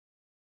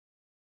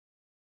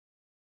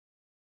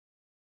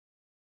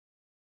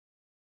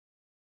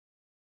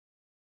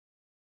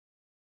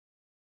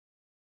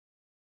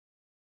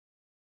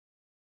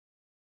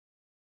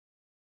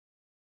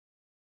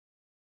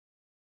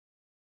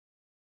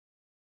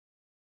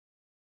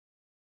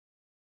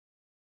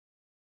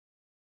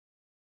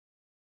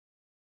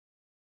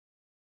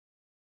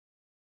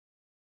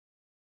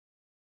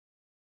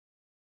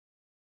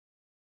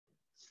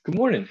Good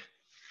morning.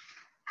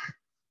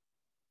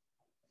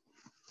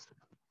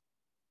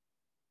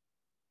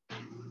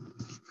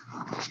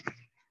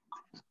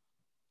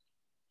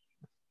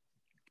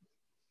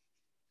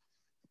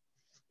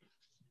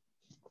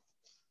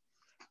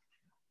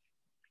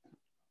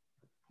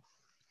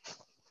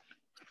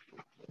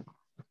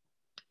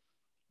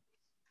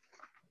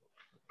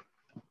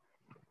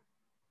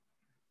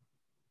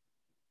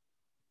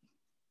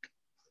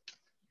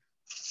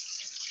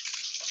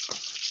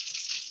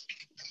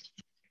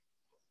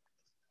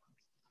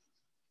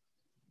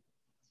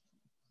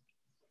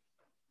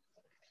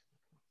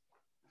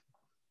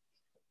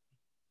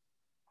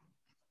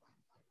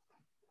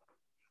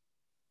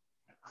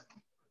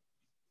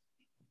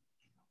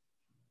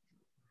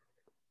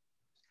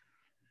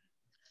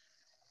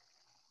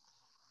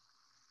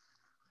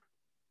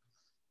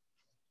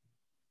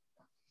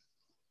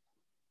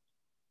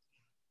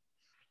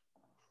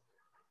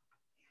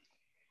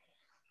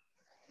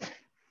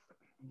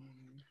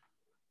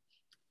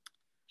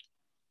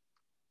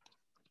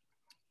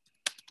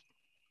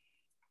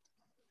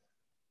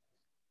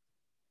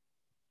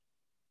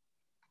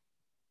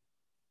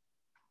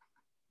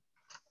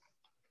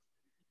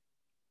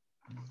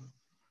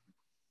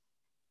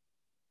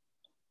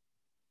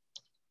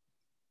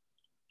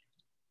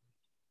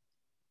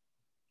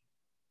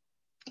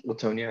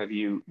 Latonia, have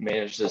you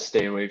managed to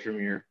stay away from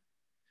your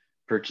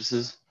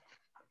purchases?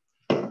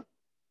 So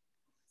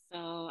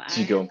Did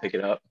you go and pick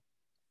it up?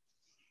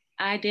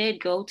 I did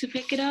go to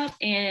pick it up,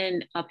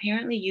 and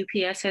apparently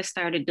UPS has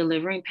started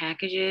delivering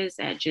packages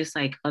at just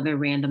like other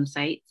random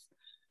sites.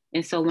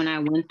 And so when I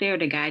went there,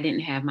 the guy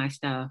didn't have my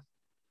stuff.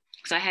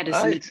 So I had to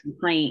submit Right. a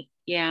complaint.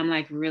 Yeah, I'm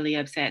like really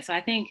upset. So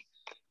I think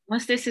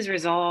once this is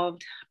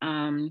resolved,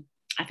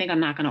 I think I'm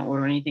not going to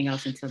order anything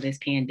else until this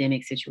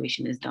pandemic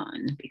situation is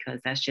done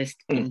because that's just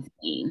Hmm.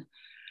 insane.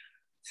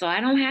 So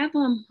I don't have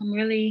them. I'm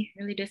really,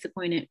 really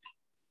disappointed.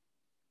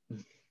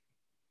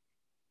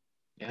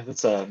 Yeah,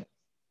 that's a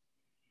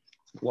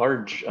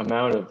large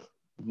amount of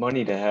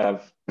money to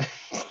have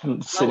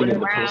sitting Floating in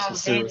the postal around.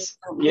 service.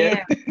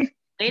 Yeah. Yeah,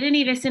 they didn't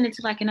even send it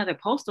to like another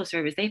postal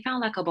service. They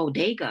found like a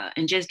bodega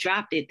and just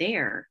dropped it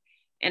there.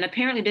 And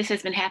apparently, this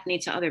has been happening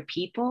to other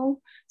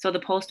people. So the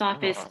post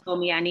office Oh, told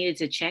me I needed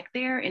to check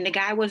there. And the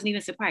guy wasn't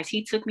even surprised.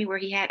 He took me where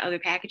he had other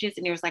packages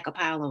and there was like a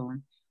pile of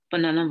them, but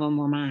none of them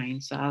were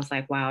mine. So I was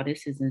like, wow,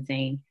 this is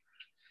insane.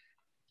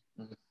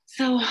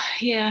 So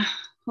yeah,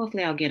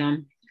 hopefully I'll get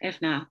them.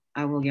 If not,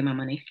 I will get my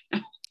money.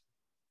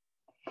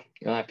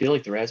 I feel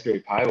like the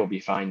Raspberry Pi will be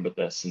fine, but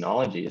the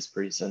Synology is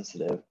pretty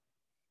sensitive.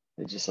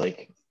 They're just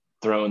like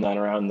throwing that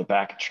around in the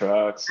back of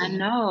trucks I and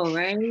know,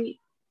 right?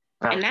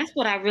 And ah, that's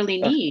what I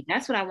really ah, need.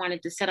 That's what I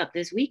wanted to set up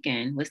this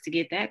weekend was to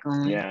get that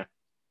going. yeah.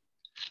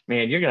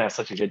 Man, you're gonna have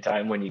such a good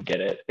time when you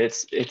get it.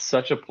 It's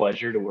such a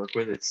pleasure to work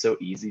with. It's so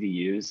easy to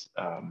use.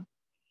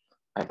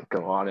 I could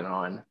go on and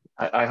on.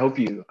 I hope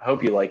you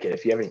like it.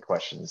 If you have any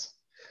questions,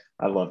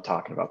 I love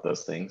talking about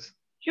those things.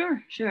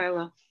 Sure, sure, I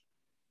will.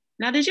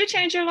 Now, did you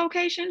change your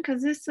location?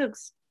 Because this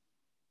looks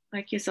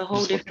like it's a whole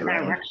Just looked different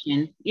around.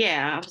 direction.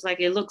 Yeah, I was like,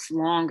 it looks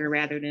longer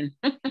rather than.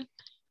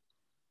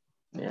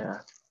 Yeah.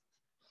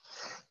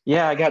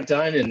 Yeah, I got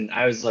done and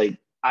I was like,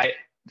 I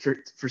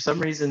for some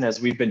reason, as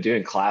we've been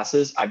doing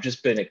classes, I've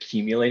just been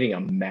accumulating a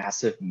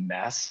massive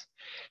mess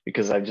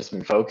because I've just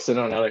been focusing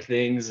on other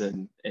things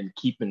and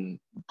keeping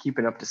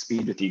up to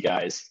speed with you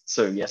guys.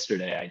 So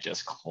yesterday I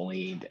just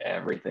cleaned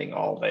everything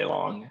all day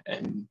long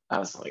and I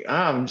was like,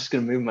 I'm just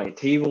gonna move my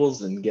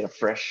tables and get a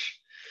fresh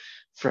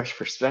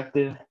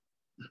perspective.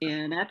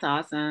 Yeah, that's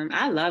awesome.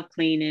 I love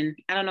cleaning.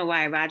 I don't know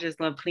why, but I just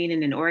love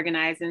cleaning and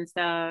organizing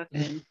stuff.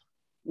 And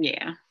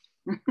yeah.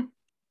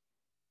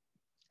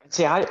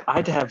 See,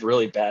 I'd have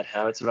really bad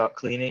habits about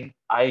cleaning.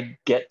 I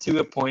get to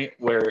a point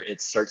where it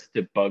starts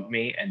to bug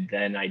me, and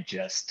then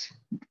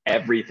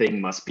everything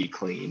must be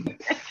clean.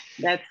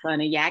 That's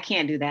funny. Yeah, I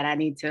can't do that. I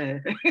need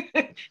to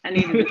I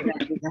need to do that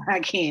because I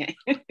can't.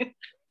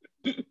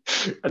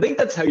 I think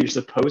that's how you're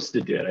supposed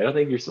to do it. I don't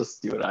think you're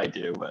supposed to do what I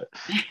do, but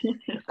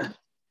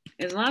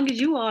As long as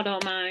you all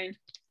don't mind.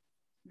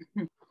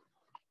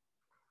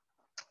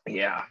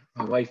 yeah,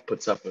 my wife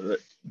puts up with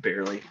it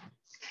barely.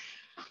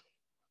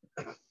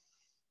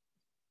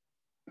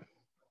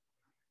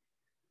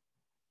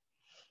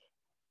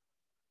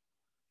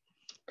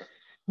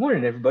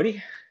 Morning,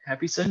 everybody.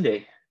 Happy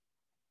Sunday.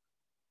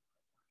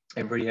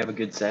 Everybody have a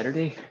good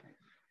Saturday.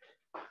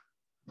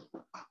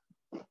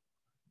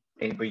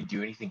 Anybody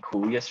do anything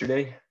cool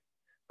yesterday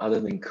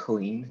other than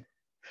clean?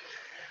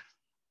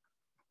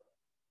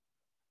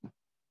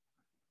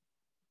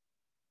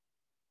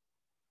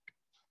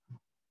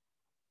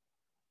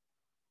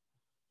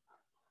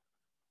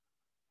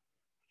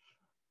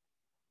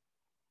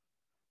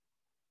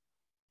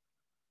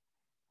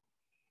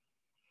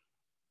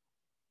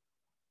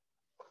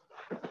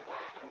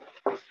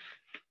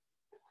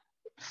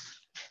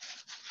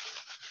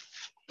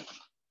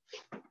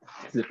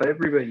 If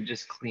everybody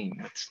just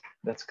clean,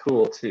 that's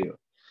cool too.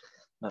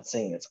 I'm not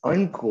saying it's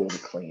uncool to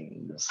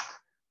clean. Just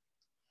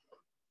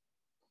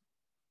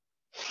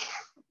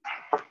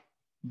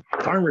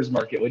Farmers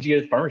market. What'd you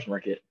get at the farmers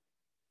market?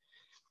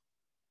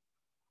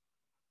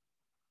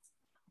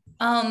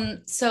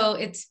 So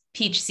it's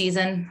peach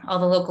season. All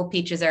the local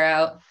peaches are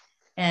out,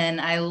 and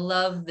I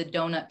love the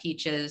donut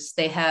peaches.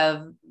 They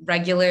have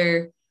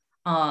regular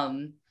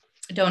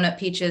donut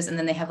peaches, and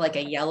then they have like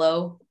a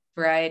yellow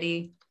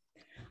variety.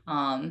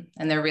 And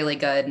they're really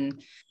good.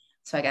 And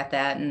so I got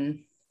that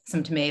and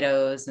some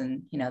tomatoes,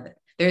 and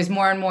there's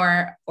more and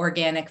more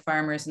organic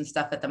farmers and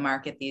stuff at the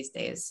market these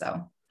days.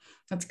 So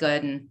that's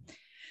good. And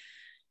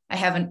I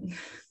haven't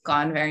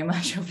gone very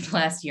much over the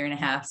last year and a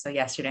half. So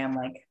yesterday I'm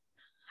like,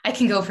 I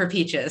can go for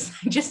peaches.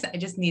 I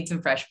just need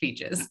some fresh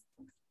peaches.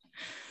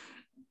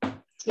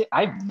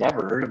 I've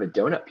never heard of a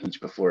donut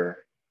peach before.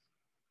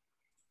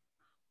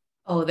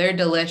 Oh, they're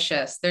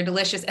delicious. They're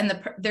delicious,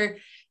 and they're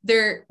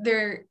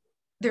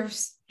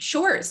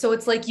short. So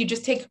it's like you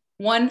just take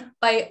one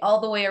bite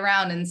all the way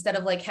around instead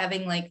of like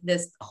having like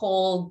this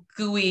whole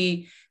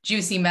gooey,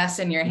 juicy mess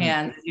in your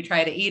hand as you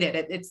try to eat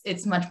it.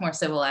 It's much more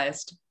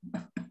civilized.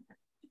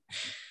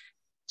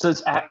 So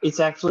it's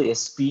actually a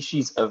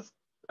species of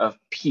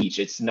peach.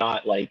 It's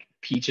not like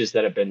peaches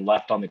that have been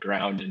left on the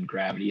ground and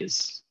gravity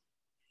is.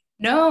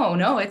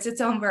 No, it's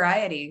its own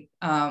variety.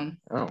 Wow.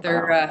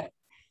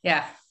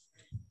 Yeah.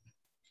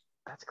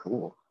 That's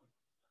cool.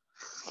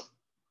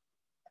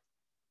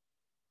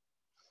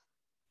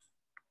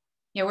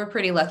 Yeah, we're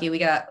pretty lucky. We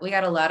got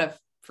a lot of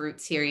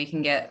fruits here you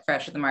can get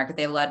fresh at the market.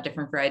 They have a lot of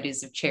different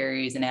varieties of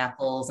cherries and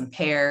apples and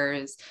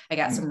pears. I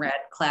got some red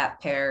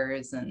clap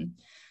pears and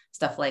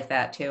stuff like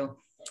that too.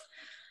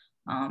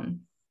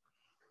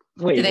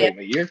 Wait,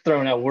 you're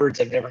throwing out words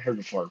I've never heard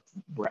before.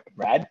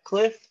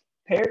 Radcliffe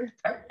pear?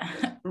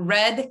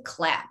 Red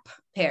clap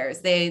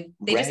pears. They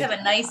just have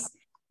a nice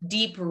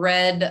deep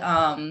red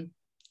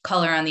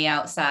color on the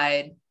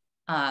outside,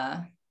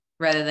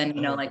 rather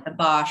than like the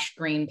Bosch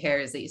green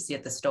pears that you see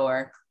at the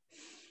store.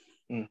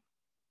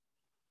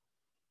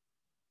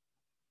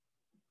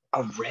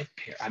 A red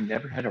pear. I've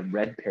never had a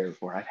red pear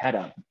before. I've had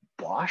a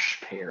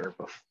Bosch pear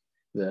before.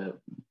 The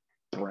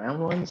brown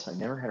ones. I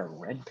never had a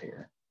red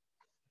pear.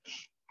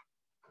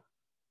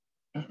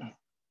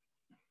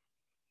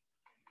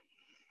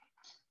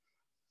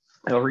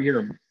 Over here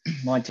in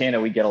Montana,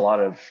 we get a lot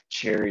of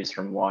cherries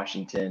from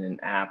Washington and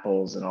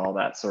apples and all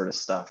that sort of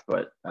stuff.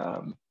 But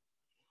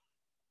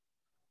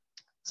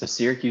so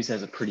Syracuse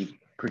has a pretty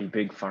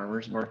big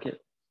farmers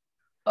market.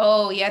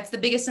 Oh yeah, it's the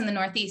biggest in the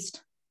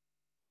Northeast.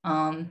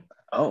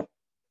 Oh.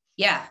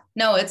 Yeah,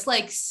 no, it's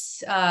like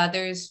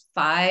there's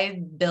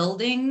 5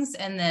 buildings,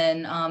 and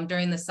then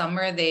during the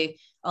summer they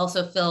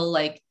also fill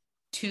like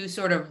 2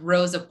 sort of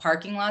rows of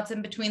parking lots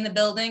in between the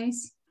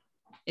buildings.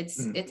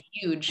 It's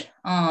huge.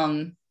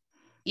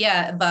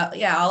 Yeah, but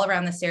yeah, all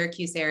around the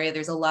Syracuse area,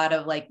 there's a lot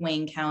of like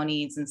Wayne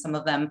counties and some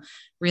of them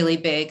really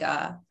big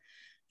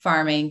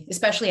farming,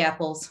 especially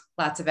apples,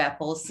 lots of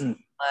apples,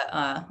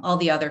 but all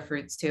the other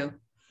fruits too.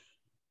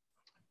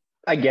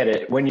 I get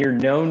it. When you're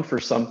known for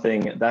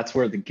something, that's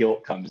where the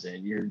guilt comes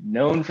in. You're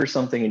known for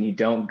something and you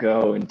don't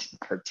go and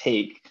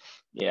partake.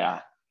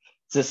 Yeah.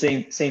 It's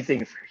the same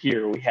thing for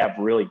here. We have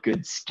really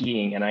good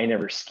skiing, and I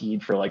never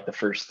skied for like the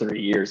first 3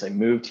 years I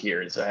moved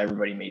here. So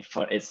everybody made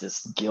fun. It's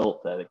this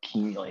guilt that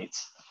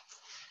accumulates.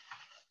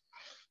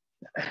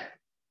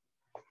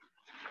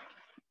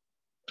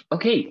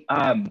 Okay.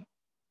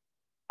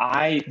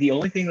 The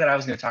only thing that I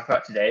was going to talk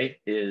about today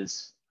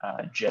is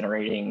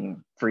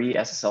generating free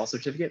SSL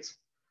certificates.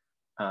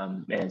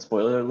 And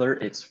spoiler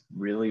alert, it's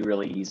really,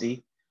 really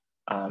easy.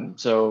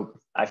 So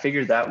I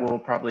figured that will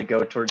probably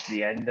go towards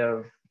the end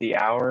of the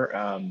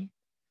hour.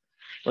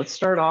 Let's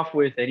start off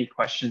with any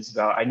questions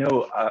about, I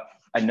know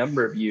a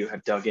number of you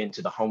have dug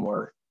into the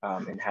homework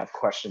and have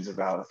questions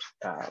about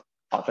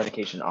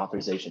authentication and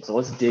authorization. So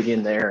let's dig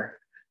in there.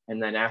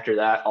 And then after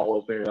that, I'll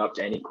open it up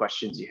to any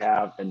questions you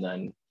have, and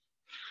then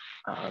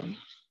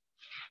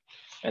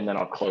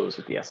I'll close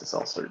with the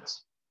SSL certs.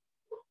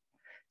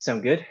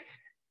 Sound good?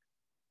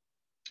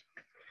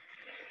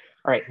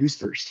 All right, who's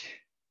first?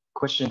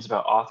 Questions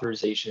about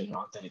authorization and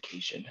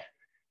authentication.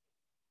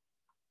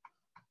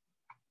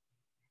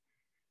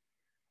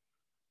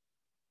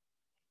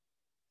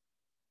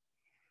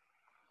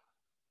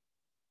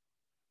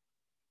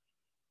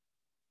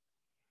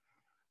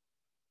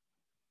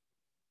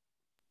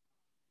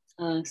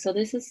 So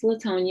this is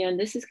Latonia, and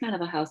this is kind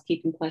of a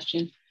housekeeping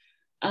question.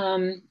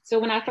 So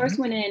when I first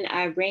went in,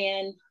 I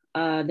ran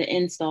the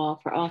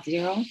install for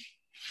Auth0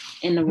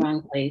 in the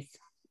wrong place.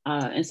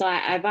 And so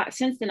I've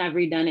since then I've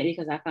redone it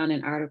because I found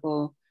an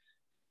article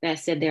that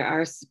said there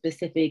are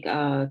specific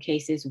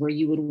cases where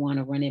you would want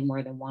to run it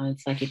more than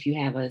once. Like if you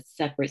have a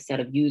separate set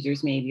of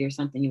users maybe or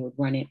something, you would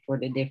run it for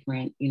the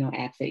different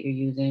apps that you're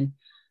using.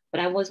 But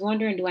I was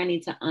wondering, do I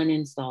need to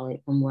uninstall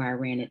it from where I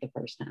ran it the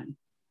first time?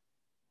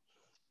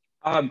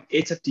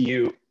 It's up to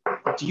you.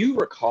 Do you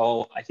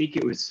recall, I think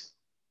it was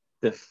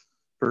the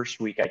first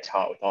week I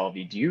taught with all of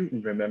you, do you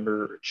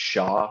remember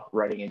Shaw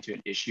running into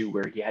an issue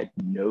where he had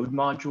node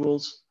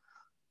modules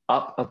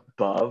up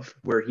above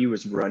where he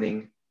was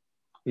running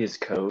his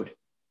code?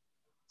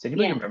 Does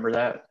anybody remember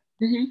that?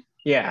 Mm-hmm.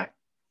 Yeah.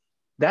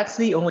 That's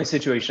the only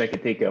situation I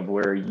could think of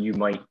where you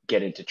might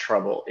get into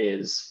trouble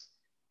is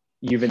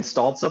you've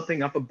installed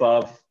something up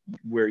above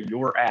where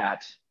you're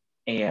at,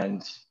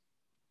 and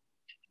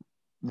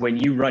when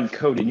you run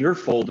code in your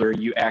folder,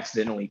 you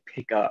accidentally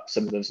pick up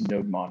some of those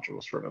node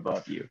modules from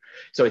above you.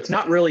 So it's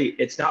not really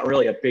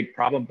a big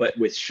problem, but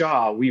with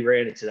SHA, we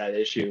ran into that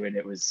issue, and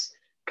it was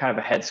kind of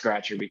a head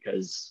scratcher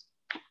because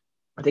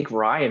I think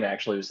Ryan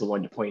actually was the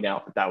one to point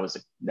out that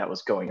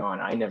was going on.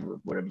 I never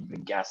would have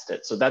even guessed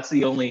it. So that's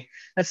the only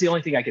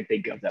thing I could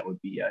think of that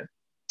would be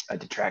a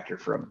detractor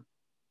from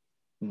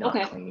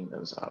not cleaning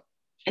those up.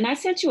 And I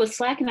sent you a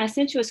Slack and I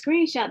sent you a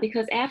screenshot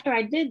because after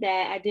I did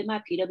that, I did my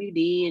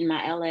PWD and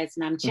my LS,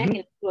 and I'm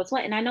checking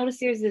and I noticed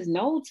there's this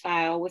nodes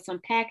file with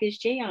some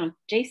packaged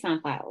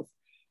JSON files.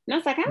 And I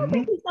was like, I don't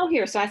think these go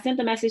here. So I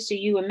sent a message to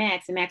you and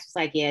Max was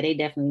like, yeah, they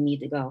definitely need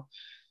to go.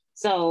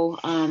 So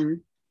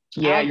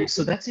yeah,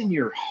 so that's in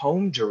your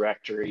home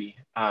directory.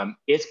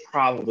 It's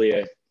probably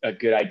a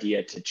good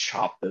idea to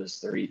chop those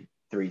three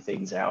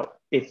things out.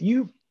 If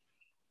you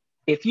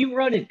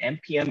run an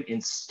npm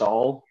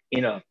install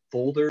in a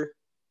folder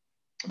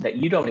that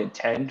you don't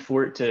intend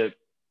for it to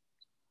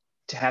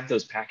have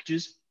those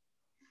packages,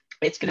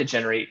 it's going to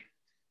generate.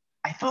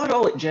 I thought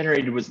all it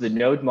generated was the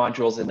node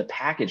modules and the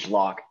package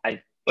lock.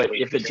 But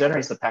if it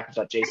generates the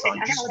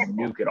package.json, just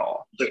nuke it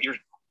all.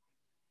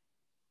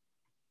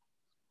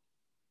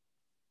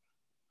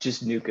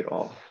 Just nuke it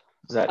all.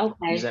 Does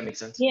that make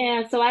sense?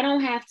 Yeah, so I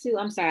don't have to.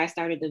 I'm sorry, I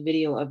started the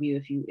video of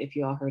you if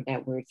you all heard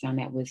that word sound.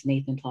 That was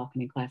Nathan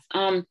talking in class.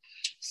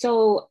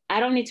 So I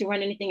don't need to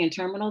run anything in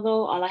terminal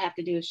though. All I have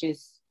to do is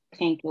just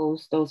tank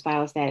those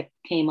files that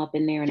came up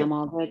in there, and I'm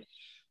all good.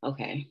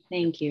 Okay,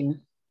 thank you.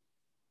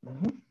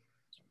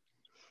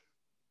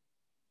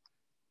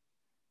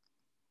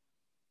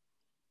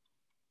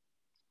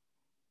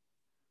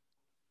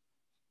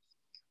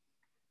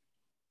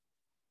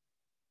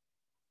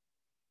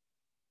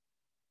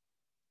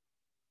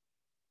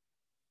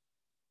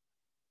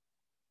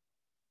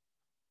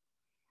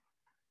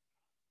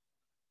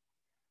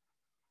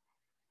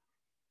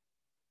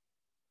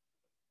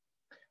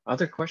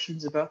 Other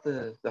questions about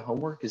the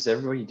homework? Is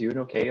everybody doing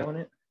okay on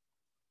it?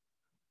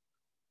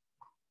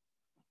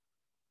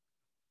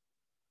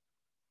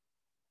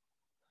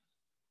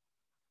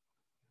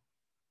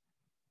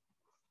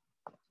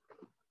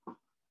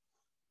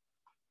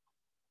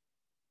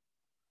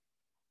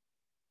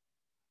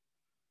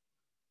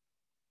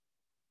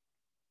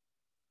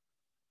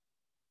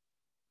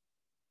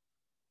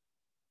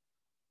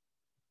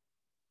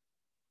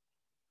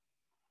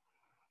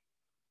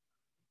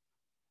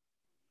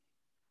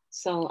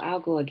 So I'll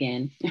go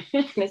again.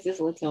 This is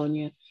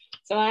Latonia.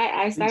 So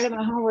I started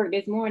my homework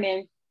this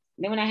morning.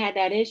 Then when I had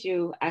that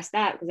issue, I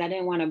stopped because I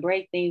didn't want to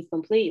break things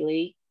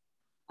completely.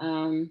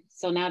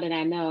 So now that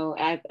I know,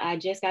 I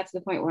just got to the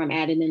point where I'm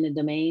adding in the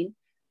domain.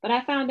 But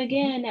I found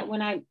again that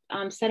when I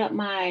set up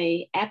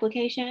my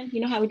application,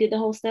 you know how we did the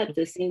whole steps,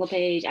 the single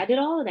page, I did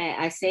all of that.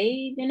 I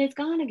saved and it's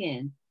gone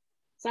again.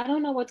 So I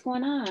don't know what's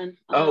going on.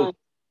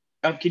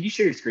 Can you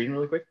share your screen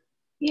really quick?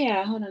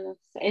 Yeah, hold on.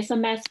 It's a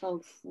mess,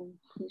 folks. So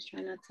please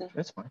try not to.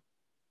 That's fine.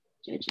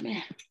 Judge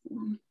me.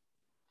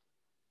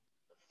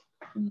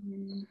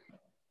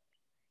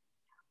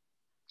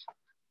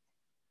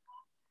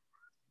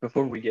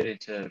 Before we get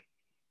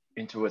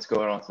into what's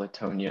going on with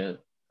Latonia,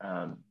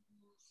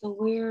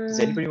 does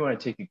anybody want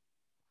to take a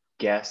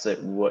guess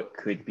at what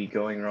could be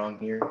going wrong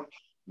here?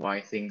 Why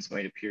things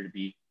might appear to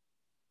be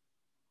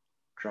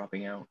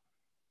dropping out?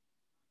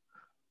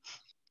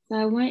 So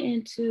I went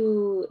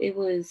into, it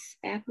was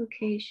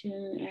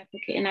application,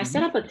 and I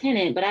set up a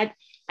tenant, but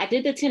I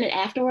did the tenant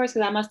afterwards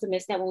because I must have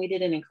missed that when we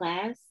did it in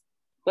class.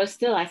 But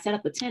still, I set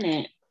up a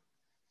tenant,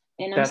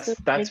 and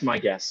that's my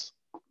guess.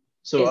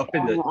 So up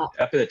in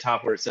the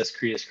top where it says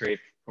create a scrape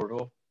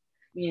portal,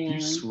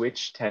 you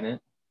switch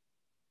tenant.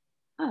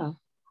 Oh.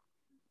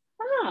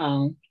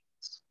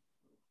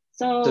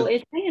 So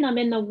it's saying I'm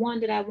in the one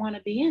that I want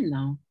to be in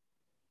though.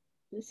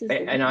 This is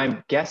and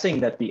I'm guessing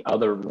that the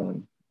other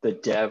one, the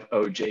dev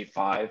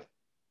OJ5,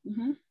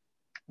 I'm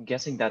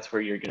guessing that's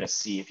where you're going to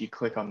see, if you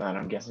click on that,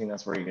 I'm guessing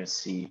that's where you're going to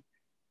see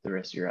the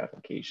rest of your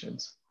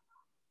applications.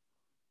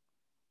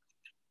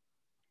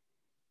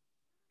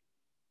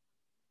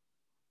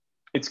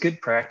 It's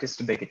good practice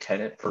to make a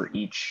tenant for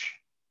each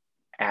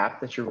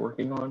app that you're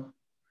working on.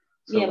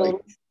 So like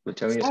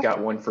Latonia's got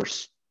one for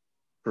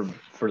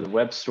the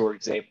web store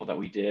example that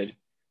we did.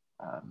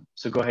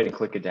 So go ahead and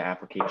click into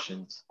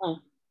applications.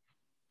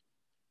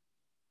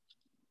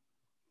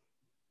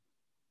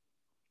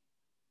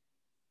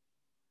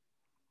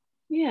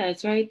 Yeah,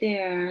 it's right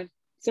there.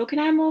 So can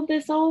I move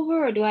this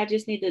over or do I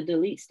just need to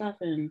delete stuff?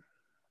 And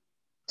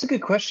it's a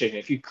good question.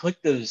 If you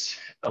click those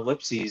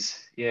ellipses,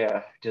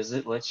 yeah, does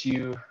it let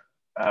you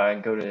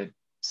go to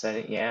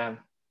setting? Yeah.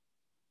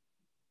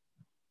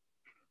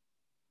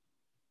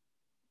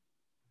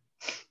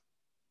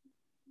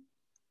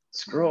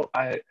 Scroll.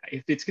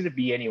 If it's going to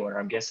be anywhere,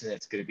 I'm guessing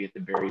it's going to be at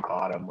the very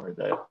bottom where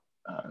the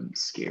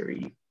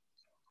scary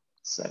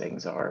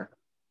settings are.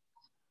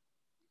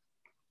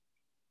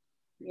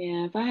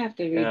 Yeah, if I have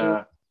to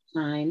redo it,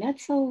 fine.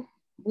 That's so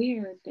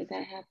weird that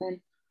that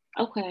happened.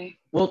 Okay.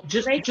 Well,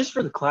 just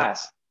for the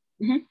class.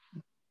 Mhm.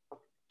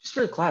 Just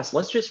for the class,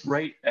 let's just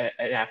write an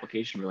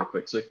application really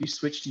quick. So if you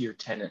switch to your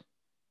tenant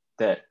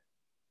that,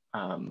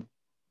 and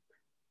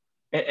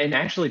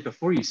actually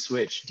before you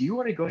switch, do you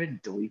want to go ahead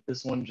and delete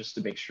this one just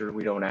to make sure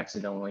we don't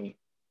accidentally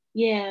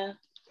Yeah.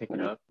 pick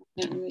it up?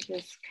 Let me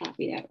just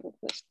copy that real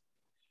quick.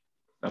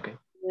 Okay.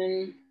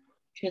 And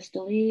just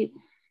delete.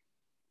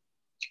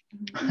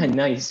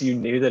 Nice. You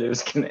knew that it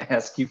was going to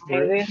ask you I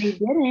for it. really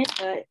didn't,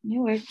 but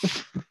knew it.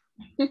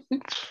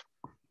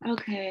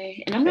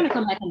 Okay. And I'm going to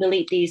come back and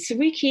delete these. Should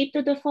we keep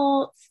the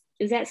defaults?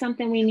 Is that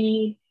something we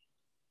need?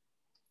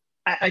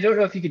 I don't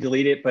know if you could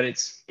delete it, but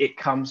it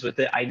comes with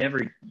it. I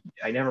never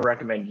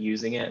recommend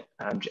using it.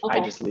 Okay. I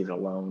just leave it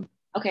alone.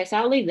 Okay, so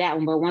I'll leave that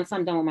one. But once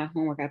I'm done with my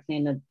homework, I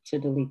plan to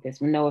delete this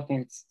one. No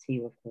offense to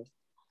you, of course.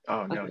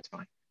 Oh, no, it's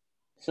fine.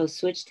 So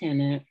switch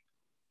tenant.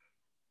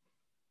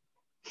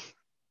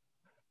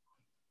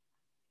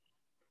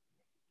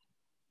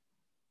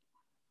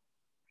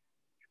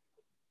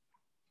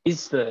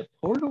 Is the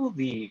portal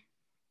the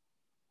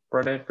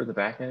front end for the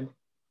back end?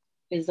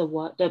 Is the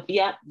what? The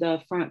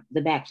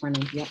back front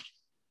end. Yep.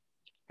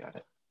 Got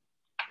it.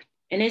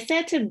 And it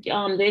said to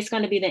there's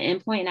going to be the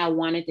endpoint, and I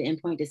wanted the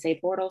endpoint to say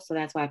portal, so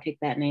that's why I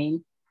picked that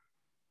name.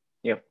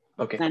 Yep.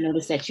 Okay. I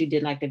noticed that you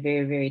did like the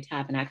very, very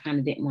top, and I kind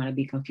of didn't want to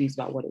be confused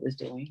about what it was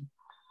doing.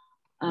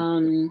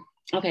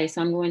 Okay,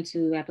 so I'm going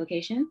to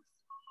application,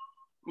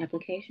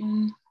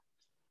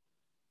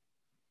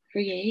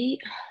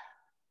 create.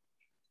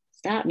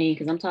 Stop me,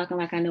 because I'm talking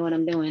like I know what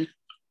I'm doing.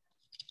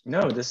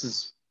 No,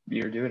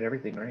 you're doing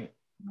everything right.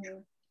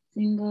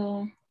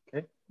 Single.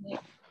 Okay.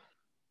 Yep.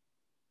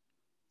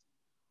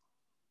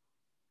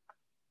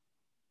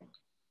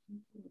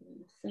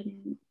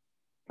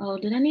 Oh,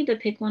 did I need to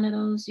pick one of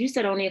those? You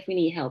said only if we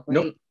need help, right?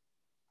 Nope.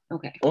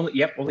 Okay.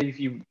 Only if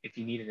you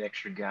need an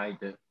extra guide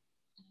to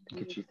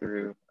get you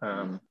through.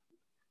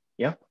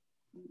 Yep.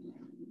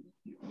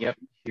 Yep.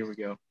 Here we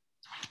go.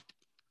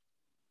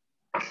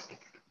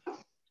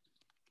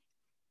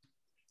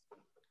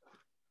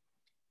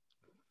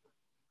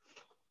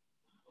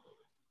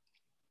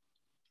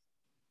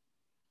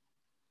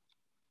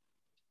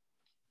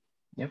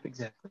 Yep,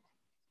 exactly.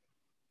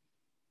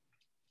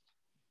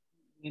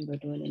 Remember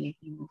doing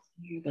anything else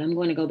here, but I'm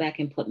going to go back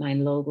and put my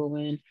logo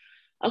in.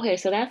 Okay,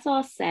 so that's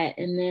all set.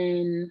 And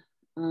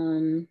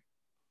then,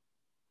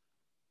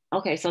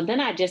 okay, so then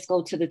I just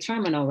go to the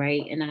terminal,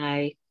 right? And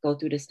I go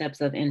through the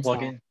steps of install.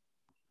 Plug in.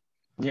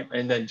 Yep,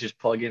 and then just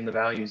plug in the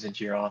values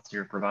into your auth to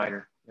your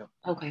provider. Yep.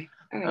 Okay,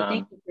 all right,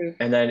 thank you.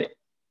 And then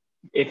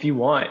if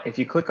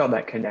you click on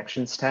that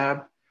connections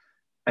tab,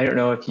 I don't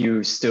know if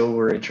you still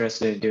were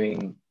interested in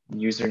doing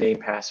username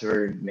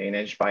password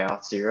managed by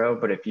Auth0,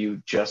 but if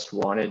you just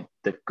wanted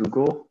the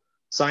Google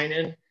sign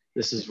in,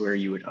 this is where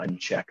you would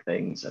uncheck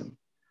things. And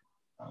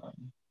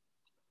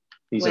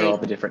these are all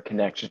the different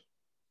connections.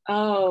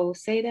 Oh,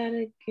 say that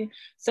again.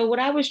 So what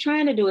I was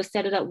trying to do is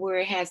set it up where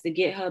it has the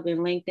GitHub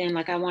and LinkedIn.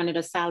 Like I wanted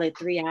a solid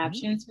 3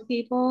 options for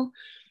people.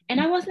 And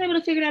I wasn't able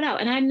to figure that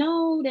out. And I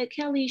know that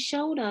Kelly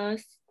showed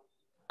us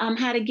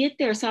how to get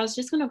there. So I was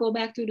just going to go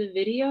back through the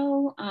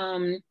video.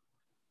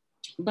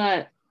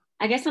 But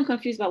I guess I'm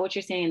confused about what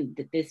you're saying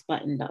that this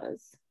button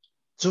does.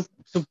 So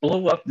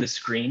blow up the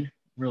screen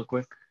real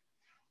quick.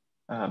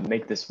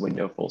 Make this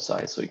window full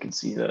size so you can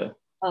see the...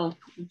 Oh,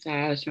 I'm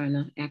sorry. I was trying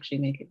to actually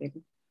make it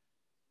bigger.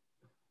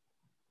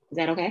 Is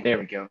that okay? There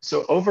we go.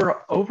 So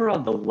over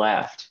on the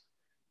left,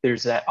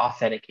 there's that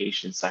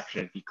authentication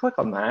section. If you click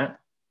on that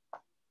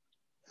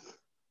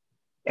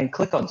and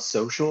click on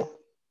social,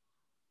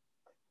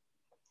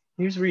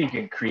 here's where you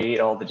can create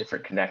all the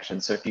different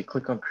connections. So if you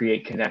click on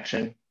create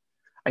connection,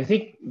 I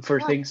think for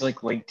things like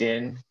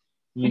LinkedIn,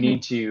 you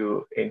need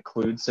to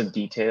include some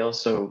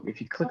details. So if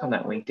you click on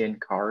that LinkedIn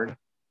card.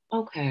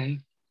 Okay.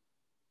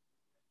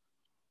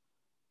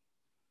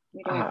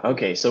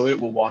 Okay, so it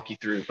will walk you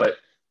through, but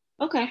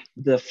okay.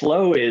 The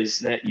flow is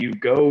that you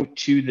go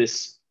to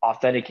this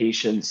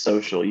authentication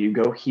social, you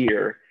go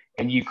here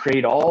and you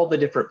create all the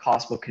different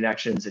possible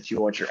connections that you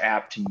want your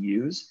app to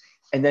use.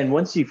 And then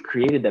once you've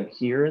created them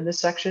here in this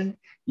section,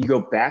 you go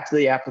back to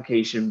the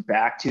application,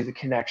 back to the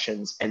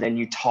connections, and then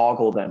you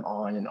toggle them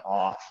on and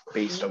off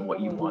based on what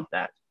you want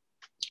that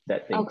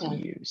thing to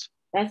use.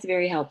 That's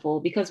very helpful,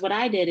 because what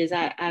I did is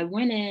I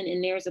went in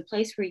and there's a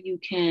place where you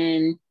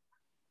can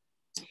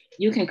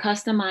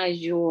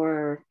customize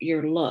your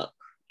look.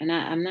 And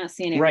I'm not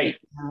seeing it right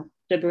now.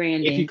 The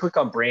branding. If you click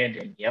on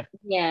branding, yep.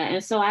 Yeah,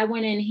 and so I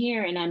went in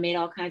here and I made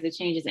all kinds of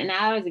changes. And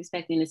I was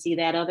expecting to see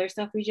that other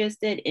stuff we just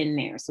did in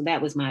there. So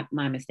that was my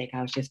mistake.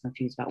 I was just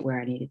confused about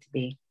where I needed to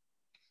be.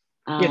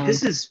 Yeah,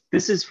 this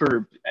is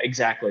for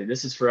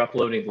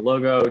uploading the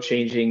logo,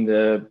 changing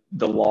the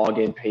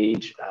login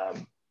page,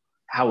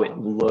 how it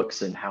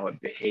looks and how it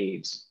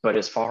behaves. But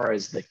as far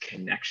as the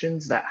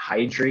connections that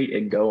hydrate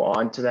and go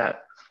on to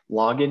that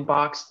login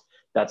box,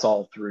 that's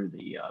all through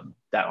the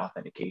that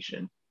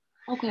authentication.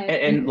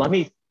 Okay. And let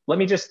me let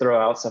me just throw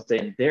out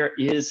something. There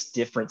is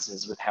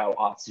differences with how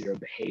Auth0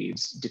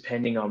 behaves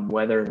depending on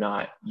whether or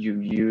not you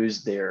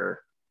use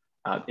their,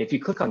 if you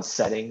click on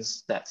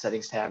settings, that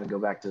settings tab and go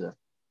back to the,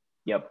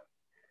 yep.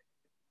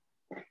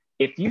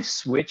 If you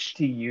switch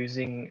to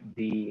using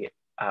the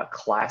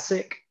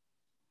classic,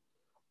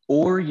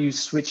 or you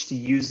switch to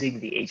using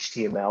the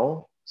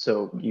HTML,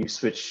 so you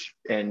switch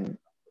and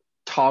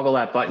toggle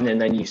that button and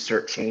then you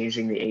start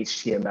changing the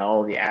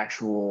HTML, the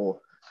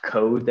actual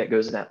code that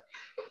goes in that.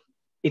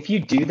 If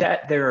you do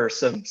that, there are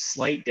some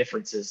slight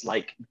differences,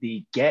 like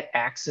the get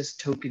access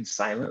token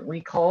silently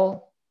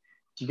call.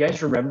 Do you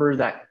guys remember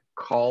that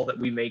call that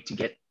we make to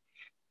get,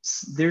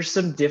 there's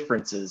some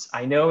differences.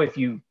 I know if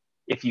you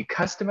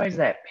customize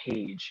that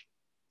page,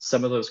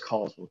 some of those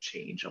calls will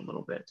change a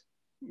little bit.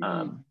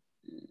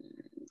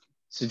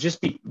 So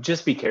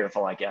just be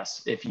careful, I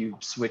guess, if you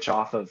switch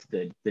off of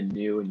the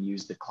new and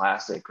use the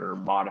classic or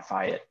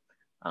modify it.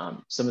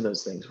 Some of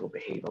those things will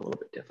behave a little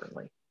bit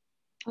differently.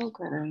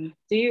 Okay.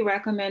 Do you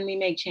recommend me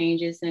make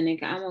changes? And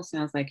it almost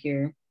sounds like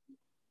you're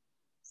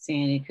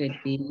saying it could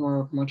be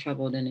more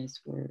trouble than it's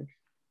worth.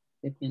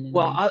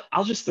 Well,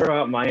 I'll just throw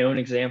out my own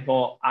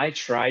example. I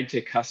tried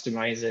to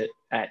customize it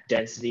at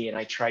Density, and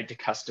I tried to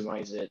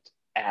customize it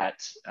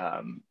at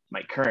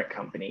my current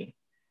company,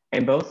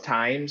 and both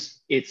times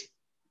it's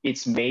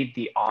made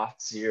the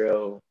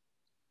Auth0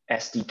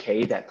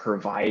 SDK, that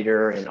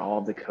provider, and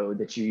all the code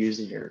that you use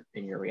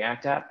in your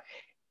React app.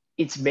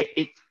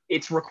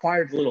 It's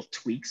required little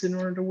tweaks in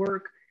order to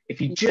work. If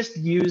you just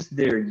use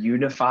their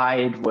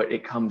unified, what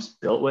it comes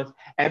built with,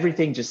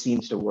 everything just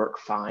seems to work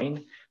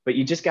fine. But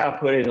you just got to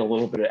put in a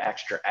little bit of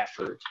extra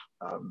effort,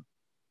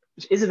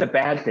 which isn't a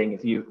bad thing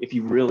if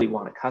you really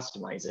want to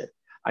customize it.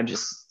 I'm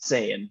just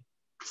saying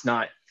it's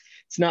not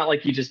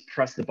like you just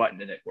press the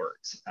button and it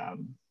works.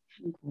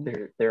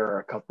 There are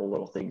a couple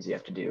little things you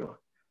have to do.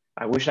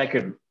 I wish I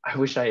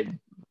had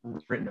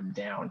written them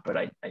down, but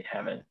I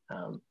haven't.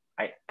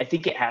 I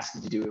think it has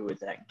to do with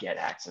that get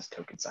access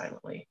token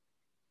silently.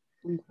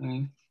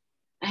 Okay.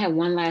 I have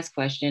one last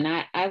question.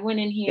 I went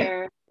in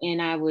here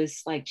and I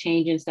was like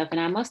changing stuff, and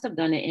I must have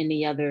done it in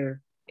the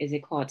other, is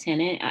it called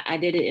tenant? I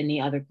did it in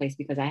the other place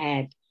because I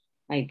had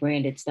like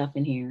branded stuff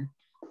in here.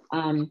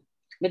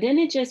 But then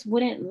it just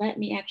wouldn't let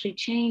me actually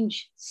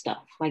change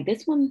stuff. Like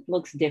this one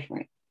looks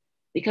different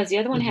because the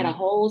other one had a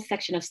whole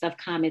section of stuff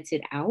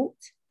commented out.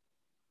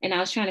 And I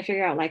was trying to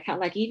figure out like how,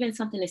 like even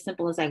something as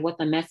simple as like what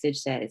the message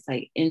says,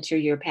 like enter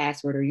your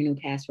password or your new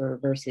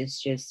password versus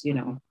just,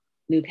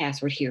 new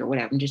password here or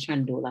whatever. I'm just trying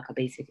to do it like a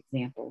basic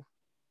example.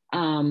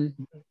 But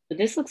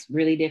this looks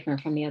really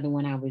different from the other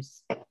one I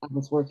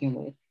was working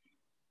with.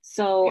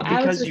 So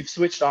because you've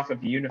switched off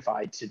of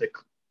Unified to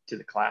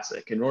the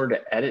classic, in order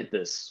to edit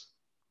this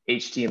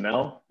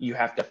HTML, you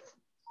have to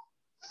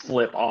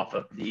flip off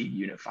of the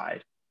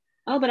Unified.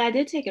 Oh, but I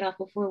did take it off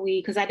before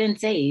because I didn't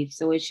save,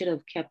 so it should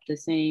have kept the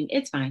same.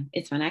 It's fine.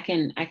 It's fine. I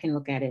can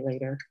look at it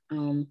later.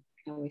 That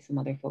way some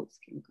other folks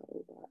can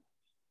go. But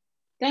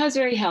that was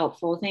very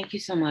helpful. Thank you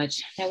so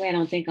much. That way I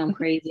don't think I'm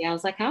crazy. I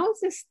was like, how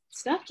is this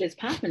stuff just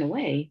popping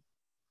away?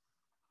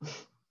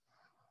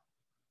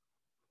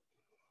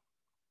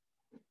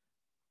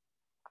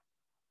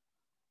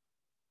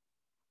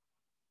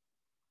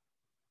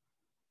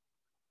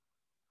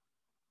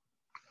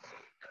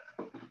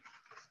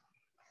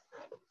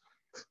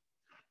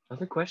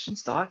 Other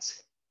questions,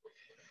 thoughts?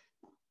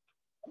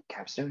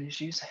 Capstone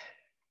issues?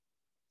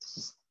 This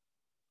is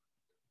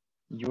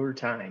your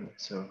time,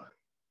 so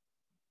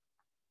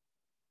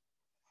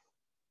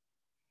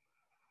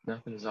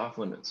nothing is off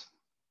limits.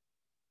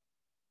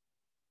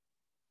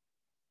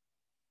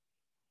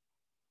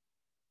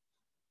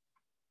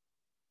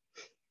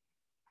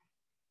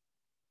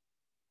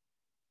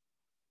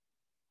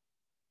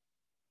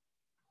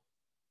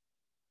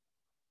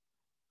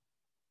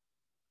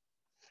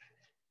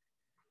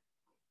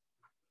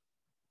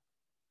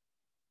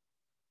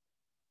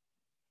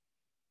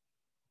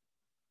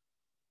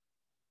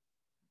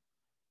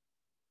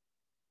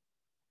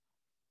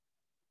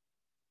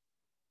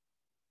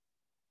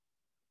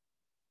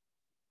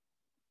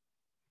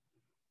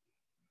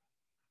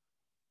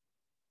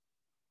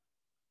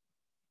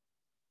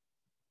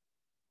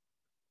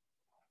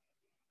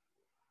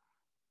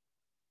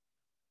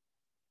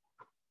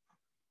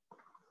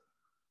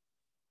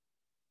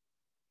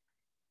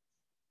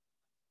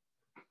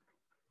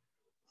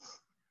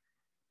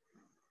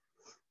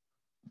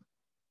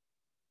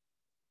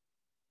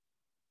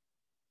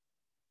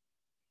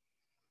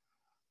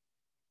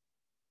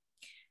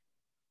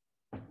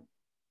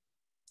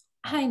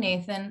 Hi,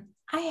 Nathan.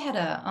 I had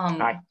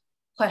a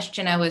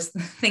question I was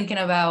thinking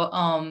about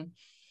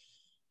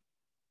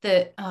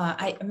that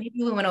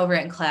maybe we went over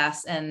it in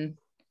class and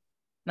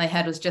my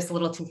head was just a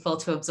little too full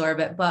to absorb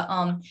it. But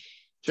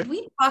Sure. Did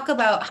we talk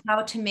about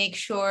how to make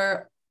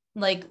sure,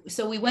 like,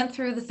 so we went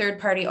through the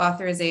third-party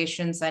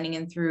authorization, signing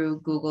in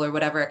through Google or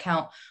whatever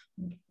account,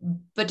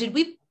 but did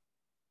we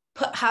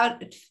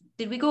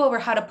did we go over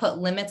how to put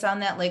limits on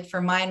that? Like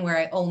for mine, where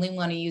I only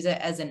want to use it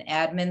as an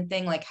admin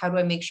thing, like how do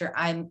I make sure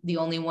I'm the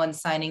only one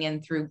signing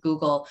in through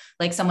Google?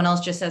 Like someone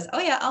else just says, oh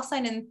yeah, I'll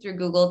sign in through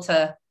Google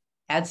to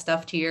add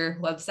stuff to your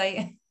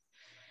website.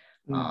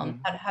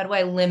 How do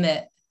I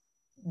limit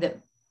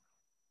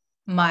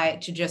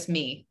to just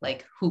me,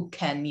 like who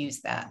can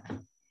use that?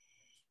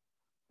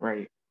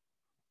 Right.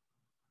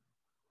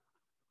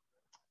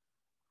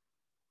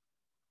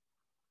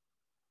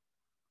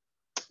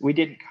 We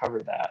didn't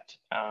cover that,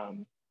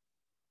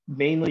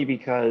 mainly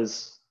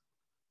because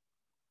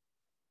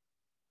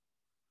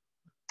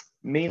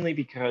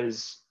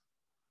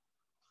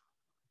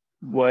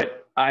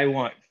what I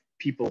want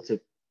people to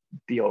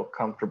feel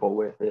comfortable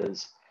with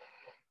is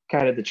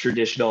kind of the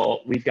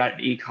traditional, we've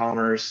got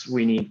e-commerce,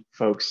 we need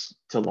folks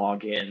to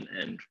log in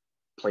and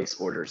place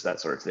orders, that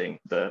sort of thing.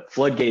 The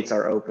floodgates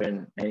are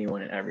open,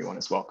 anyone and everyone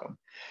is welcome.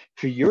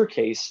 For your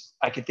case,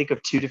 I can think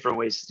of two different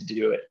ways to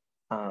do it.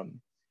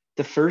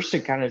 The first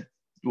and kind of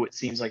what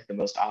seems like the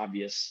most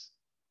obvious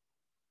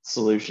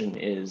solution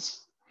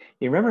is,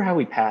 you remember how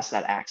we pass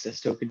that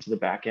access token to the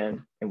back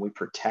end and we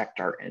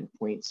protect our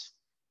endpoints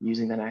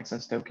using that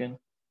access token?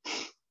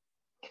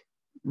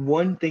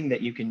 One thing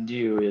that you can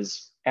do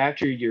is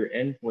after your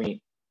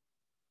endpoint,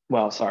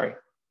 well, sorry,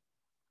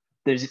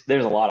 there's a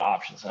lot of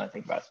options when I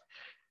think about it.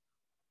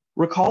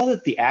 Recall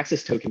that the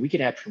access token, we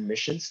can add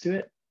permissions to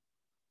it.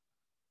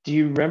 Do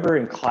you remember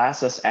in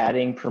class us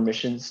adding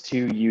permissions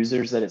to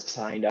users that have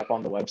signed up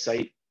on the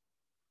website?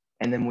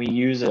 And then we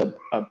use a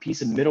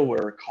piece of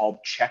middleware called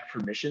check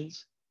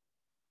permissions.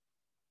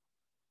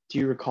 Do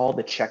you recall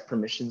the check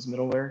permissions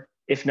middleware?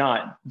 If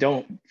not,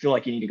 don't feel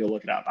like you need to go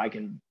look it up. I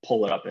can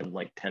pull it up in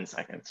like 10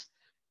 seconds.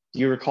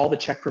 Do you recall the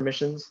check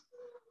permissions?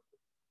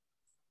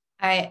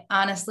 I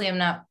honestly am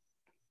not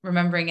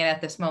remembering it at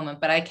this moment,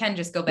 but I can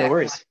just go back and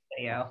watch the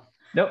video.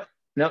 Nope,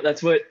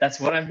 that's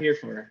what I'm here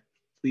for.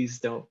 Please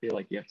don't feel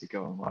like you have to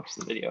go and watch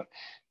the video.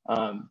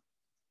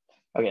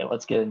 Okay,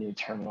 let's get a new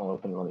terminal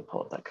open. Let me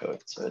pull up that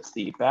code. So it's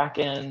the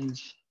backend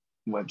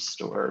web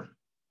store.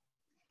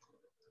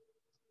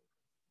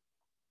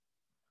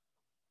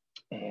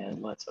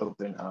 And let's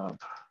open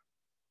up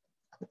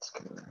this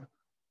code.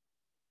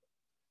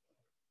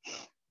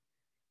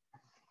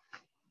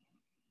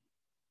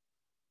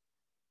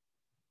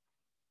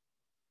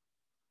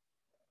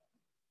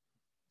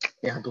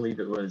 Yeah, I believe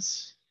it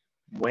was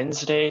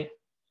Wednesday.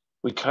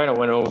 We kind of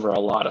went over a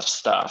lot of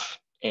stuff,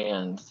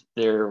 and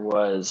there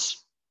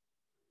was,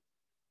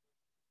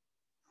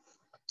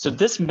 so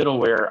this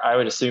middleware, I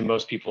would assume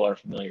most people are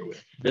familiar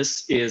with.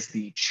 This is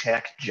the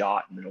check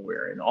JOT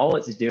middleware, and all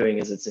it's doing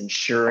is it's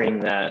ensuring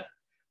that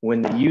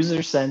when the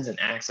user sends an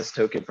access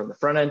token from the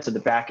front end to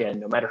the back end,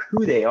 no matter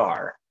who they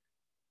are,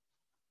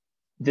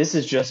 this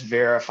is just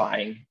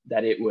verifying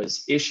that it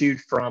was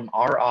issued from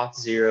our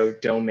Auth0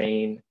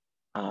 domain.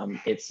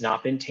 It's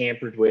not been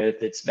tampered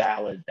with, it's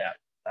valid, that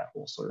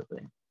whole sort of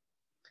thing.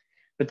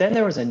 But then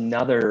there was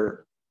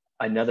another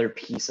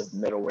piece of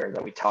middleware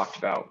that we talked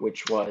about,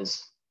 which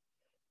was,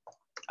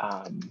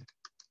 let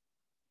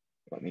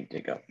me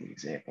dig up the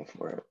example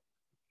for it.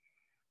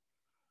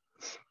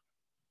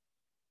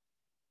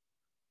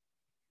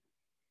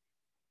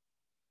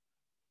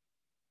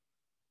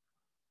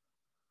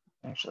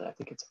 Actually, I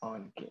think it's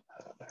on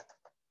GitHub.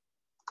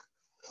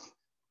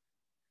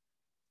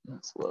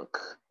 Let's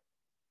look.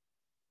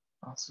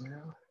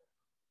 Auth0.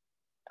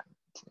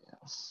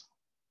 Yes.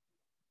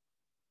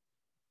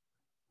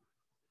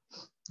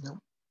 Nope.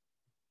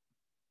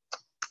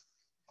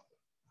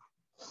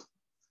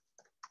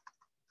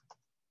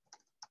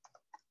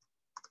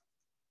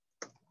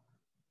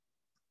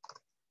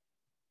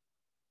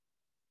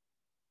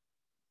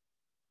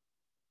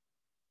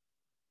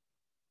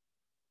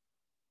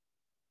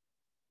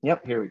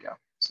 Yep, here we go.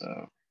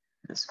 So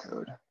this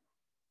code.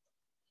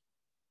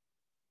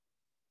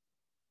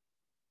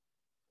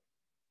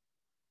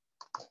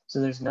 So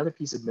there's another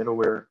piece of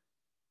middleware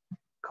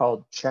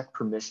called check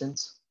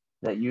permissions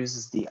that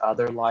uses the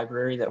other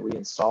library that we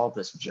installed,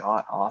 this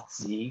JOT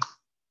auth-z.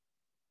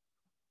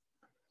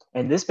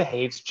 And this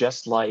behaves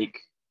just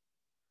like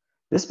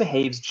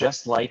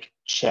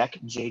check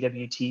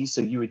JWT.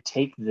 So you would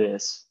take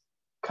this,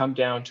 come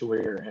down to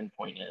where your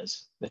endpoint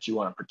is that you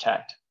want to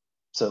protect.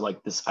 So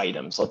like this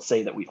items, let's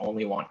say that we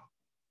only want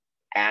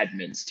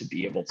admins to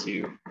be able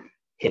to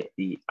hit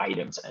the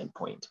items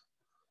endpoint.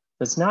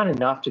 It's not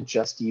enough to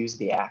just use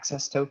the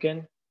access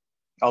token,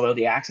 although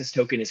the access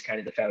token is kind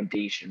of the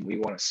foundation. We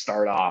want to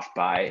start off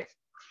by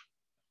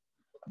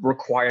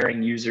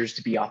requiring users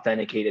to be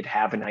authenticated,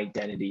 have an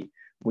identity.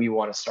 We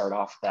want to start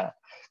off that.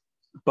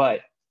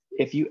 But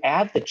if you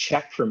add the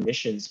check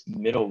permissions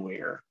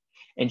middleware,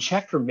 and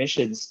check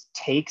permissions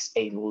takes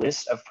a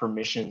list of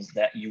permissions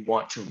that you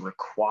want to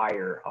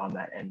require on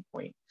that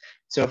endpoint.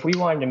 So if we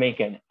wanted to make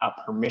a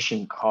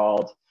permission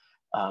called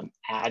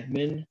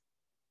admin,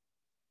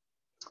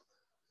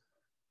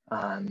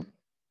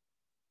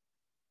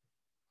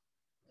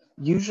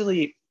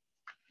 usually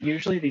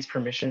these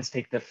permissions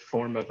take the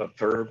form of a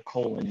verb :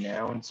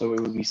 noun. So it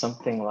would be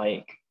something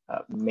like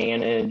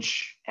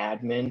manage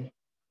admin,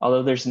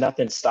 although there's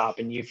nothing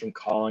stopping you from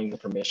calling the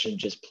permission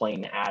just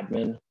plain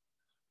admin,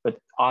 but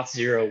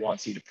Auth0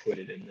 wants you to put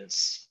it in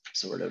this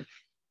sort of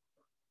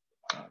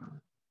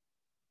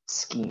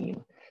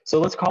scheme. So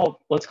let's call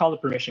the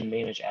permission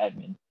manage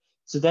admin.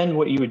 So then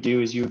what you would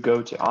do is you would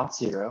go to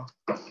Auth0.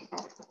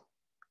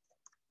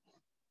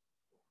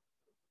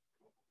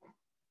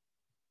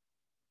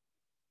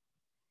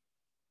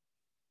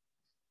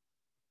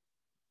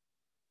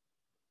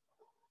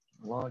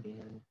 Log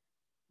in.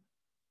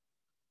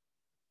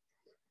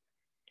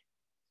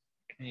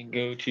 And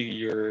go to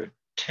your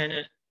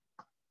tenant.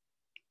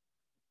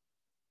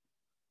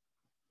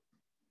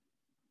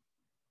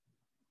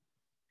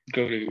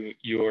 Go to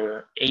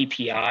your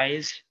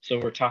APIs. So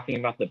we're talking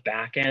about the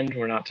back end.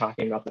 We're not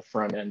talking about the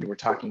front end. We're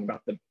talking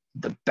about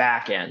the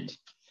back end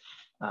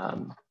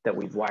that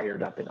we've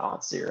wired up in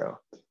Auth0.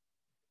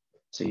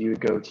 So you would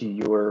go to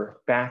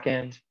your back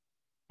end,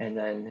 and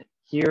then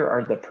here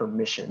are the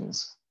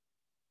permissions.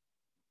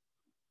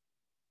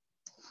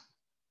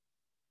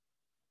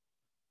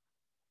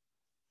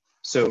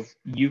 So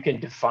you can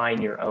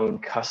define your own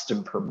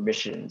custom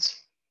permissions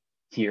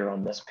here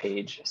on this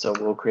page. So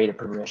we'll create a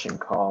permission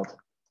called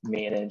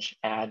manage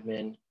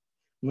admin.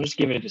 We'll just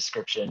give it a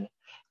description.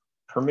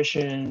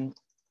 Permission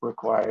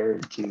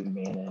required to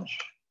manage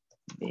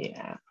the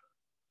app.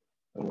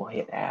 And we'll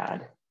hit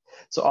add.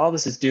 So all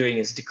this is doing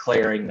is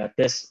declaring that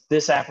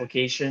this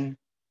application,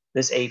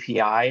 this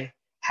API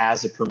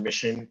has a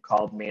permission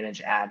called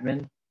manage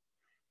admin.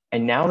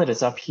 And now that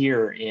it's up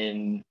here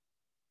in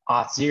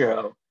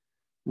Auth0,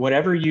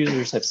 whatever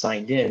users have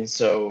signed in,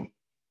 so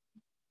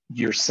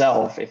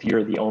yourself, if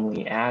you're the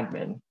only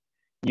admin,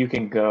 you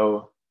can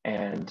go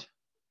and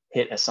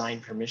hit assign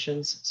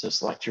permissions. So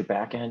select your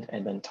backend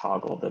and then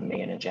toggle the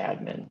manage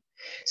admin.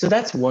 So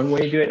that's one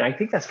way to do it. And I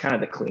think that's kind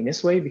of the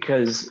cleanest way,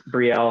 because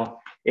Brielle,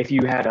 if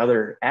you had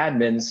other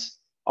admins,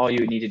 all you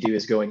would need to do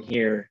is go in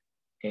here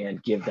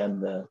and give them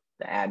the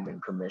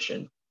admin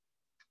permission.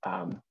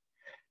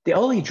 The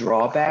only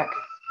drawback,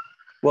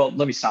 well,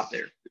 let me stop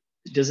there.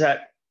 Does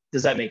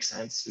that make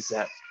sense? Is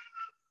that,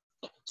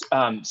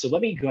 so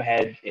let me go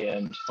ahead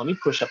and let me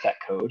push up that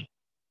code.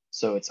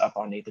 So it's up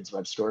on Nathan's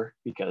web store,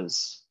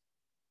 because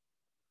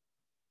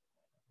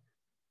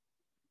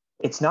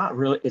it's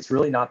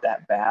really not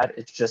that bad.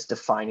 It's just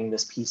defining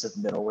this piece of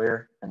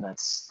middleware, and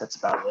that's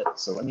about it.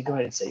 So let me go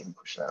ahead and save and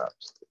push that up.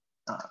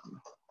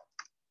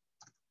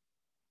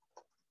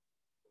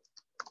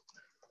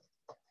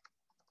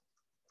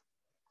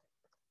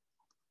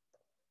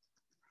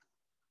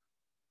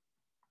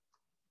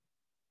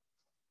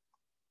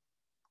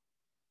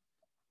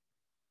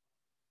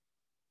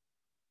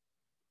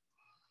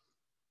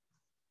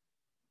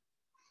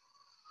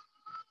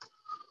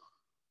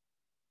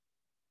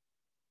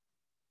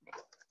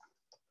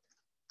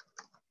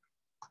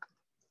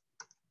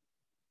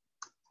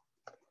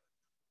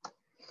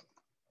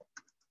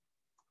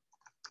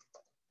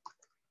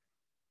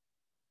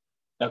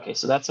 Okay,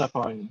 so that's up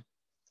on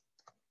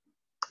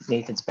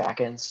Nathan's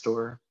backend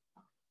store.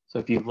 So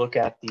if you look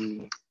at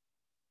the,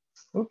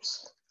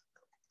 oops.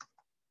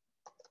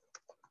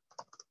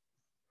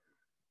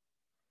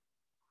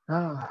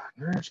 Oh,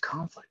 merge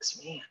conflicts,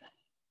 man.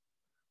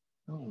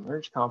 How many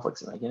merge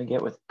conflicts am I gonna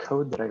get with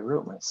code that I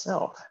wrote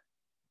myself?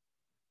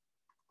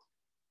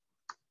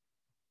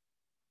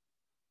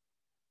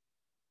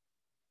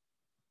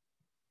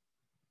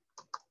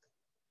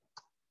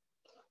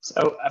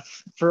 So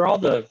for all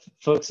the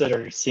folks that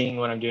are seeing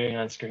what I'm doing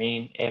on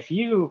screen, if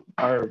you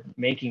are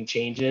making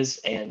changes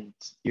and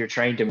you're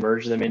trying to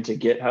merge them into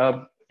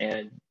GitHub,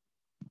 and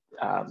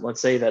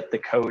let's say that the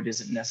code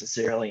isn't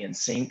necessarily in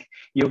sync,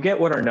 you'll get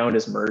what are known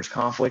as merge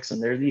conflicts.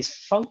 And they're these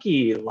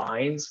funky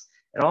lines.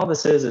 And all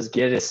this is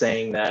Git is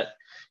saying that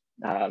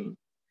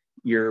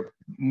your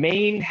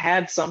main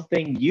had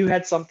something, you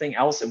had something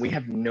else, and we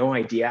have no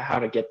idea how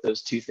to get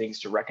those two things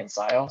to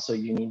reconcile. So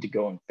you need to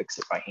go and fix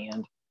it by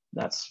hand.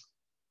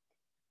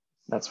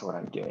 That's what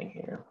I'm doing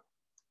here.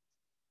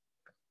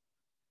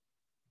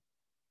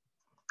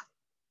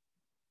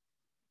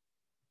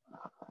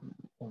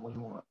 And we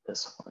want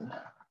this one. I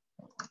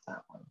want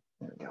that one.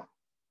 There we go.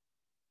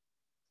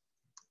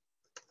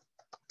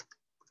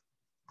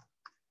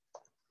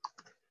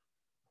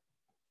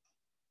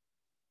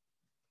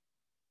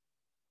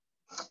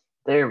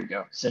 There we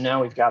go. So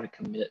now we've got a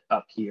commit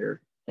up here,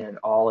 and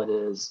all it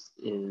is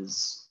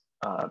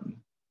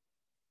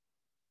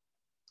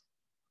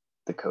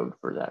the code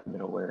for that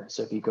middleware.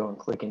 So if you go and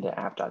click into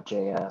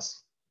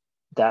app.js,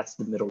 that's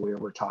the middleware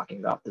we're talking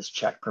about, this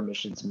check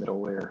permissions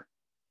middleware.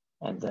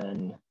 And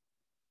then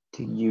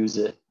to use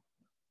it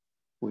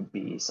would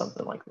be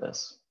something like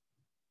this.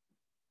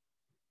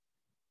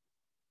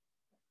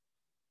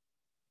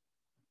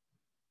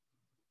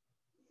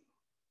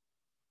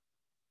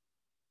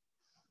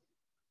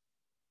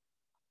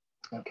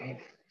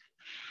 Okay.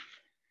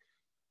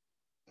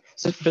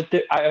 So, but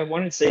I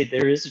want to say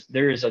there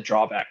is a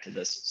drawback to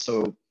this.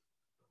 So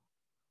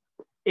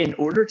in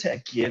order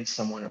to give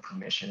someone a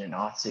permission in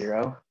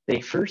Auth0, they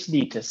first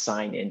need to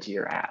sign into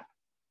your app.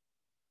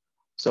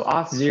 So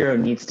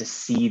Auth0 needs to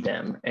see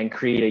them and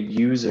create a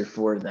user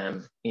for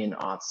them in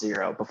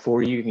Auth0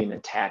 before you can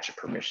attach a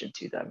permission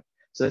to them.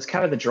 So that's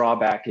kind of the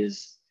drawback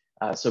is,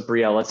 so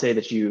Brielle, let's say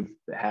that you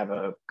have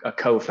a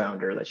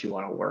co-founder that you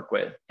want to work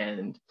with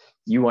and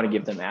you want to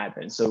give them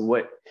admin. So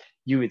what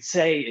you would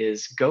say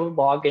is go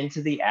log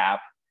into the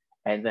app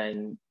and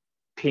then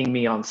ping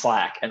me on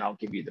Slack and I'll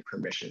give you the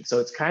permission. So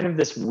it's kind of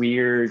this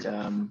weird,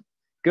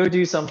 go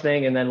do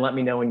something and then let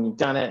me know when you've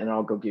done it and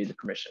I'll go give you the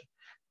permission.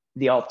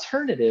 The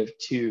alternative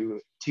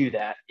to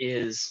that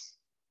is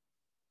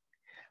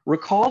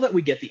recall that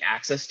we get the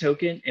access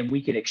token and we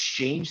can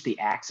exchange the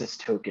access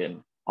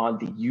token on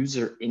the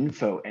user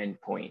info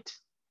endpoint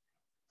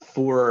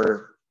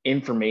for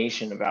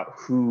information about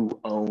who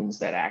owns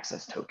that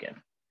access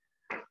token.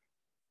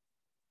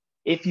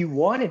 If you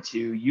wanted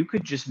to, you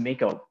could just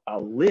make a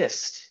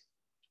list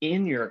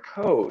in your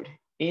code,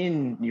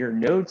 in your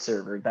node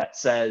server that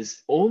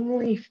says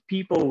only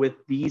people with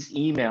these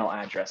email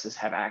addresses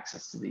have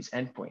access to these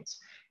endpoints.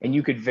 And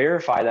you could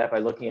verify that by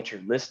looking at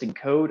your listing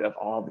code of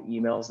all the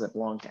emails that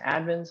belong to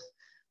admins.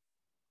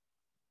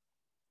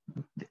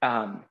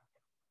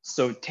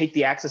 So take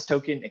the access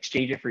token,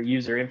 exchange it for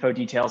user info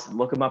details,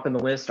 look them up in the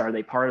list. Are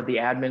they part of the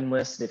admin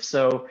list? If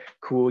so,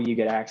 cool, you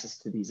get access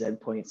to these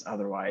endpoints.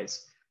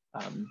 Otherwise,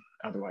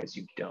 otherwise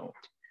you don't.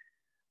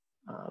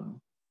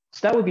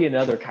 So that would be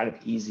another kind of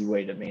easy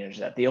way to manage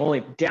that. The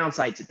only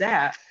downside to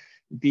that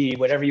would be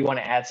whenever you want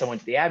to add someone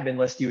to the admin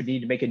list, you would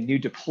need to make a new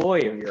deploy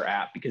of your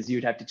app because you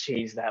would have to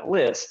change that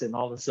list and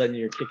all of a sudden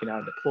you're kicking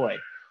out a deploy.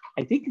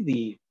 I think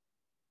the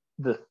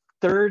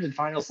third and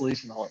final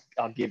solution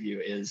I'll give you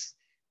is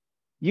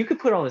you could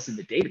put all this in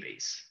the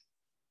database.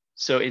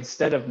 So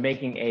instead of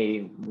making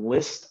a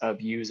list of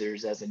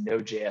users as a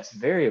Node.js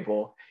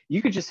variable,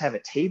 you could just have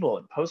a table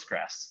in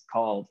Postgres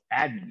called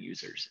admin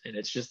users, and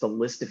it's just a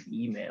list of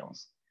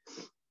emails.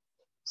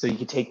 So you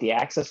could take the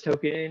access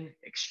token,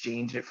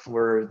 exchange it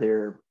for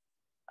their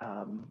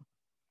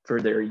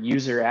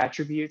user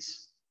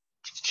attributes,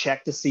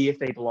 check to see if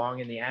they belong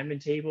in the admin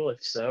table.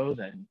 If so,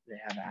 then they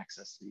have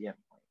access to the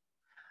endpoint.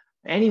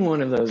 Any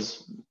one of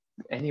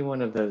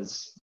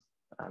those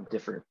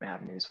different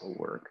avenues will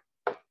work.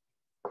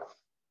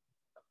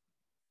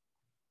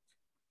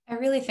 I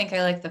really think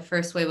I like the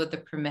first way with the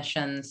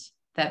permissions.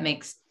 That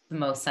makes the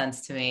most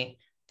sense to me.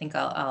 I think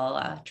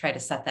I'll try to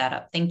set that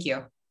up. Thank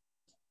you.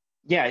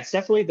 Yeah, it's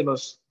definitely the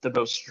most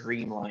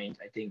streamlined,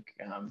 I think.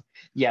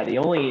 Yeah, the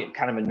only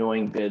kind of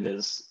annoying bit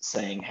is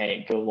saying,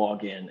 hey, go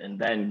log in and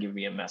then give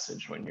me a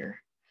message when you're,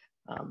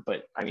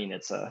 but I mean,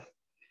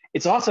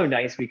 it's also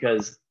nice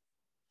because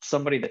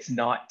somebody that's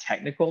not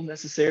technical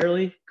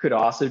necessarily could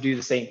also do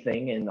the same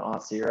thing in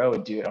Auth0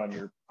 and do it on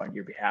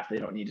your behalf. They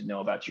don't need to know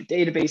about your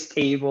database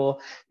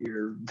table,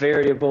 your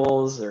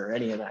variables, or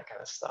any of that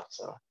kind of stuff.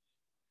 So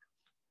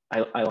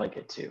I like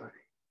it too.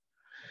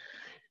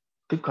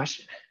 Good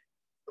question.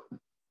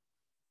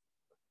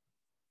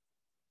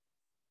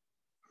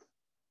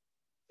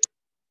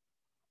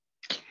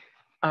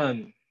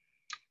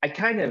 I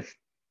kind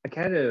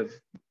of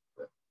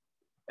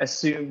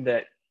assume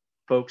that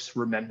folks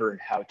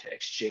remembered how to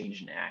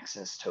exchange an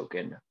access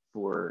token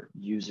for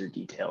user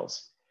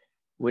details.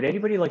 Would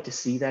anybody like to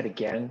see that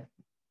again?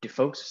 Do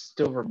folks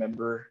still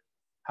remember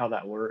how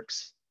that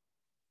works?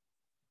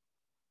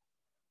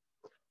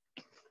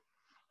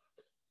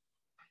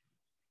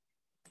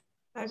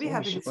 I'd be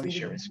happy to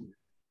see it.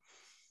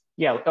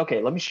 Yeah,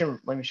 okay, let me share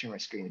my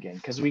screen again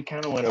because we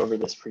kind of went over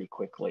this pretty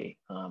quickly.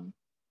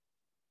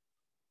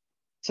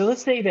 So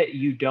let's say that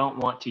you don't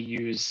want to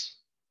use,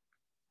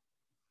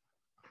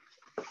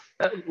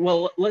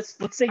 well, let's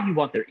say you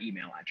want their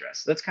email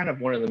address. That's kind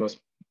of one of the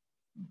most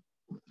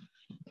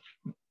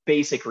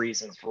basic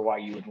reasons for why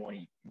you would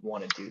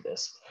want to do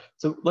this.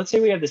 So let's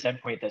say we have this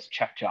endpoint that's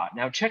checkjot.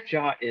 Now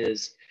checkjot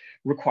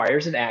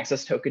requires an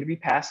access token to be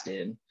passed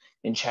in,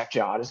 and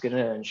checkjot is going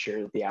to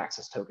ensure that the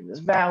access token is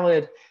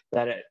valid,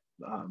 that it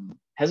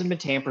hasn't been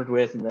tampered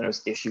with, and that it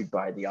was issued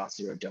by the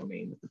Auth0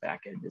 domain that the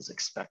backend is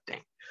expecting.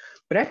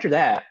 But after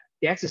that,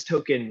 the access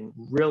token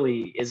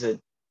really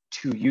isn't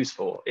too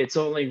useful. It's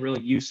only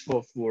really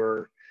useful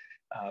for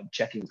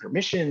checking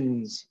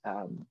permissions.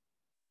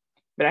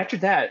 But after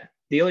that,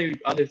 the only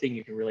other thing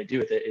you can really do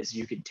with it is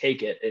you can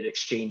take it and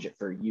exchange it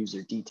for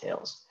user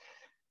details.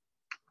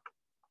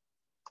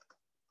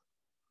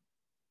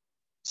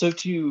 So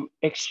to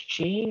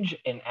exchange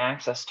an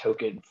access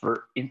token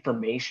for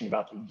information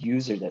about the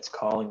user that's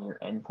calling your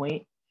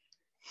endpoint,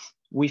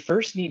 we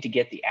first need to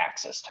get the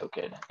access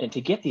token. And to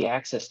get the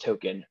access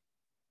token,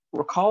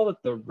 recall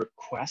that the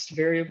request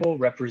variable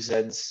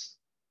represents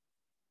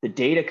the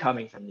data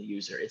coming from the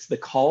user. It's the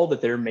call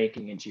that they're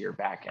making into your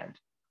backend.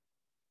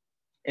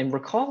 And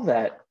recall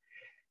that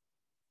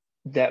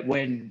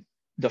when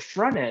the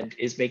front end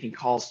is making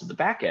calls to the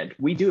backend,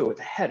 we do it with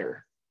a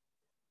header.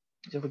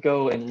 So if we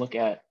go and look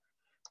at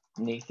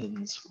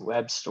Nathan's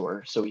web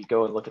store, so we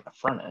go and look at the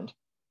front end.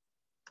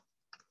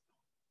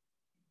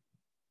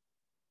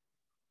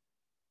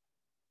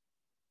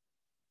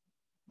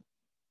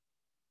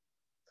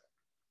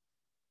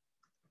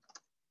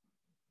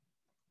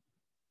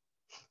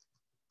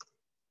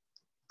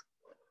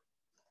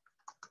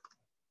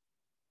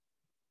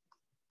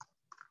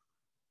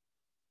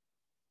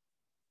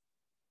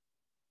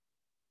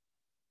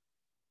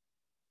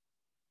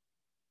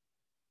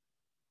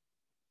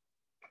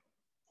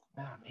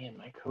 Ah, man,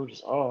 my code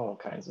is all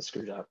kinds of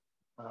screwed up.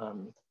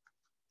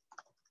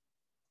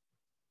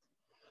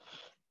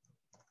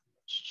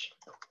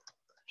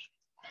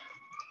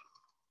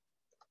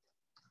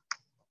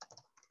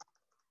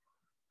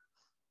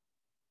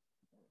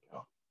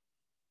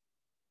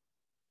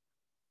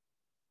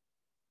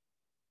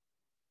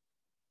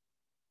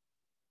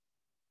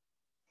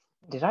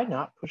 Did I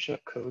not push up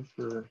code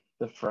for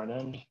the front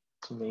end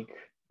to make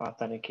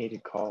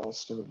authenticated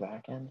calls to the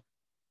back end?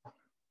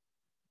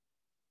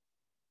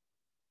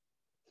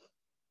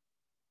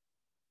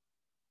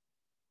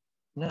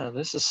 No,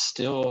 this is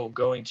still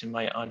going to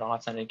my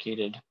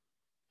unauthenticated.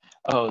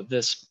 Oh,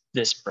 this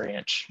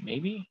branch,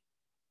 maybe?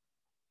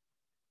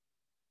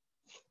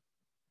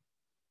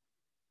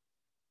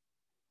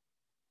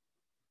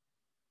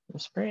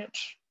 This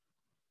branch?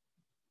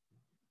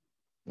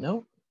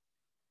 Nope.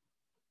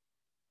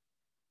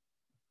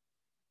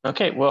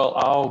 Okay,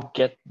 well,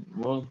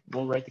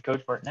 we'll write the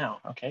code for it now.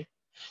 Okay.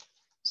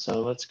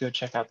 So let's go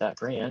check out that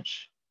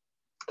branch.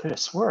 Could have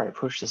swore I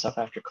pushed this up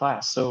after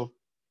class. So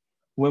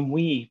when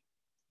we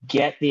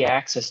get the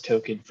access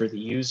token for the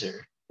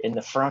user in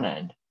the front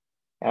end,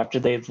 after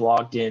they've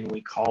logged in,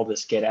 we call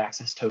this get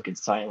access token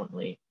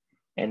silently.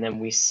 And then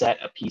we set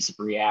a piece of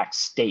React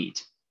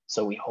state.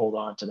 So we hold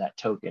on to that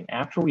token.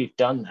 After we've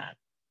done that,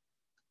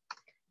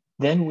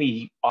 then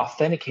we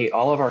authenticate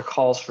all of our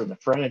calls from the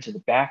front end to the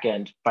back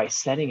end by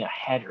setting a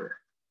header.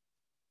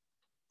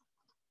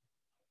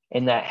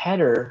 And that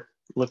header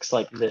looks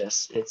like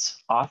this.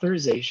 It's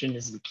authorization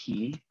is the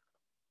key.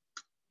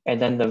 And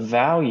then the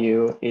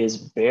value is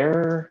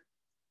bearer.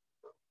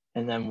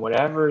 And then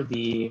whatever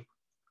the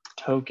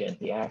token,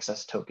 the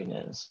access token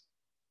is.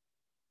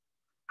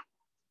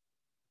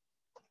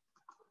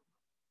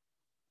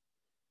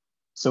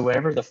 So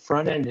whenever the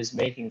front end is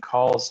making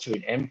calls to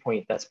an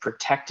endpoint that's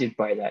protected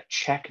by that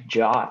check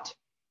jot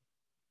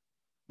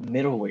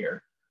middleware,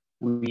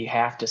 we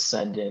have to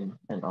send in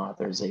an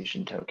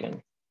authorization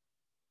token.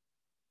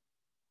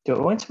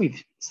 So once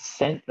we've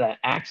sent that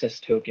access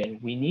token,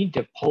 we need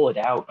to pull it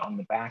out on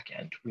the back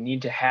end. We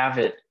need to have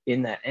it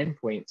in that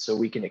endpoint so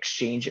we can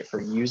exchange it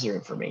for user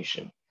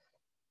information.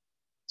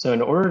 So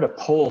in order to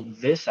pull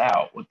this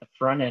out, what the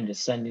front end is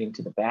sending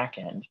to the back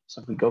end,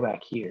 so if we go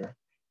back here,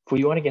 if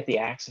we want to get the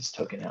access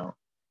token out,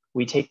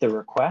 we take the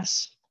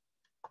request,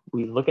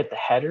 we look at the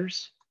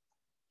headers,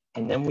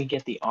 and then we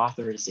get the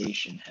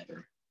authorization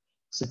header.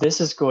 So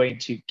this is going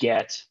to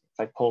get, if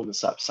I pull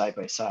this up side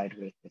by side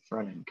with the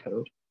front end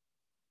code,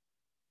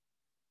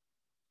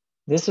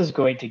 this is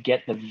going to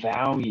get the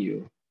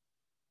value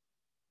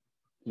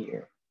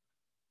here.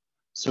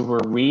 So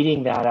we're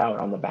reading that out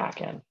on the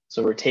back end.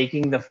 So we're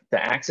taking the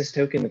access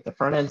token that the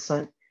front end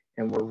sent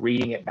and we're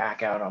reading it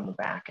back out on the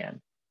back end.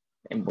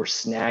 And we're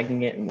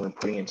snagging it and we're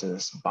putting it into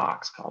this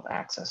box called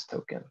access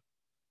token.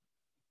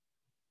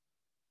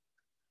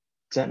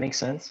 Does that make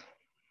sense?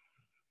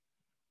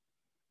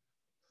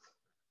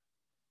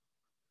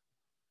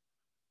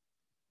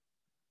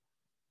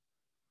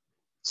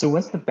 So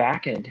once the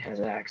backend has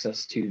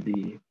access to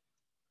the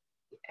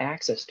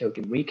access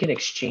token, we can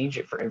exchange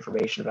it for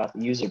information about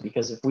the user,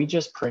 because if we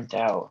just print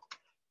out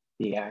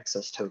the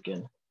access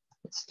token,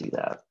 let's do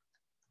that.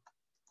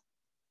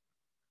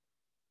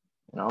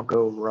 And I'll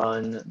go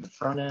run the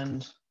front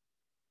end.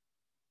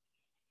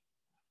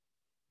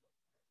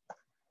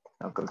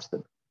 I'll go to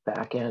the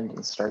back end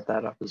and start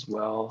that up as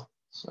well.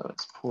 So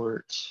it's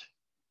port.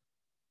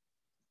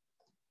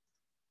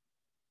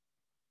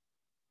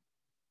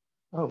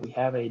 Oh, we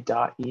have a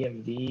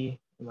 .env.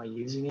 Am I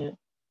using it?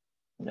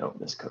 No,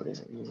 this code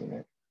isn't using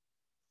it.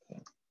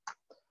 Okay.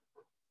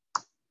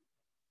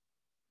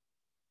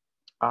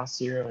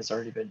 Auth0 has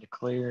already been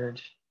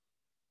declared.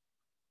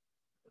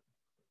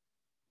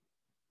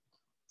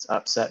 It's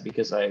upset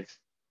because I've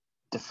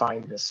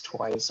defined this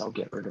twice. I'll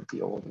get rid of the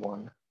old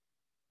one.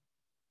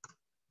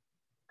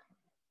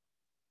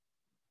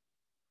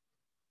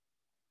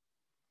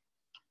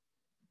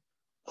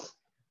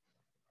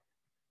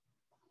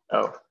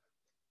 Oh,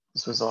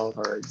 this was all of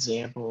our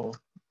example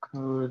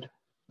code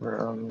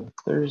from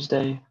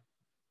Thursday.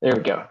 There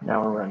we go.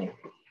 Now we're running.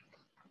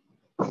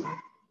 Go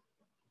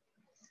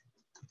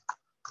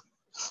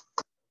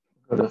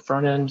to the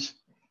front end.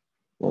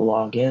 We'll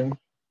log in.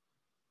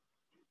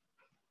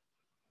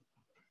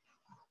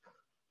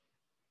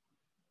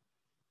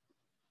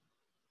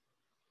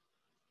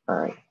 All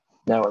right.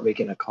 Now we're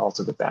making a call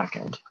to the back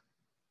end.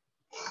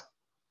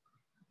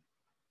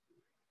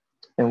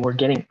 And we're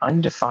getting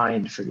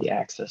undefined for the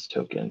access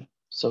token.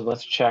 So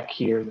let's check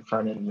here the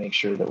front end and make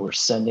sure that we're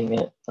sending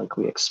it like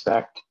we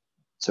expect.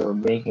 So we're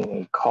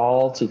making a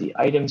call to the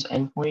items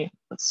endpoint.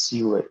 Let's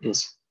see what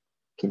is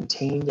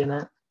contained in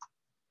it.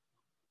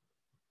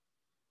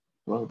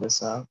 Load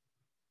this up.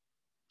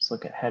 Let's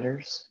look at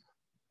headers.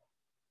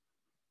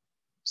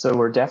 So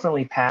we're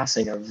definitely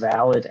passing a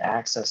valid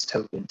access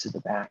token to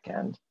the back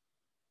end.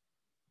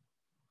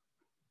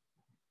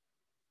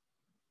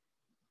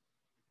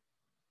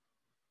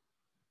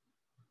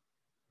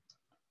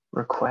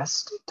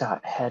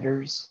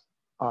 Request.headers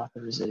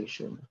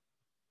authorization.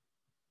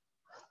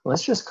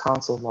 Let's just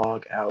console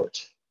log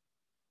out.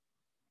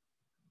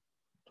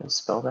 Did I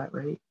spell that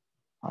right?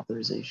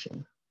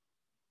 Authorization.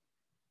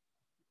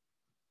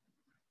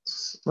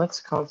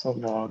 Let's console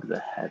log the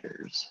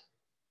headers.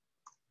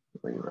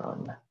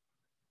 Rerun.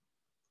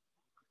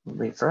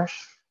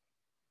 Refresh.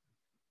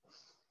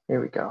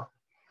 Here we go.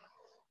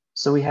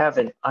 So we have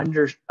an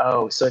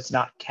oh, so it's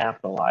not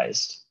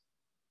capitalized.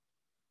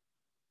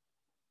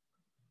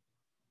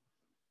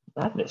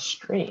 That is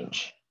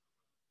strange,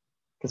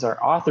 because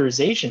our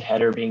authorization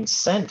header being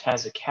sent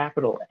has a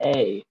capital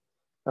A,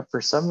 but for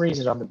some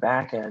reason on the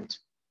back end,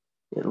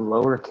 it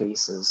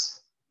lowercases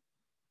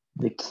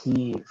the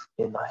key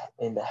in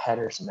the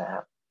headers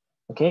map.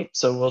 Okay,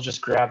 so we'll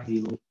just grab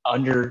the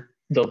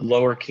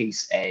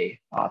lowercase a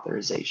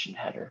authorization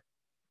header.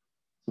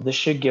 So this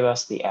should give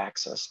us the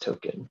access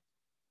token.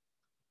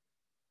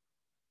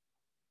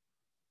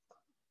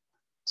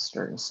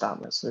 Start and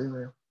stop my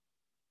server.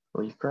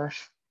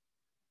 Refresh.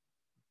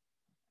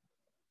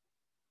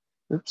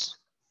 Oops,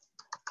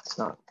 it's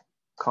not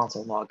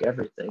console log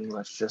everything.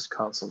 Let's just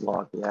console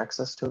log the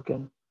access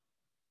token.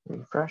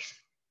 Refresh.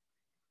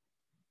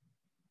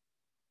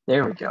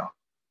 There we go.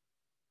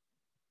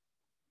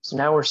 So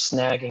now we're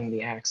snagging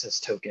the access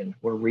token.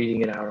 We're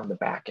reading it out on the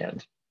back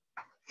end.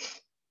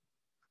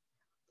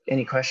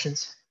 Any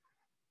questions?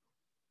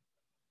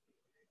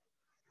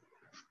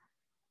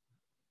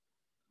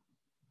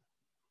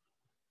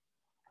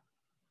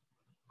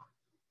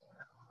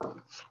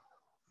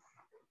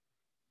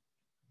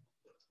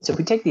 So if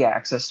we take the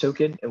access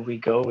token and we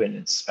go and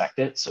inspect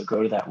it, so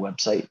go to that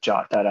website,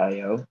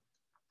 jot.io.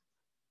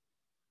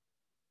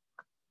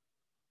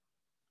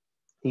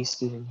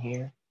 Paste it in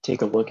here,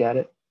 take a look at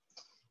it.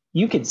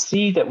 You can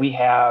see that we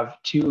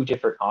have two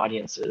different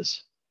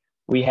audiences.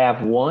 We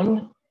have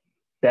one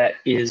that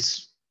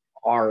is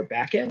our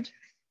backend,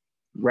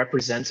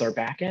 represents our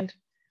backend.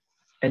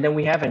 And then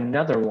we have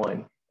another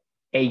one,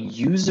 a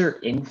user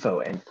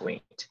info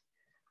endpoint.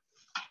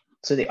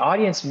 So the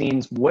audience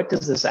means, what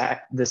does this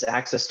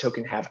access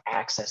token have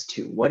access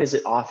to? What is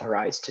it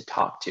authorized to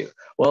talk to?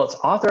 Well, it's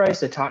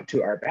authorized to talk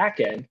to our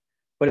backend,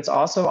 but it's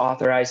also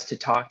authorized to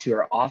talk to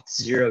our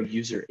Auth0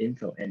 user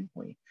info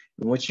endpoint.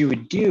 And what you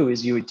would do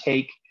is you would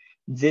take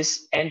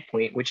this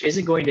endpoint, which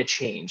isn't going to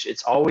change.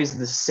 It's always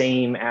the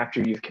same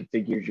after you've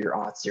configured your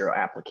Auth0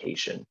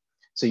 application.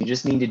 So you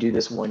just need to do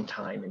this one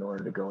time in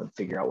order to go and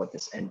figure out what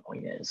this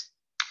endpoint is.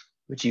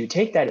 But you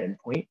take that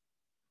endpoint,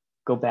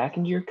 go back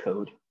into your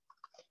code,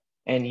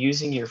 and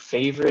using your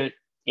favorite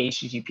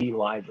HTTP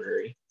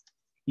library,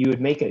 you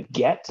would make a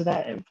GET to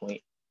that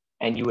endpoint,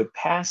 and you would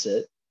pass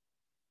it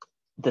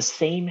the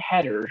same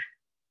header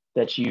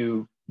that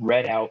you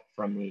read out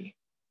from the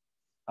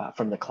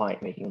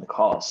client making the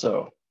call.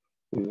 So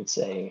we would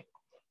say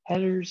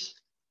headers,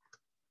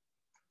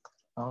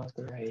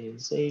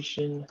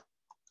 authorization,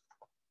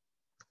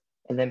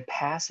 and then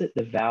pass it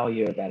the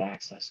value of that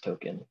access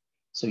token.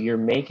 So you're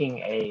making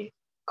a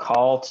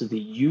call to the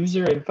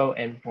user info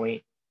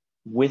endpoint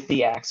with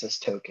the access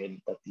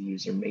token that the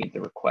user made the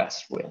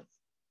request with.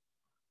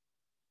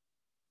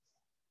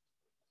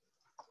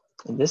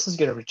 And this is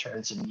going to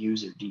return some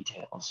user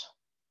details.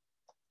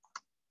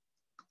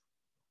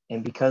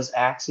 And because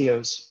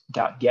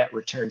Axios.get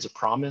returns a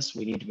promise,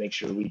 we need to make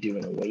sure we do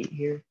an await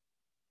here.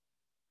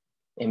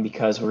 And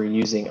because we're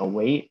using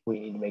await, we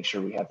need to make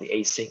sure we have the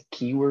async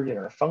keyword in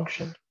our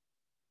function.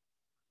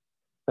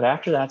 But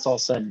after that's all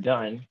said and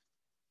done,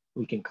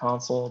 we can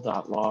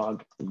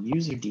console.log the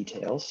user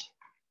details.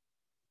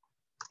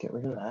 Get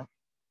rid of that.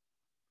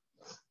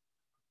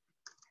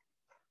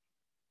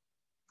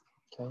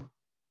 Okay.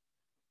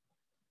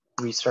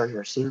 Restart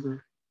your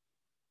server.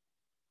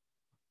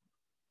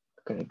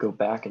 I'm going to go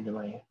back into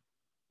my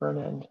front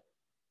end,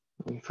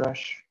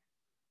 refresh.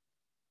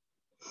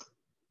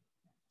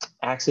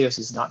 Axios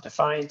is not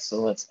defined,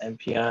 so let's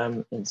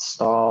npm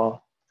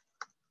install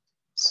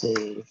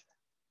save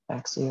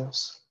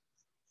Axios.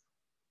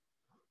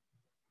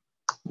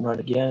 Run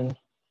again,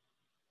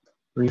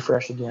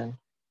 refresh again.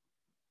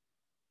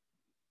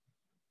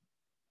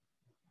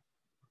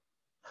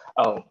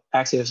 Oh,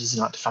 Axios is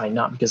not defined,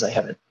 not because I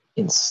haven't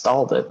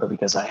installed it, but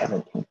because I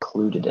haven't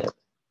included it.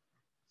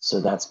 So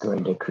that's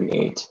going to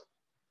create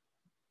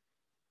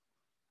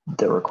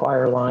the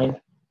require line,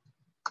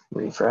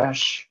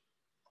 refresh,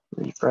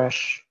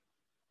 refresh.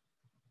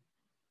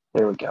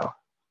 There we go.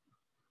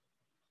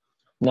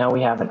 Now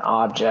we have an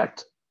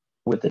object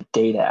with a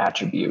data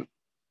attribute.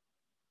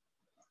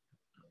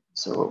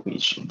 So what we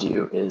should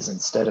do is,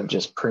 instead of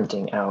just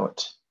printing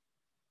out,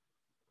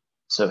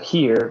 so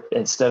here,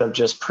 instead of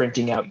just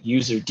printing out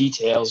user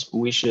details,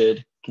 we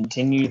should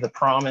continue the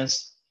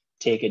promise,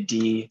 take a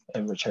D,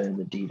 and return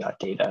the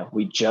D.data.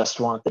 We just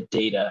want the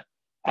data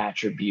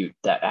attribute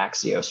that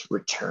Axios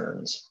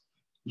returns.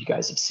 You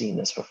guys have seen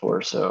this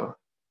before, so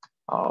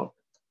I'll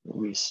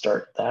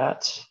restart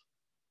that,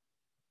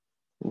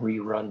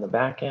 rerun the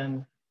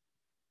backend.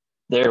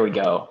 There we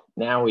go.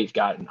 Now we've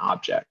got an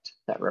object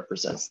that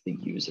represents the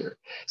user.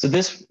 So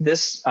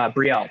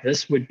Brielle,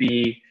 this would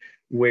be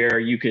where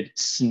you could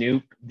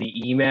snoop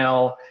the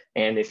email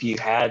And if you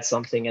had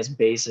something as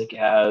basic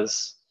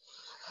as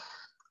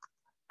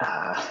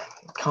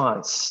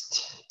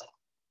const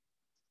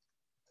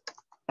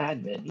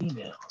admin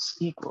emails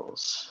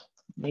equals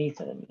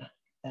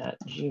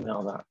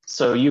Nathan@gmail.com.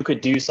 So you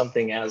could do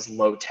something as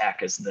low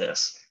tech as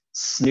this.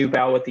 Snoop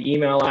out what the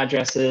email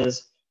address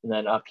is, and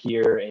then up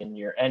here in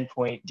your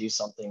endpoint, do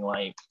something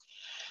like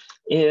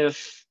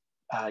if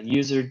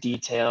user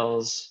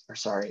details, or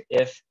sorry,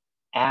 if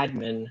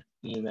admin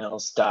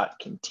emails dot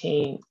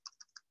contain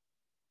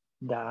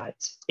dot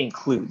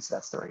includes,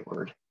 that's the right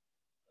word.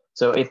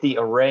 So if the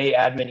array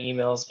admin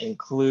emails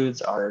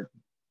includes our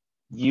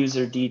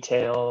user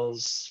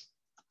details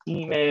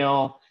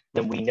email,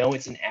 then we know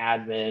it's an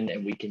admin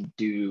and we can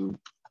do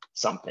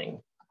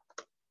something.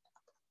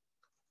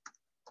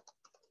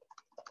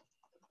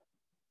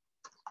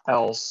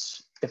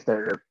 Else, if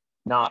they're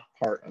not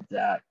part of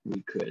that,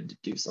 we could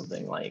do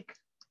something like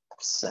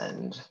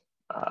send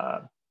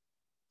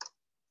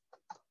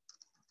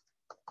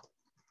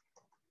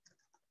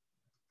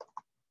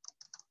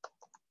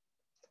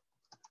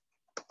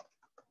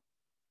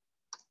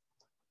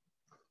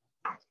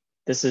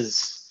this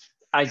is,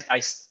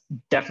 I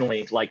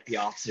definitely like the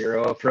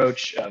Auth0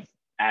 approach of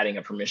adding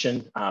a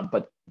permission,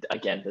 but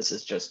again, this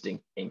is just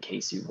in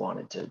case you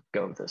wanted to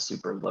go the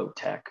super low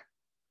tech,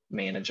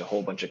 manage a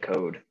whole bunch of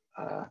code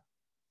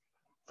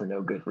for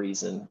no good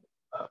reason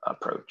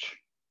approach.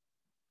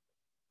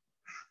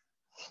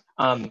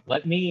 I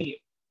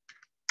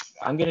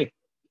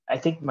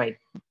think my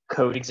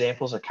code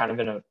examples are kind of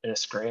in a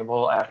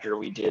scramble after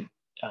we did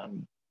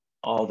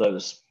all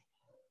those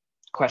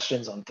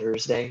questions on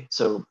Thursday.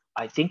 So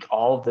I think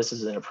all of this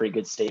is in a pretty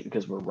good state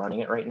because we're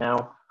running it right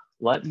now.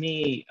 Let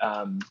me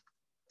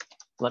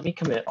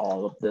commit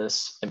all of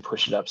this and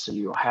push it up so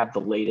you'll have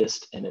the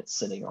latest and it's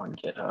sitting on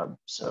GitHub.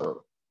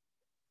 So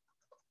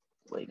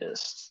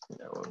latest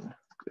known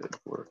good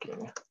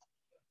working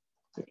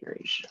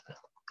configuration.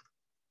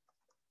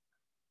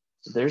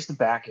 So there's the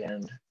back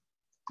end.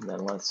 And then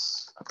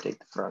let's update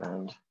the front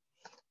end.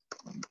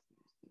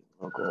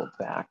 Local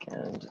back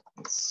end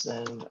and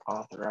send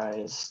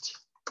authorized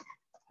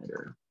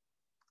header.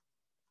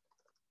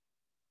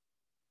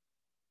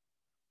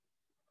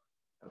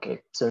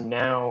 Okay, so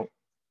now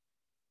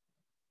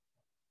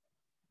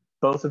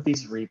both of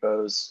these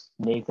repos,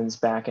 Nathan's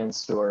backend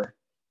store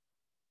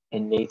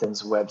and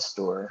Nathan's web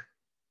store,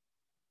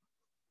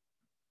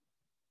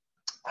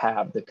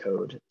 have the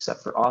code,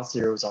 except for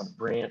Auth0 is on the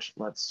branch.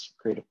 Let's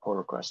create a pull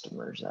request to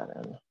merge that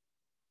in.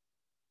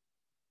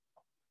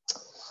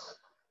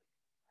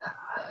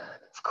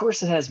 Of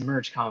course it has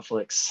merge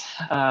conflicts.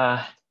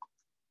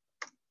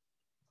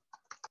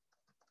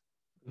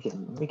 We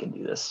can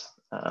do this.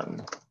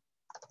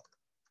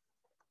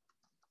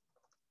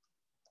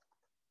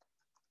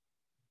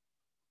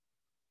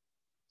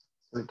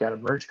 We've got a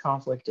merge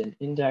conflict in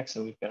index,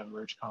 and we've got a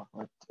merge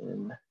conflict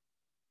in,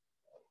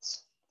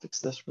 let's fix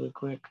this really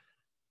quick.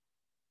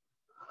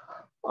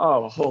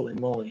 Oh, holy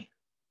moly.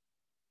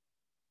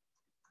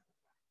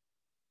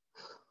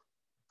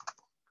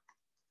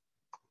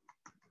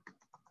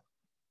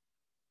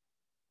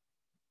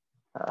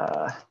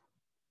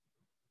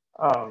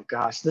 Oh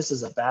gosh, this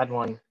is a bad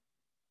one.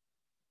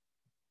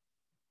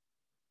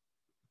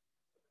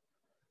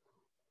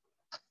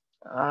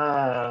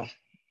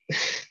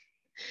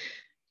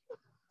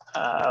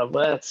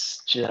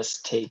 Let's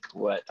just take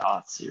what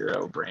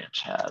Auth0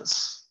 branch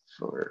has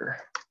for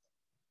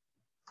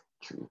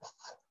truth.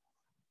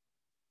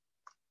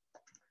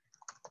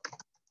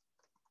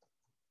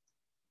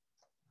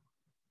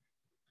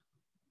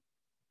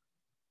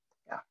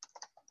 Yeah,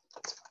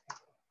 that's fine.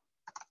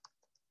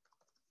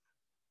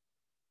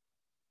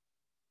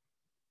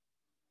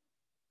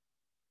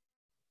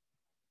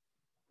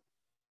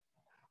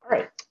 All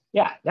right.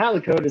 Yeah, now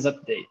the code is up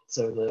to date.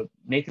 So the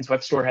Nathan's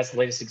Web Store has the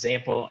latest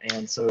example,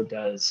 and so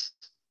does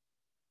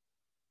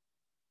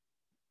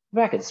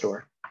the backend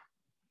store.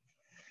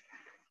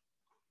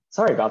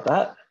 Sorry about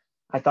that.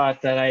 I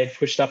thought that I had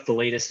pushed up the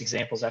latest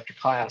examples after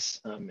class,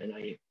 and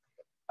I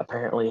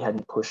apparently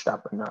hadn't pushed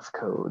up enough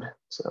code.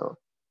 So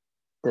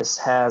this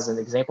has an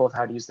example of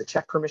how to use the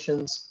check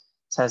permissions.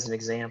 This has an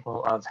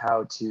example of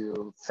how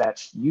to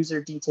fetch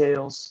user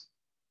details.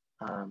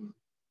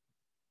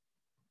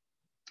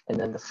 And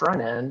then the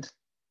front end,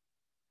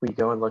 we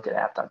go and look at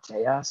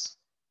app.js.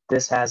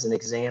 This has an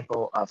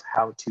example of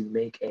how to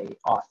make a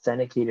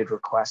authenticated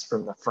request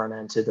from the front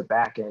end to the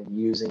back end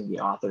using the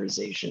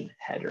authorization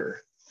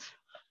header.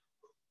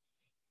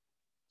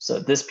 So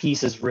this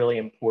piece is really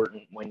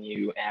important when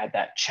you add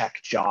that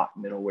check jot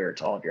middleware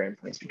to all of your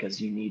endpoints,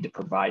 because you need to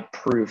provide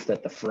proof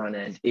that the front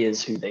end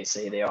is who they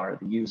say they are.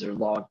 The user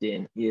logged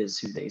in is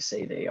who they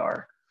say they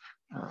are.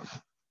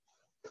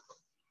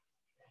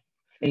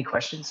 Any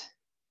questions?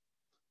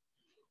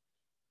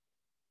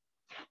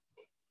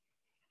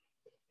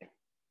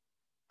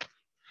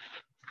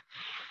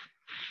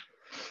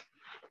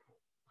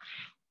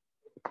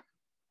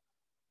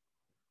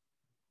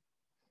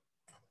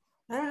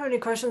 I don't have any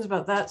questions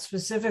about that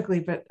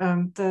specifically, but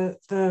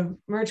the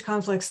merge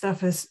conflict stuff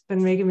has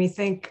been making me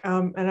think,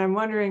 and I'm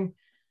wondering,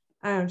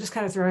 I don't know, just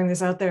kind of throwing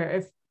this out there.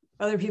 If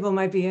other people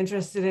might be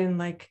interested in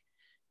like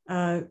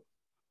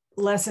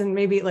lesson,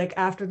 maybe like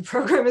after the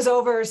program is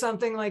over or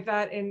something like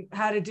that, and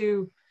how to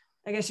do,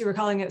 I guess you were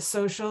calling it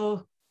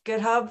social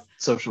GitHub,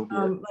 Social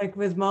Git. like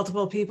with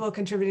multiple people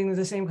contributing to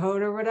the same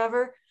code or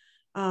whatever.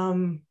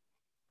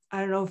 I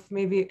don't know if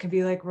maybe it could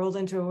be like rolled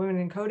into a Women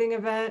in Coding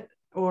event,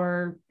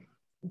 or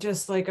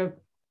just like a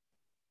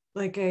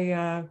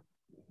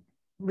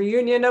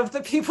reunion of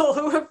the people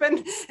who have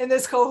been in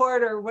this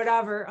cohort or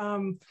whatever.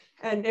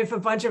 And if a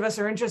bunch of us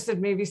are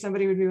interested, maybe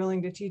somebody would be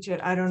willing to teach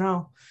it. I don't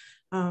know.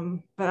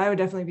 But I would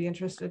definitely be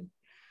interested.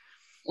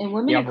 And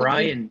women Yeah, in coding,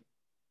 Ryan.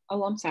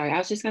 oh, I'm sorry. I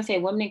was just gonna say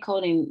women in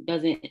coding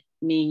doesn't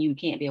mean you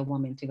can't be a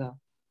woman to go.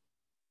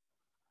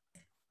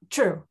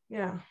 True.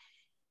 Yeah.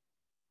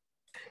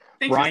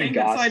 Thanks for saying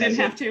that, so I didn't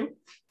have to.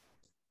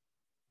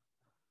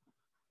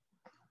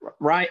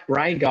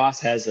 Ryan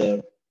Goss has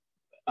a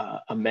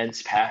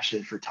immense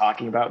passion for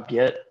talking about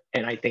Git,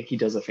 and I think he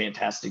does a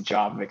fantastic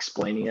job of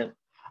explaining it.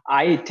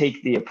 I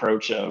take the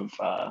approach of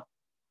I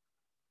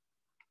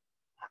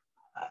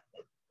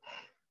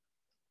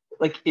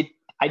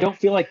don't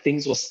feel like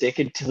things will stick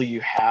until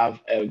you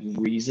have a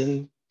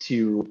reason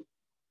to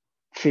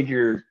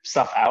figure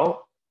stuff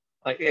out,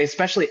 like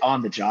especially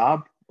on the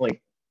job.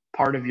 Like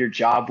part of your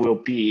job will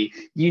be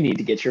you need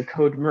to get your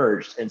code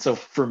merged, and so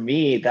for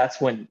me, that's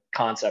when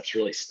concepts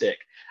really stick.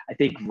 I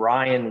think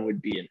Ryan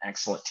would be an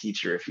excellent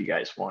teacher if you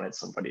guys wanted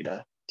somebody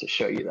to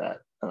show you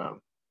that.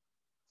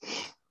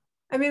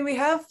 I mean, we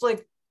have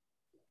like,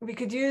 we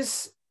could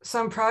use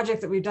some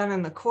project that we've done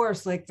in the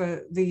course, like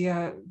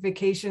the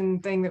vacation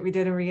thing that we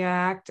did in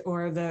React,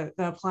 or the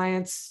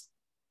appliance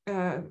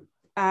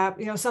app,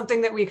 you know,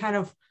 something that we kind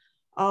of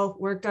all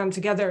worked on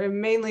together. And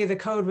mainly the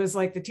code was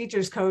like the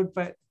teacher's code,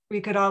 but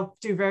we could all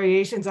do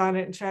variations on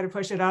it and try to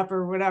push it up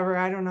or whatever.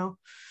 I don't know.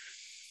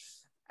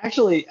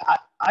 Actually,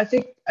 I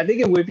think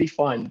it would be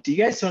fun. Do you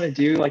guys want to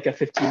do like a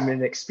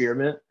 15-minute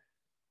experiment?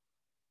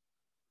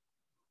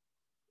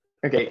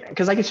 Okay,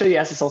 because I can show you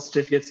SSL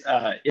certificates.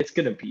 It's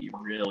going to be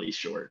really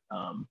short.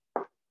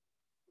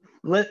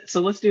 So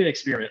let's do an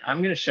experiment. I'm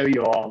going to show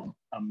you all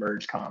a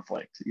merge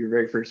conflict, your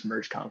very first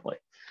merge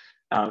conflict.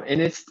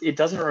 And it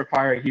doesn't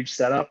require a huge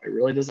setup. It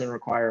really doesn't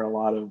require a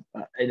lot of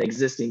an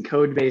existing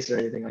code base or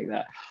anything like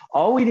that.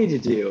 All we need to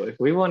do, if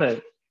we want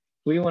to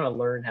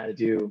learn how to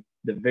do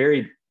the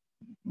very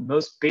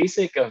most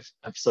basic of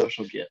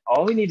social Git,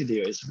 all we need to do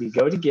is we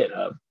go to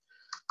GitHub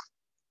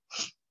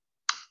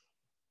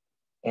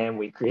and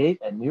we create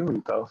a new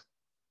repo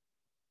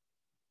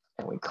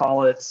and we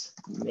call it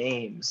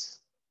names.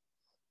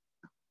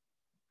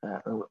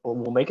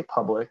 We'll make it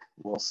public.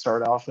 We'll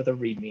start off with a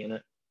README in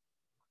it.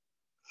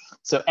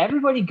 So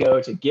everybody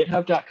go to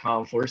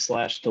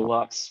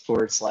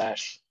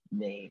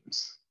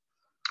github.com/deluxe/names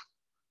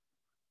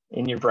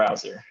in your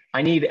browser.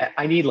 I need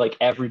like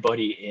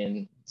everybody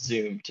in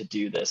Zoom to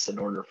do this in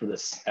order for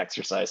this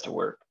exercise to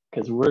work,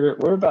 because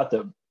we're about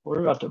to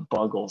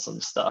bungle some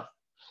stuff.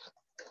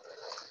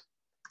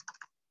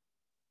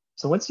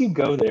 So once you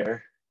go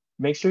there,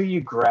 make sure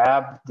you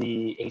grab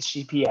the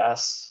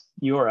HTTPS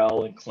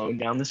URL and clone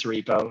down this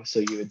repo. So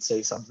you would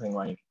say something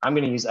like, I'm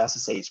going to use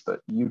SSH,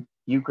 but you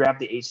grab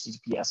the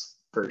HTTPS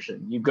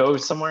version. You go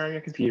somewhere on your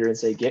computer and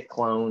say git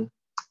clone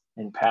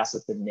and pass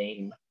it the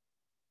name.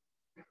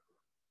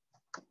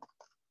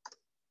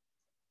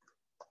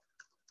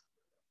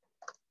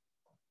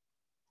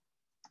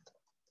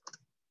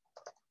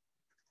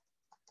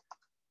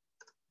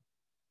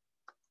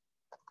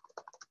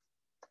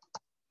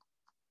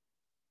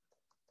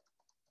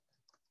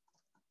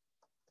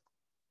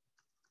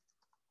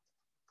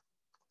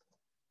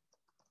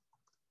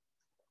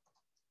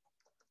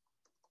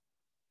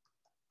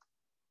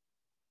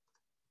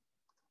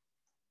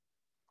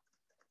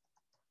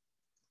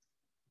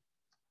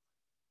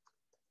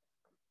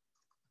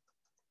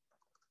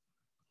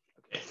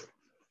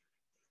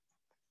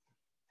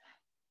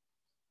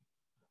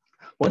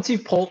 Once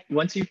you've pulled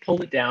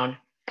it down,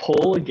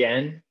 pull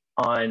again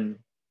on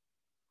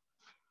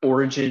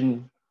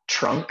origin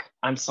trunk.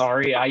 I'm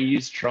sorry, I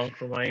use trunk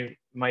for my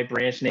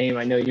branch name.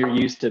 I know you're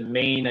used to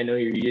main. I know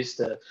you're used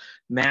to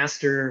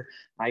master.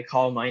 I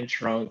call mine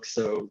trunk.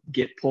 So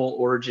git pull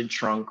origin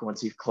trunk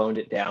once you've cloned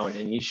it down,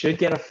 and you should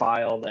get a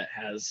file that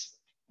has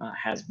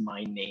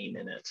my name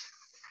in it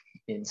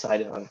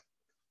inside of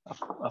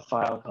a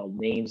file called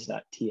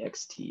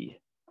names.txt.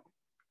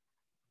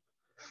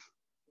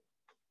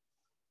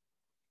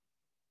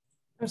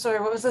 I'm sorry,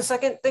 what was the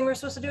second thing we're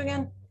supposed to do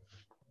again?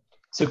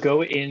 So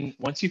go in,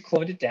 once you've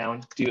cloned it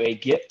down, do a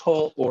git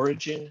pull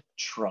origin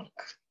trunk.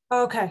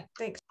 Okay,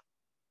 thanks.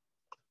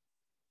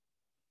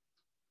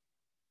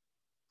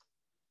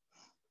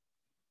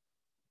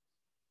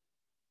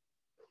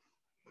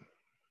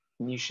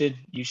 And you should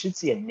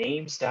see a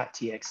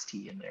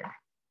names.txt in there.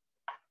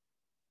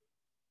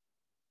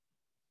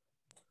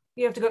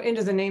 You have to go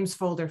into the names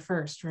folder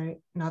first, right?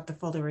 Not the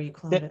folder where you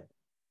cloned it.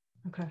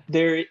 Okay.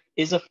 There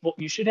is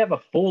you should have a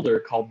folder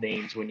called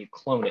names when you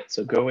clone it.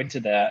 So go into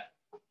that,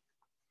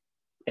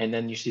 and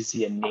then you should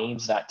see a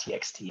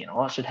names.txt, and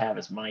all it should have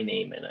is my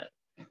name in it.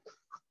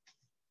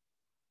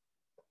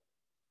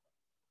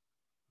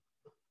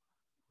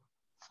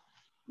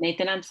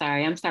 Nathan, I'm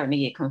sorry. I'm starting to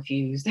get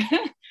confused.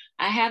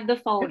 I have the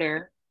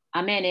folder.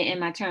 I'm in it in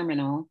my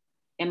terminal.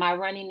 Am I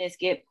running this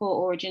git pull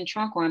origin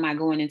trunk, or am I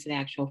going into the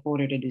actual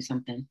folder to do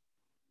something?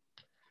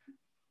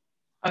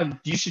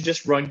 You should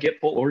just run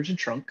git pull origin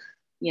trunk.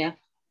 Yeah.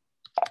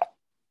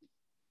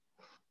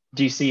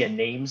 Do you see a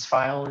names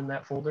file in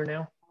that folder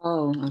now?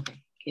 Oh, okay.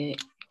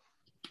 Good.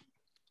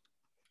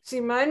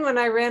 See, mine, when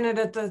I ran it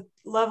at the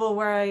level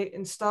where I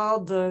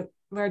installed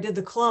where I did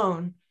the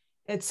clone,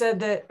 it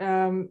said that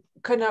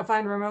could not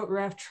find remote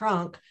ref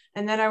trunk.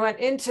 And then I went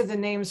into the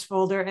names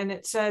folder and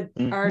it said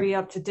already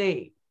up to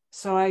date.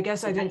 So I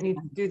guess I didn't need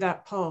to do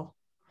that pull.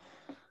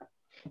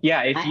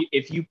 Yeah,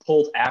 if you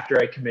pulled after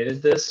I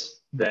committed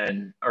this,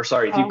 then, or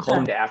sorry, if you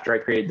cloned after I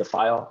created the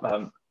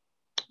file,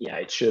 yeah,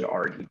 it should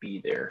already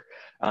be there.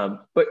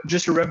 But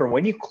just remember,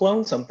 when you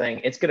clone something,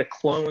 it's going to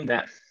clone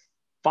that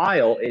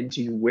file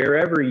into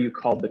wherever you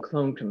called the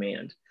clone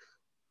command.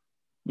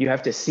 You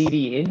have to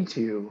cd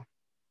into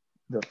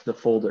the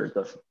folder,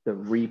 the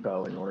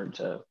repo, in order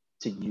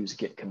to use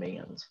git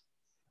commands.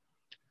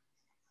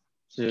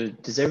 So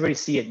does everybody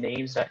see a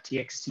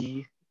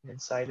names.txt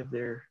inside of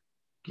their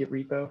git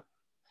repo?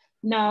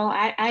 No,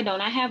 I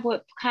don't. I have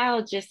what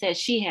Kyle just said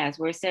she has,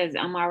 where it says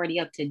I'm already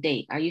up to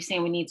date. Are you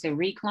saying we need to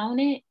reclone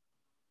it?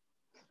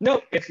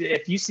 No,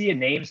 if you see a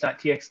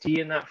names.txt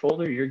in that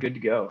folder, you're good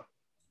to go.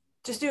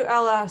 Just do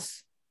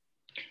ls.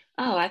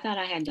 Oh, I thought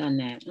I had done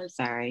that. I'm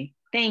sorry.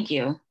 Thank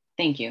you.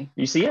 Thank you.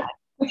 You see it?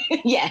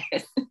 Yes.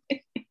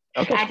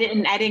 Okay. I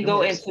didn't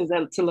go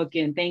into to look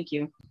in. Thank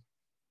you.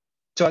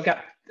 So I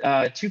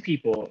got 2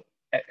 people.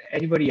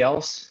 Anybody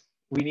else?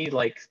 We need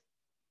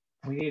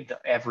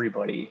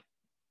everybody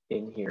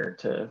in here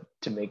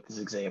to make this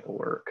example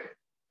work.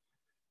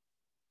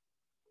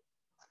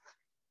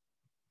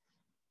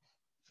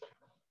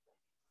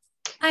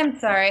 I'm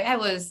sorry, I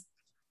was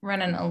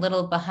running a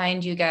little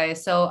behind you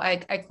guys. So I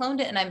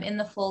cloned it and I'm in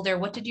the folder.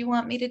 What did you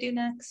want me to do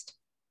next?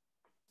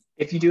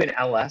 If you do an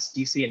ls, do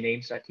you see a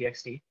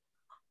names.txt?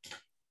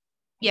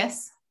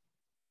 Yes.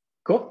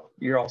 Cool.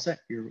 You're all set.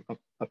 You're up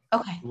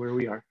okay where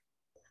we are.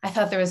 I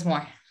thought there was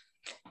more.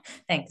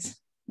 Thanks.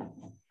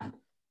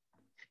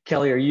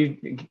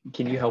 Kelly,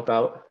 can you help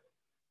out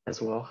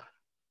as well?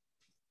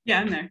 Yeah,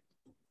 I'm there.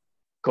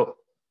 Cool.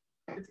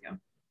 Good to go.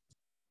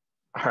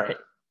 All right.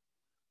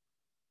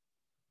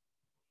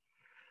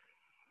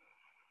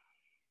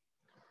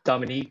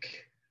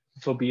 Dominique,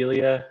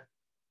 Phobelia,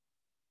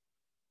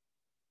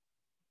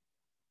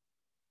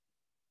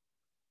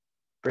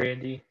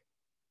 Brandy,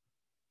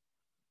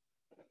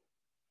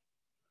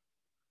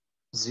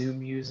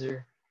 Zoom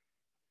user,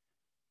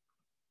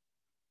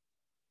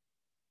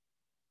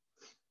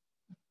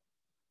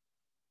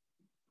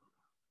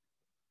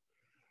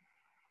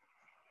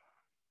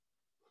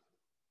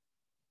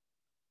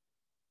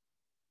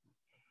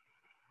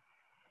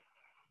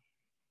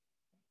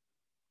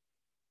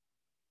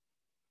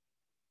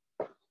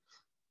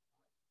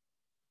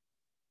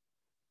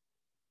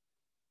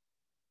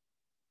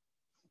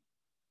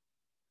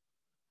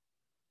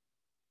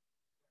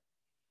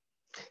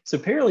 So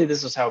apparently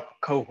this is how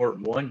cohort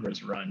 1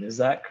 was run. Is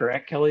that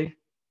correct, Kelly?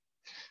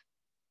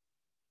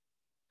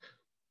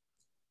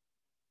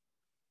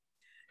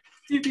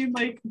 Do you mean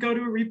like go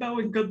to a repo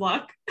and good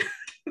luck?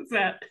 Is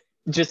that?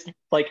 Just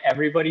like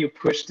everybody who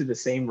pushed to the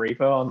same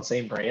repo on the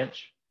same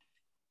branch?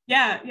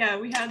 Yeah,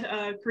 we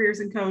had careers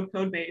in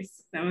code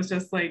base. That was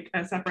just like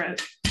a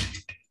separate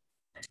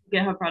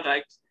GitHub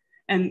project.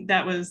 And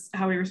that was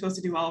how we were supposed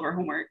to do all of our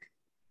homework,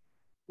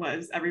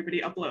 was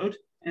everybody upload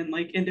in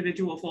like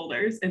individual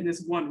folders in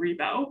this one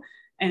repo.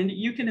 And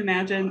you can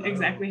imagine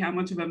exactly how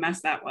much of a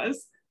mess that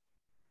was.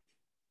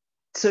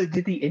 So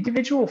did the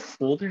individual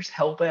folders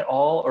help at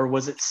all, or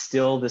was it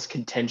still this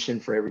contention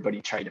for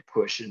everybody trying to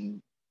push?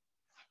 And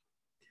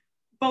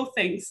both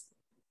things.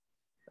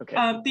 Okay.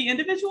 The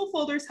individual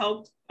folders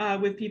helped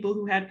with people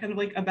who had kind of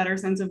like a better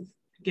sense of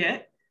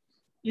Git.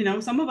 You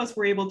know, some of us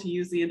were able to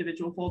use the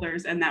individual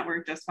folders and that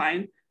worked just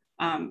fine.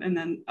 And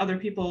then other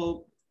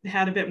people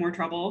had a bit more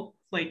trouble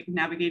like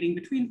navigating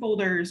between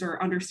folders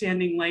or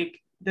understanding like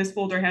this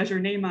folder has your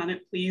name on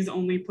it, please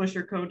only push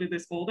your code to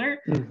this folder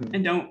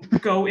and don't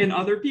go in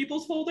other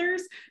people's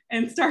folders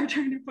and start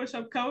trying to push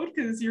up code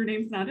because your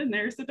name's not in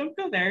there, so don't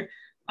go there.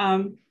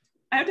 I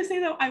have to say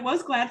though, I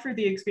was glad for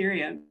the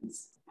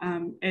experience.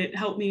 It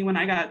helped me when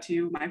I got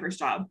to my first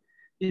job,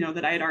 you know,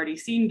 that I had already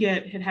seen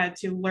Git, had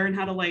to learn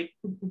how to like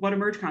what a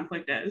merge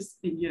conflict is,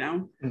 and, you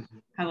know,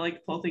 how to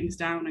like pull things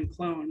down and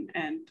clone.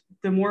 And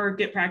the more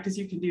Git practice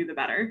you can do, the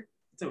better.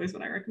 It's always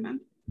what I recommend.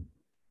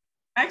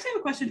 I actually have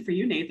a question for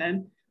you,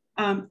 Nathan.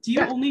 Do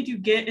you only do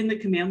Git in the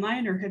command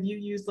line, or have you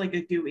used like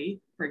a GUI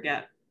for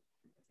Git?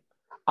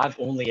 I've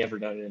only ever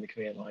done it in the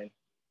command line.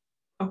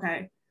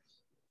 Okay.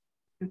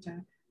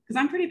 Gotcha. Because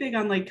I'm pretty big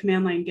on like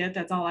command line Git.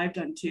 That's all I've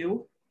done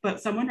too.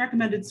 But someone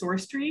recommended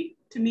SourceTree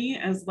to me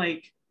as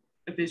like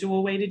a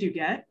visual way to do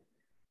Git.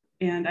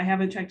 And I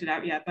haven't checked it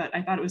out yet, but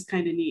I thought it was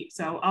kind of neat.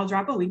 So I'll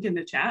drop a link in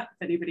the chat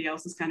if anybody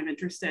else is kind of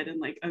interested in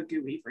like a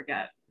GUI for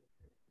Git.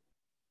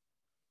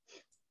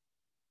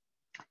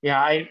 Yeah,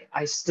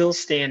 I still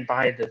stand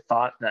by the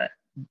thought that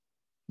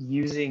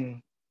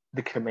using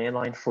the command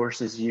line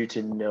forces you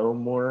to know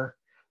more,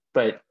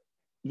 but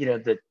you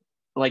know,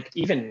 like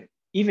even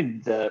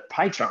the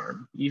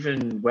PyCharm,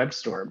 even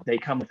WebStorm, they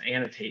come with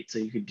annotate, so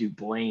you could do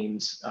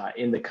blames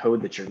in the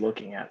code that you're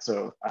looking at.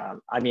 So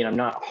I mean, I'm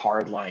not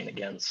hardline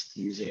against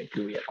using a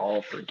GUI at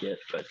all for Git,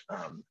 but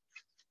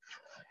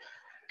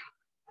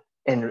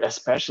and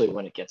especially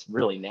when it gets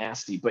really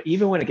nasty. But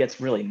even when it gets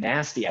really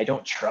nasty, I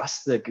don't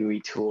trust the GUI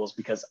tools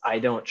because I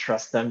don't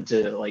trust them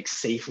to like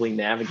safely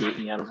navigate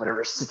me out of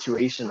whatever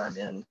situation I'm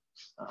in.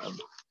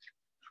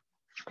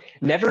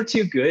 Never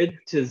too good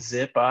to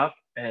zip up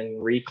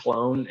and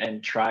reclone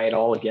and try it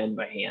all again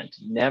by hand.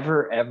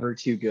 Never, ever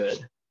too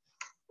good.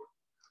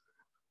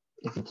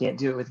 If you can't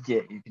do it with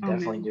Git, you can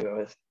definitely do it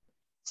with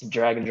some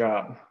drag and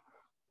drop.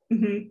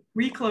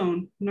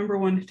 Reclone, number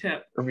one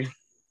tip.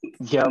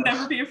 Yep.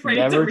 Never be afraid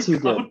never to too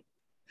reclone.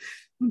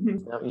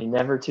 good. No, you're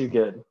never too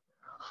good.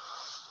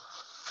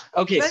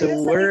 Okay, Did I so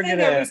miss we're anything?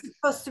 gonna. Are we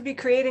supposed to be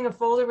creating a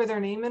folder with our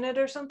name in it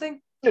or something?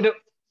 No.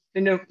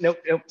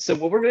 So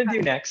what we're gonna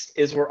do next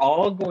is we're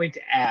all going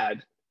to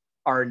add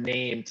our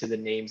name to the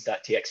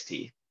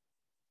names.txt.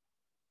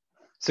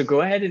 So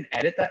go ahead and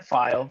edit that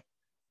file,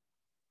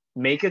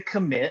 make a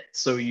commit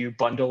so you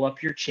bundle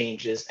up your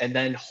changes, and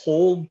then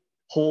hold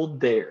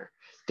there.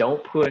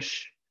 Don't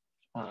push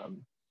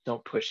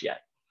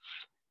yet.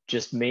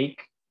 Just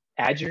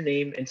add your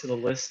name into the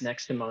list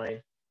next to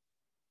mine,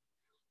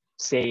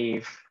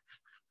 save,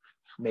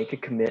 make a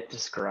commit,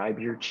 describe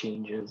your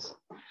changes,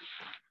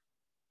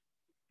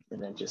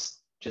 and then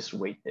just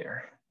wait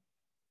there.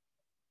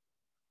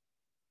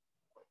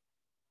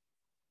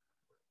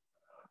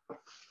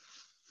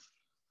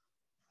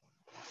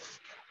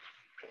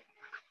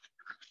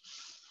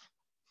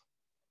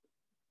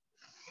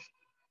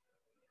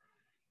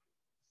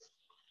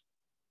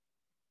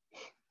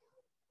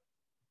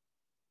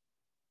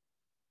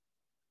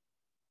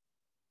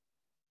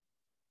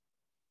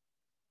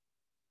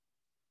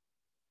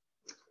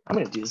 I'm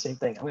going to do the same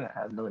thing. I'm going to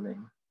add another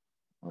name.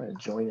 I'm going to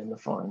join in the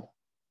fun.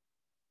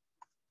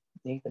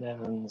 Nathan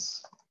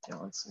Evans,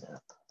 John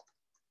Smith.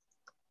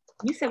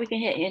 You said we can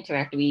hit enter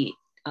after we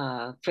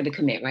for the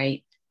commit,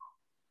 right?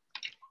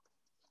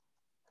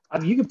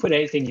 You can put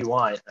anything you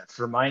want.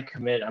 For my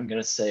commit, I'm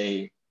going to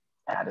say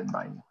added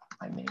my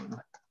name.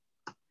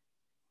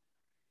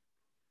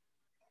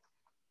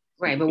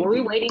 Right, but were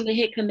we waiting to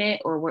hit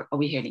commit, or are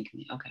we hitting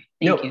commit? Okay.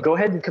 Thank you. Go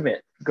ahead and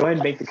commit. Go ahead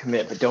and make the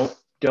commit, but don't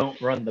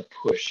run the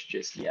push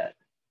just yet.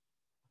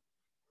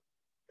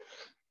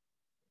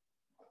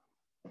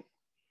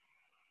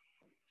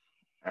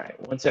 All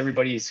right. Once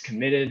everybody's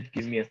committed,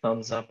 give me a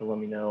thumbs up and let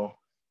me know.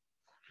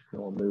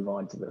 And we'll move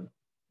on to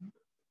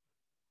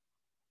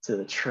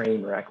the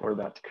train wreck we're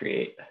about to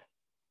create.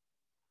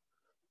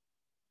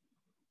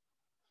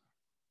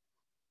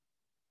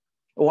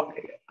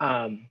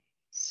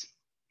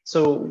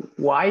 So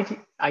why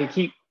I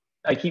keep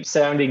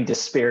sounding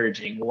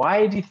disparaging.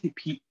 Why do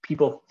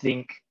people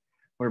think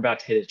we're about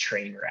to hit a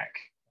train wreck?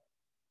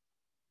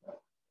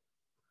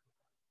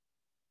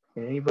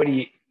 Can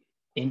anybody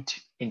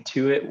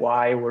intuit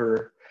why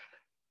we're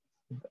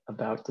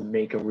about to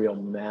make a real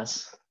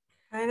mess?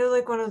 Kind of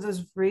like one of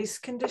those race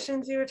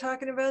conditions you were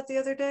talking about the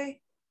other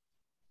day.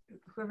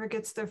 Whoever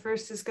gets there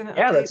first is going to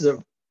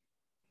update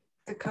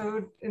the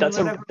code. That's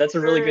a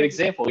really good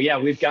example. Yeah,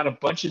 we've got a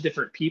bunch of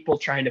different people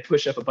trying to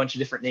push up a bunch of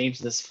different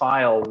names in this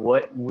file.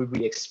 What would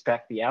we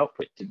expect the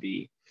output to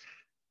be?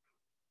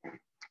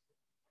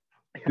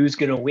 Who's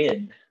going to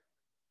win?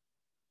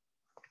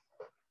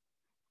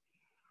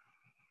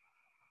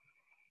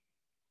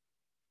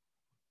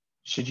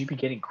 Should you be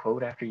getting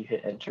quote after you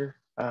hit enter?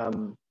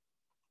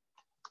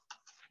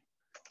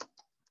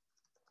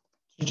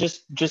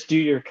 Just do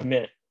your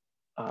commit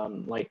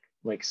like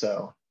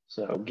so.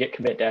 So git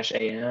commit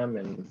 -am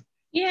and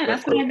yeah,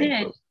 that's what I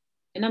did.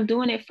 And I'm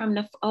doing it from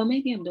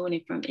maybe I'm doing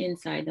it from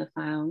inside the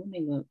file. Let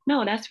me look.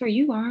 No, that's where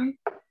you are.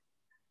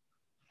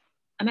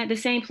 I'm at the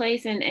same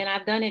place and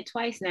I've done it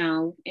twice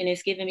now, and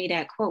it's giving me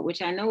that quote,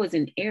 which I know is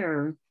an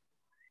error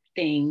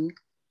thing.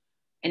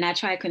 And I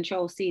tried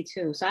Control-C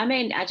too. So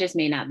I just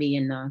may not be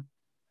in the.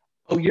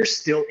 Oh, you're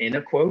still in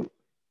a quote?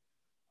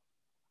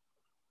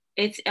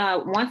 It's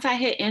once I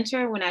hit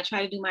enter, when I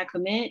try to do my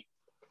commit,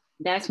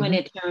 that's when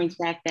it turns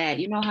back that.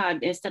 You know how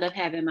instead of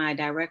having my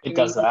directory. It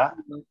does that?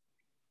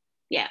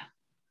 Yeah.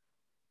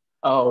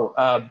 Oh,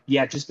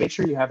 yeah, just make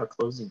sure you have a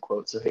closing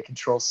quote. So hit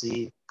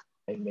Control-C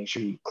and make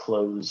sure you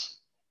close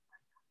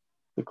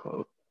the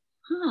quote.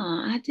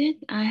 Huh,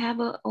 I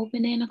have an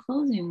open and a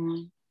closing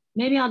one.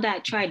 Maybe I'll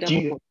try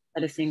double quote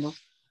instead of single.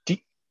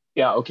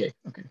 Yeah, okay,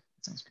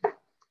 sounds good.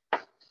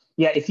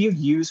 Yeah, if you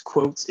use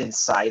quotes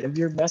inside of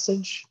your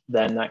message,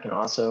 then that can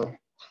also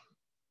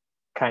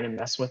kind of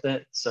mess with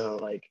it. So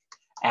like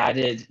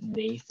added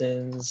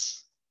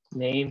Nathan's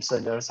name. So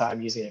notice how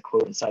I'm using a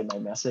quote inside my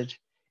message.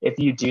 If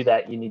you do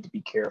that, you need to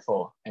be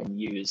careful and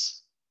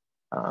use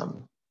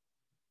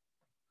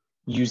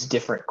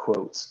different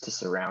quotes to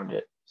surround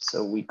it.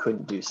 So we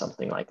couldn't do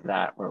something like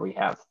that where we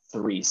have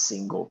 3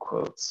 single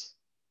quotes.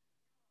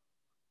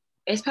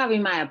 It's probably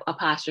my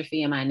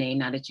apostrophe in my name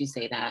now that you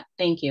say that.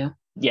 Thank you.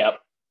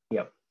 Yep.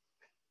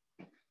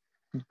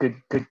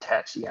 Good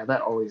catch. Yeah,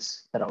 that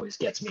always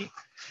gets me.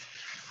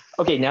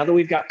 Okay, now that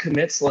we've got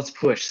commits, let's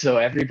push. So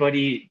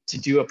everybody to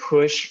do a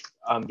push,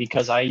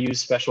 because I use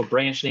special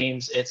branch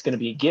names, it's going to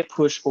be git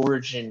push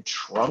origin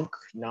trunk,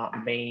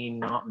 not main,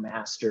 not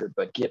master,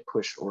 but git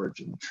push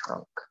origin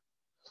trunk.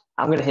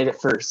 I'm going to hit it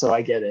first so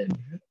I get in.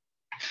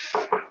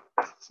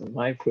 So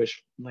my push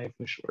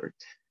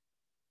worked.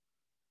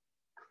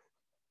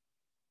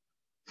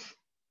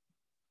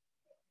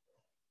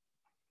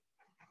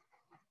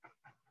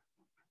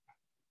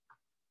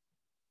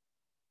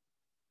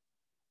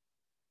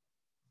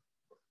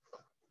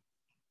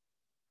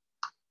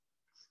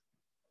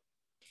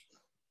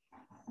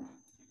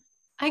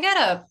 I got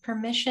a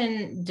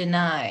permission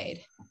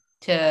denied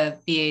to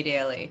BA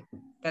Daily.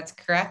 That's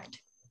correct?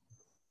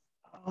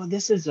 Oh,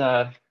 this is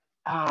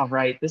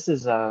right. This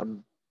is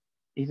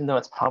even though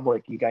it's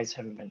public, you guys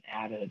haven't been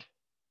added.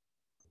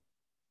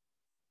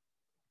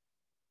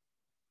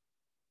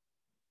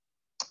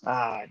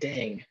 Ah,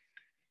 dang.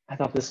 I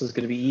thought this was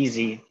going to be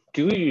easy.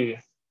 We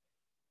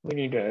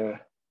need to,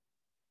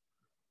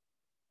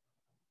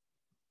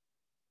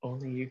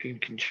 only you can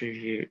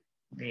contribute,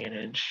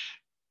 manage.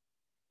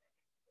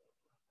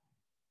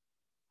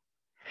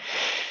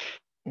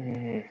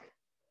 Is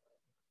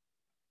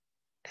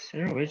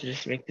there a way to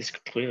just make this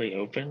completely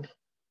open?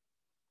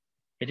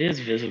 It is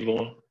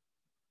visible.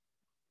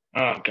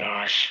 Oh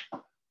gosh.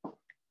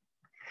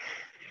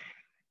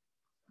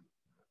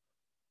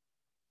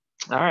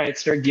 All right,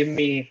 start giving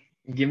me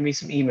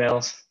some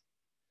emails.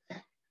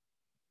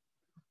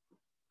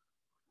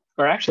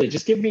 Or actually,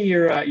 just give me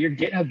your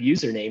GitHub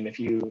username if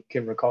you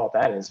can recall what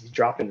that is. If you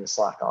drop into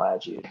Slack, I'll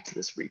add you to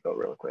this repo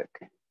real quick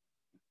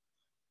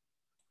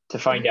to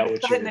find out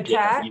what your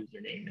GitHub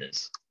username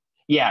is.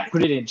 Yeah,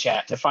 put it in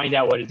chat. To find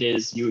out what it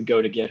is, you would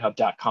go to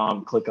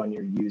github.com, click on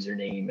your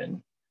username,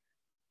 and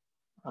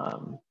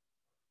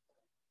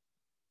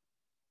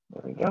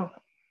there we go.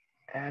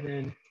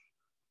 Added.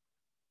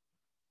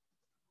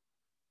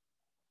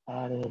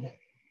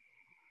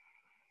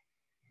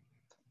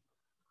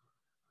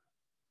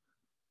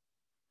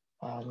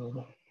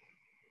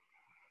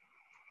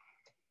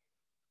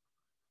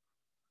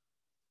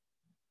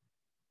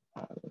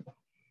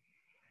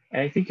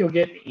 And I think you'll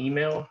get an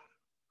email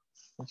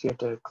that you have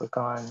to click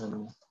on.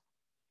 And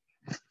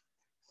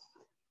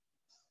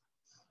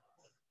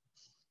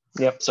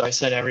yep, so I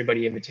sent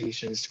everybody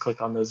invitations to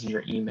click on those in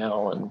your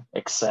email and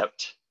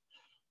accept.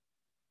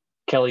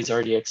 Kelly's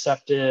already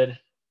accepted.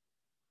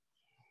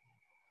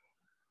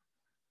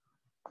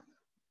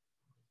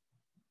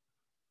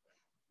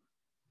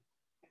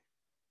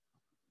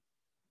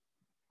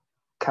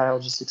 Kyle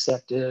just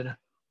accepted.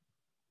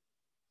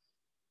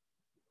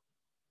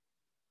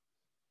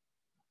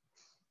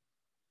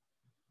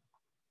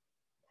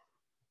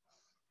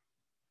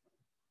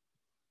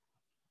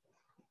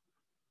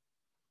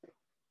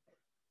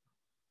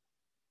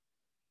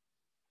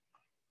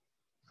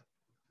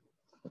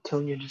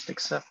 Tonya just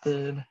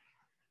accepted.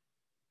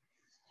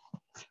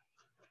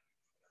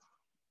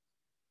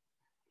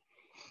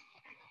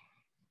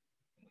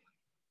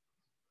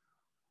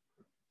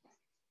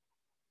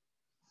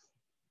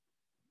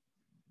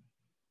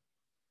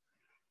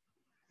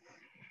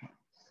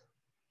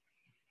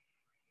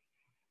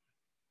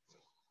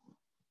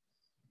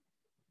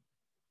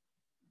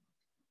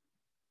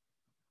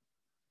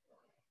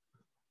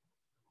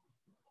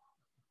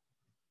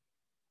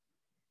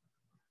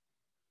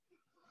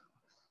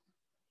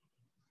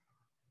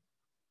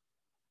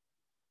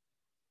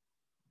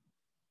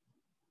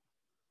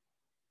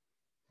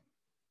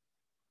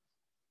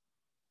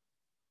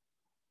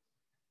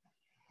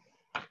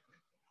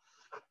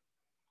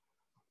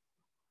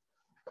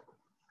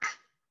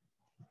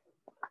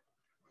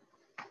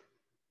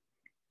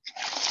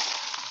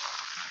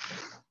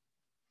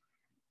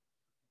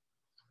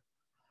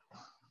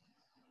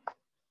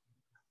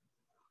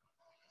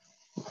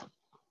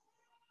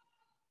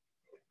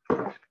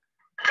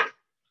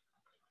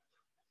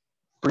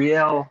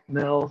 Brielle,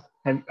 Mel,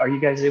 are you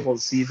guys able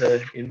to see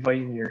the invite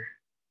in your?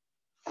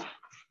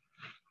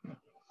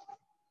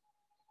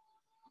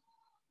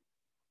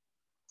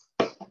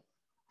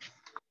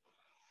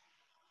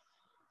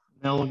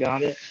 Mel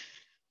got it.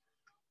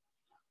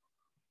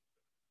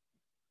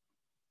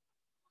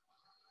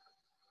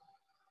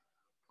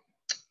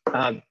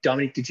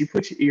 Dominique, did you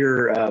put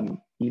your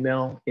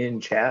email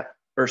in chat?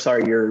 Or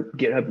sorry, your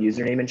GitHub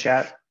username in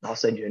chat? I'll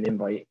send you an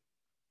invite.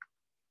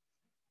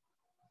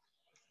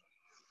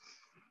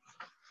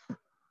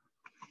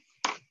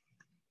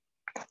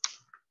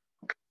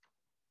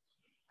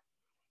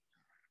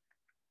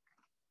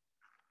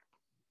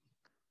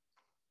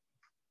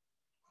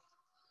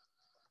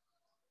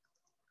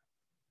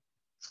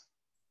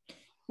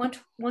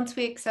 Once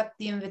we accept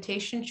the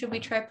invitation, should we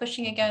try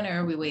pushing again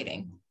or are we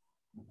waiting?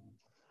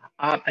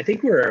 I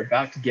think we're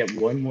about to get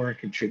one more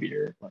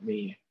contributor. Let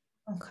me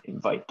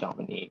invite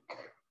Dominique.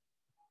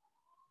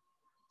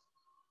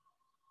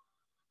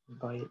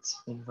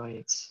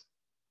 Invites.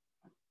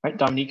 right,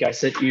 Dominique, I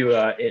sent you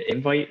an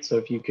invite, so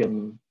if you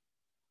can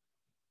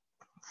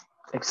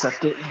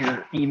accept it in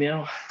your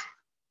email.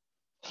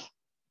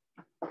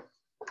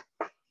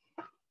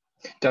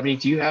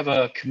 Dominique, do you have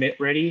a commit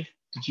ready?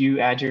 Did you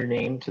add your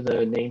name to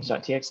the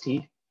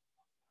names.txt?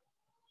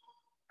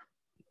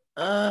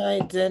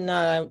 I did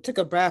not. I took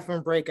a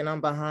bathroom break and I'm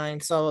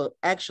behind. So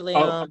actually,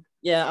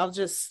 yeah, I'll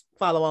just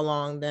follow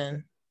along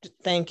then.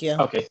 Thank you.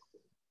 Okay.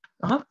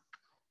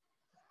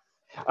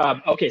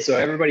 Okay, so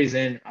everybody's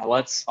in.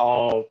 Let's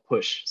all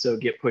push. So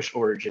get push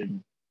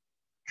origin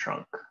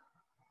trunk.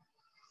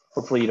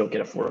 Hopefully you don't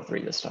get a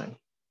 403 this time.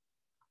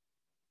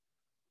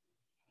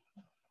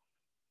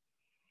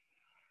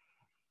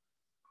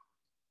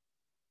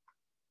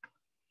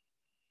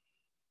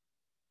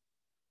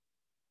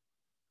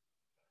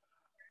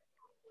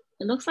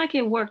 It looks like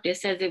it worked. It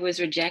says it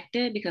was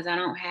rejected because I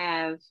don't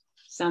have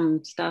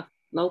some stuff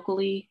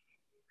locally.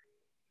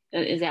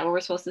 Is that what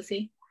we're supposed to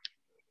see?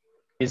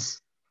 Is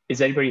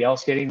anybody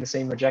else getting the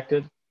same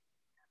rejected?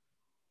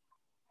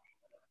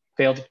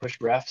 Failed to push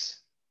refs.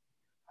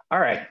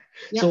 All right.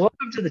 Yep. So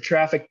welcome to the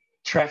traffic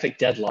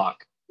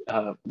deadlock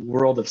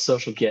world of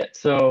social Git.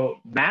 So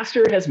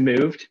master has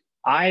moved.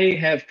 I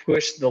have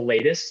pushed the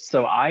latest,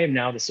 so I am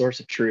now the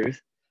source of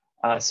truth.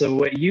 So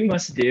what you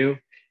must do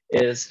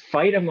is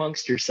fight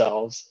amongst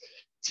yourselves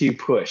to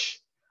push.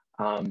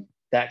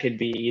 That could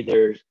be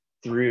either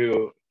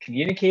through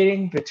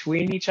communicating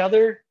between each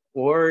other,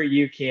 or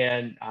you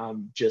can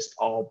just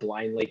all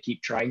blindly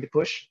keep trying to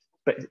push.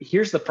 But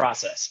here's the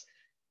process.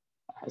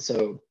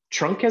 So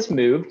trunk has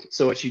moved.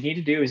 So what you need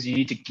to do is you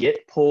need to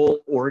git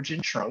pull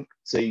origin trunk.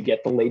 So you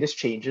get the latest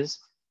changes.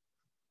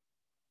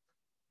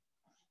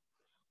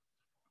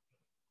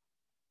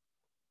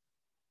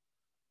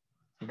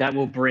 That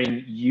will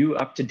bring you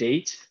up to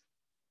date.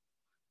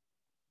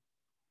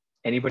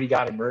 Anybody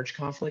got a merge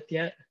conflict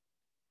yet?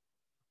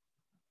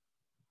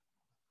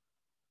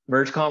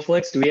 Merge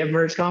conflicts? Do we have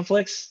merge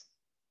conflicts?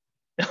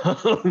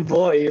 Oh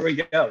boy, here we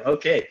go.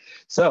 Okay,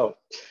 so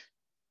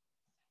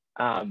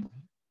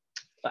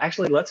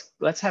actually,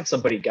 let's have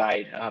somebody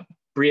guide.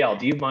 Brielle,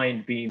 do you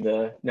mind being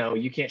the? No,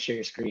 you can't share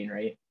your screen,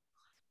 right?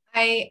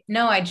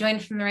 No, I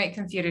joined from the right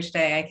computer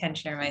today. I can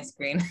share my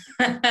screen.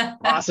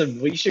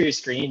 Awesome. Will you share your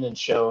screen and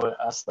show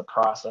us the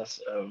process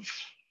of?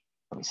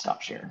 Let me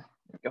stop sharing.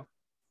 There we go.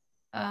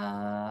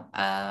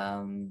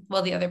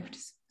 Well, the other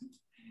participant.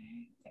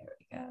 There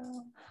we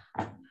go.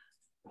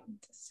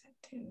 Set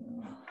to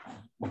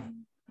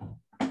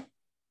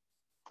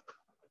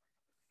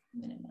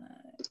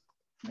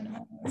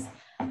minimize.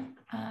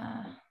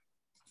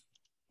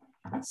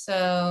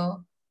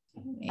 So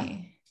let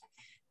me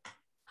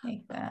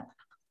make that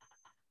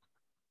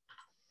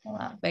a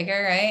lot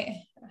bigger,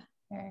 right?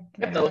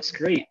 Yep, that looks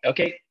great.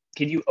 Okay,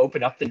 can you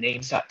open up the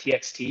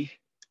names.txt?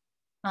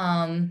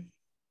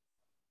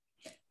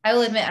 I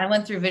will admit I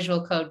went through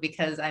Visual Code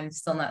because I'm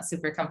still not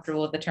super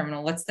comfortable with the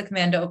terminal. What's the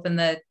command to open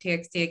the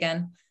TXT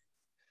again?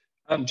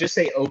 Just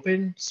say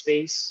open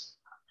space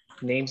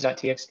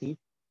names.txt.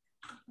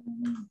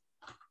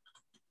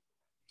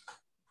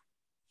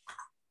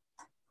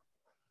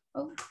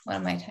 Oh, what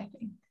am I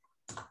typing?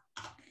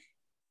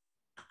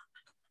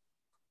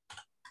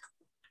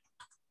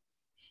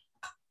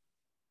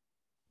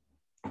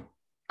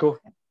 Cool.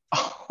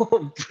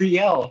 Oh,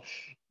 Brielle,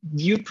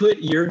 you put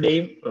your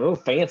name. Oh,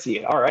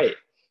 fancy. All right.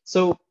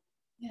 So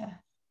yeah,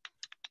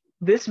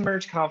 this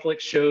merge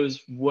conflict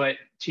shows what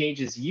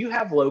changes you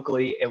have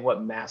locally and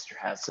what master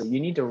has. So you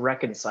need to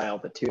reconcile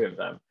the two of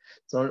them.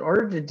 So in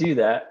order to do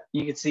that,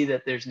 you can see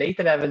that there's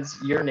Nathan Evans,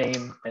 your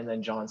name, and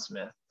then John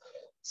Smith.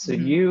 So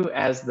you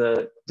as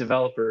the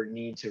developer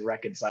need to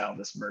reconcile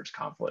this merge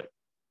conflict.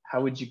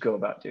 How would you go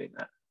about doing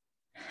that?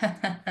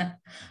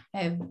 I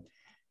have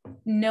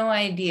no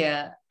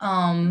idea.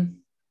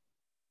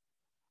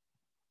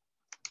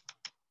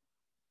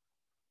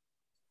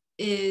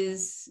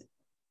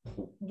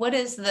 What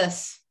is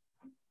this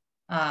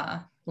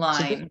line?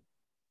 So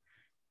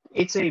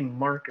it's a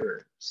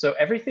marker. So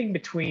everything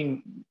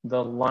between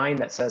the line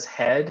that says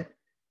head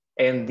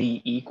and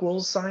the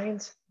equals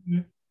signs,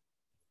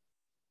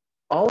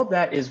 all of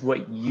that is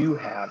what you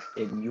have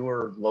in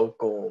your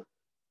local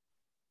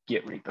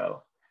Git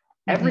repo.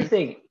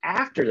 Everything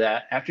after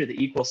that, after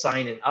the equal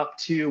sign and up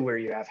to where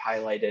you have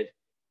highlighted,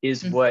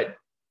 is what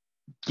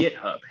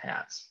GitHub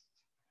has.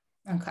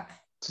 Okay.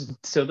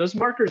 So those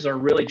markers are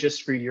really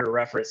just for your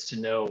reference to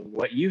know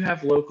what you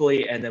have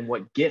locally and then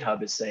what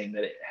GitHub is saying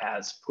that it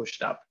has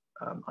pushed up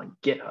on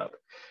GitHub.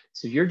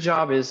 So your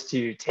job is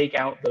to take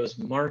out those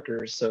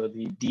markers, so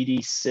the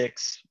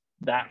DD6,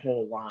 that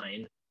whole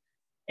line,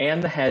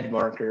 and the head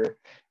marker,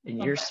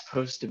 and you're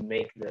supposed to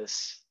make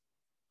this.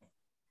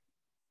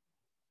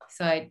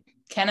 So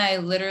can I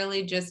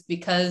literally just,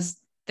 because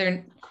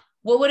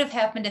what would have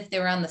happened if they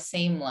were on the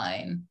same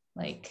line?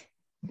 Like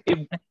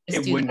it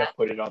wouldn't have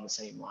put it on the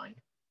same line.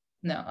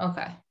 No,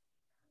 okay.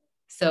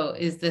 So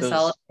is this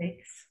all it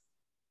takes?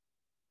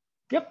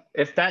 Yep,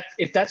 if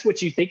that's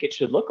what you think it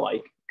should look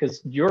like,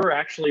 because you're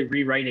actually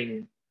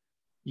rewriting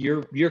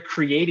you're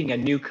creating a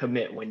new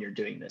commit when you're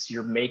doing this.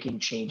 You're making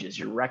changes.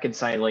 You're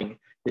reconciling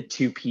the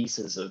two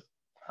pieces of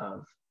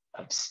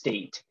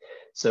state.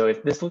 So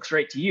if this looks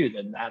right to you,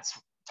 then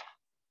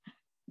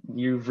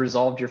you've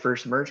resolved your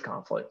first merge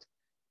conflict.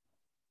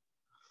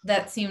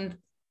 That seemed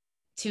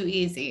too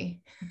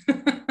easy.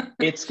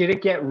 It's going to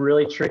get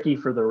really tricky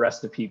for the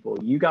rest of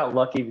people. You got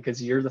lucky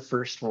because you're the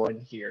first one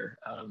here.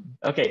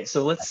 Okay,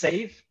 so let's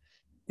save.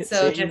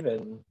 So just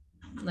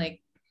like,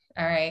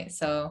 all right,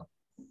 so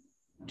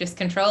just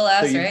Control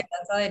S, right?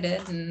 That's all I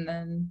did, and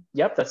then.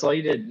 Yep, that's all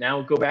you did.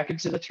 Now go back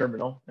into the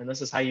terminal, and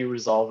this is how you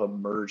resolve a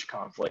merge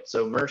conflict.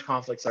 So merge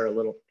conflicts are a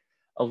little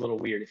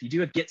weird. If you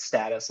do a get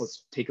status,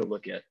 let's take a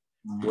look at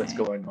what's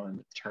going on in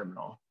the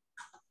terminal.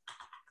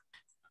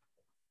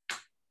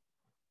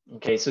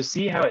 Okay, so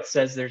see how it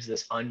says there's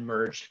this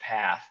unmerged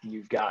path.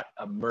 You've got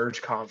a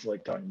merge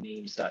conflict on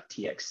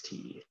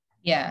names.txt.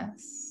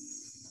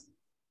 Yes.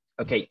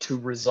 Okay, to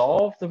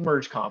resolve the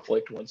merge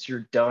conflict, once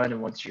you're done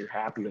and once you're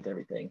happy with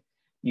everything,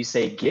 you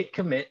say git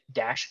commit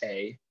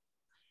 -a.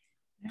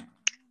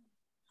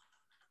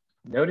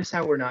 Notice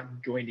how we're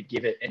not going to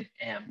give it an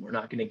M. We're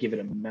not going to give it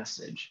a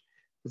message,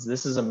 because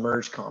this is a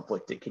merge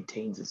conflict. It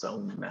contains its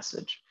own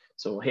message.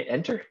 So we'll hit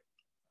enter.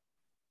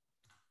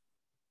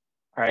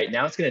 All right,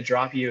 now it's going to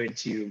drop you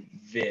into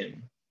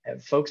Vim.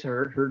 Have folks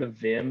heard of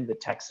Vim, the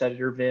text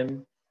editor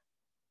Vim?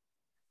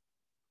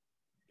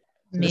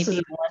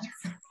 Maybe once.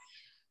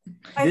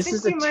 This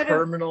is a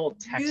terminal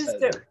text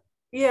editor.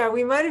 Yeah,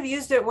 we might have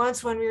used it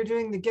once when we were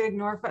doing the git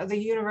ignore file, the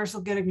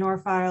universal git ignore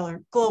file,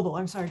 or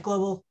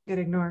global git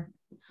ignore.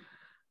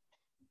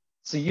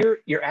 So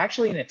you're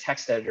actually in a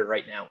text editor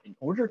right now. In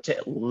order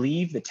to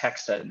leave the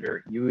text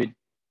editor,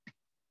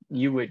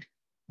 you would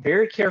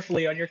very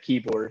carefully on your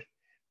keyboard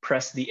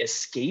press the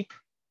escape.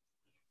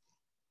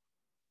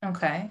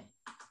 Okay.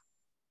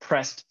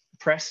 Press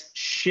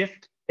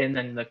shift and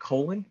then the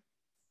colon.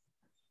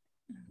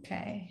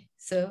 Okay,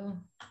 so.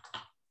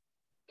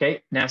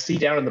 Okay, now see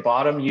down at the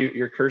bottom,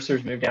 your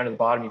cursor's moved down to the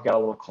bottom, you've got a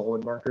little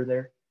colon marker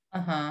there.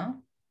 Uh-huh.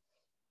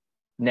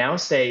 Now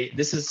say,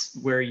 this is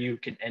where you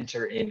can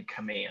enter in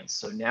commands.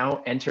 So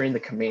now enter in the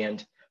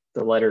command,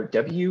 the letter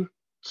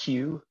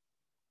WQ,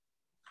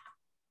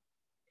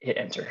 hit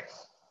enter.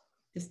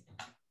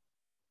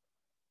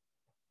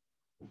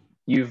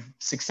 You've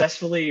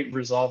successfully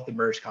resolved the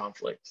merge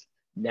conflict.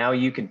 Now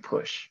you can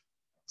push.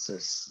 So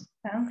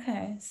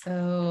okay,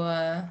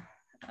 so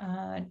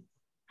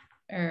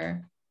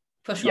or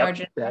push yep,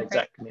 margin. That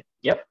exact command.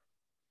 Yep.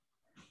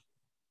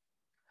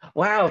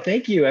 Wow,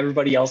 thank you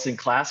everybody else in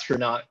class for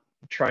not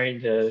trying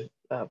to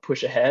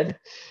push ahead.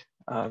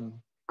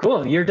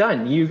 Cool, you're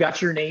done. You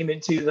got your name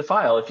into the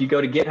file. If you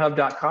go to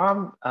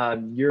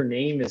github.com, your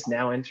name is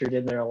now entered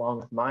in there along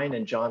with mine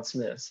and John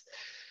Smith's.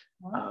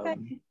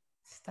 Okay.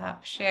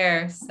 Stop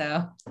share.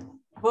 So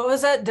what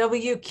was that?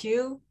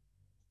 WQ?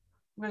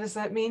 What does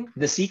that mean?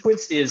 The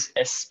sequence is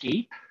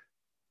escape,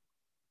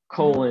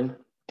 colon,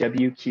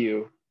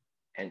 WQ,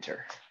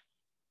 enter.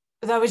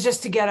 That was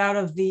just to get out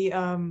of the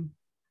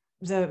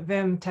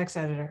Vim text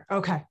editor.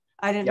 Okay.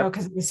 I didn't know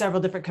because it was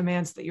several different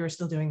commands that you were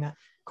still doing that.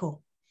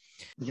 Cool.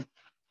 Yep.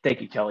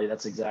 Thank you, Kelly.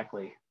 That's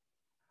exactly.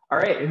 All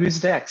right,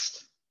 who's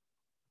next?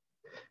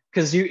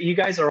 Because you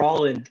guys are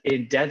all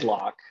in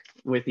deadlock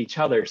with each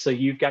other. So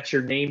you've got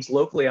your names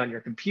locally on your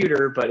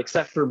computer, but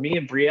except for me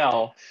and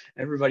Brielle,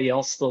 everybody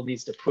else still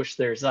needs to push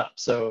theirs up.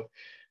 So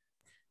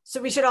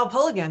we should all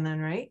pull again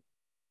then, right?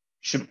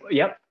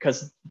 Yep,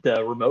 because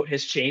the remote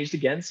has changed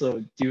again.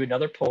 So do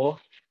another pull.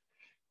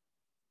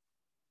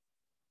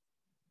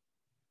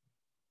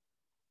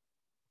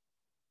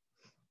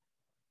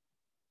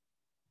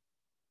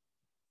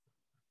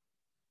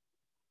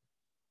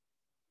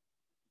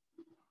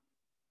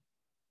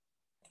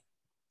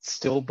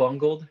 Still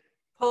bungled?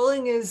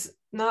 Polling is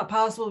not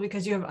possible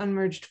because you have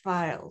unmerged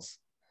files.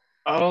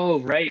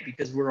 Oh, right,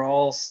 because we're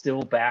all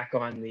still back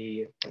on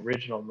the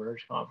original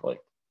merge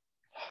conflict.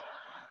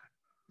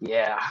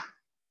 Yeah.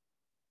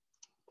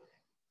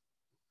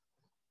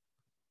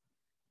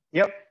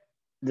 Yep,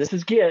 this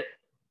is Git.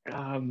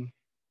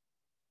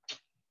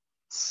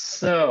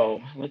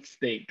 So let's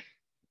think.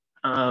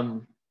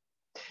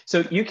 So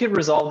you can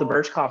resolve the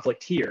merge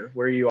conflict here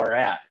where you are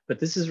at, but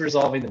this is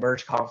resolving the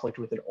merge conflict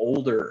with an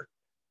older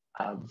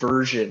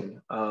version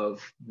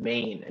of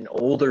main, an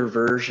older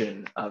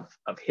version of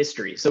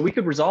history. So we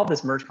could resolve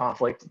this merge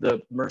conflict,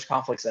 the merge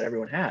conflicts that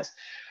everyone has.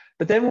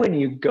 But then when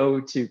you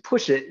go to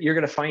push it, you're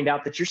going to find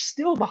out that you're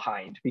still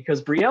behind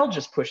because Brielle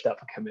just pushed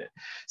up a commit.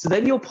 So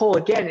then you'll pull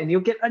again and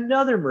you'll get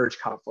another merge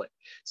conflict.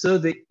 So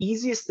the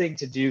easiest thing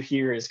to do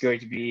here is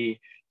going to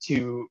be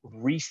to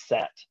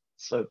reset.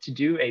 So to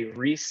do a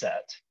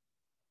reset,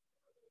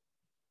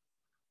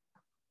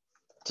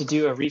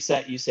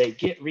 you say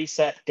git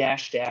reset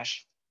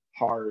 --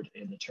 hard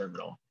in the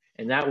terminal,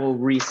 and that will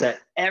reset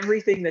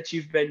everything that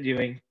you've been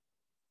doing,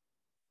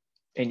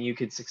 and you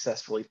could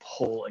successfully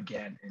pull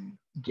again and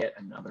get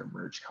another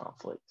merge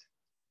conflict.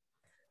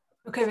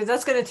 Okay, but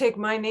that's going to take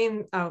my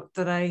name out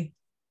that I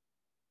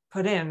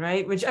put in,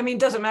 right? Which, I mean,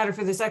 doesn't matter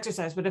for this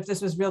exercise, but if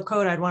this was real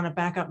code, I'd want to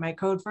back up my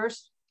code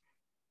first.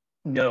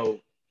 No,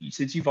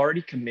 since you've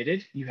already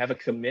committed, you have a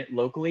commit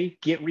locally,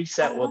 git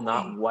reset will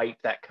not wipe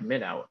that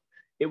commit out.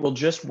 It will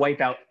just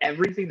wipe out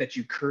everything that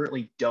you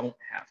currently don't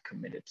have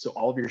committed. So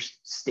all of your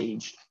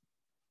staged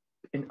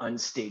and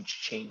unstaged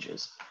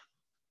changes.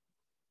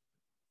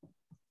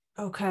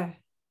 Okay.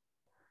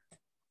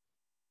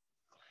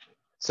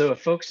 So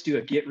if folks do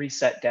a git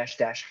reset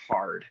 --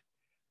 hard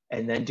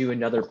and then do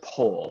another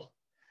poll,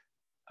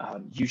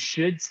 you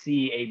should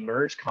see a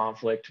merge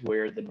conflict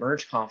where the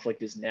merge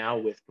conflict is now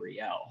with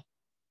Brielle,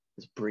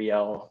 because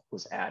Brielle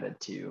was added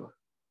to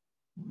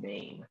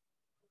main.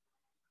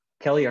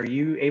 Kelly, are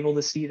you able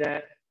to see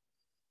that?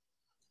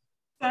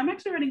 So I'm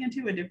actually running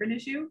into a different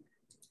issue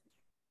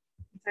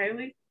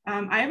entirely.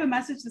 I have a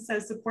message that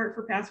says support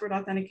for password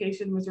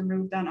authentication was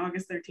removed on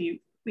August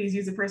 13th. Please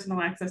use a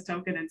personal access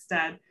token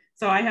instead.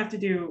 So I have to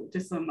do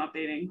just some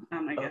updating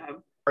on my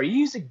GitHub. Are you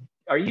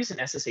using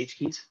SSH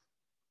keys?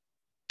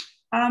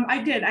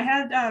 I did. I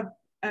had a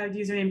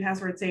username and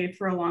password saved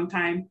for a long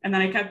time, and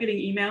then I kept getting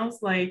emails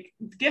like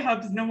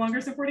GitHub is no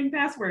longer supporting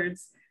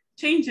passwords.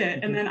 Change it.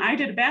 Mm-hmm. And then I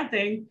did a bad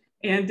thing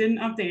and didn't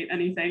update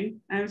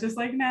anything. I was just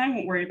like, nah, I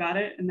won't worry about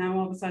it. And now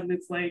all of a sudden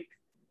it's like,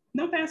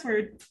 no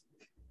password.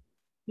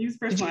 Use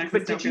personal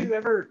access token.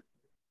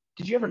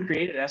 Did you ever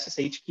create an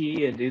SSH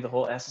key and do the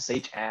whole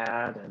SSH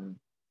add? And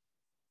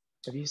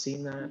have you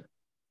seen that?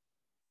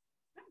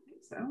 I don't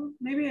think so.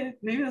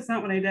 Maybe that's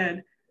not what I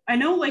did. I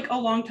know like a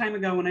long time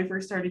ago when I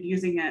first started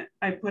using it,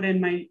 I put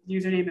in my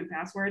username and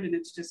password and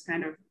it's just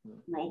kind of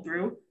rolled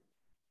through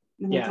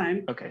the whole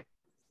time. Okay.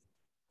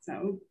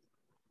 So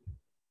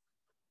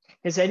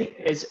has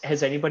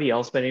anybody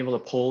else been able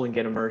to pull and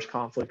get a merge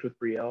conflict with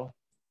Brielle?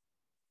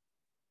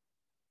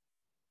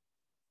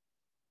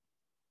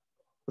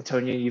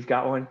 Latonia, you've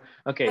got one?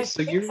 Okay,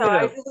 so you're gonna...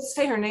 I didn't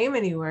say her name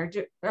anywhere,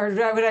 or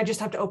would I just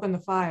have to open the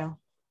file?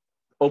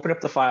 Open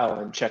up the file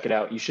and check it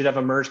out. You should have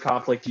a merge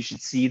conflict. You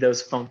should see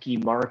those funky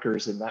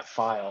markers in that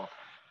file.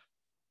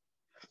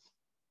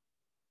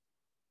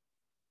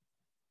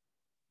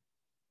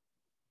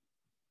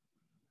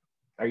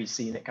 Are you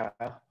seeing it,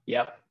 Kyle?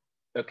 Yep.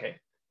 Okay.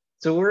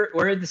 So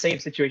we're in the same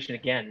situation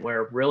again,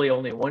 where really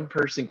only one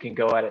person can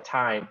go at a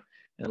time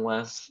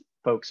unless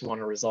folks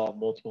want to resolve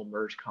multiple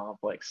merge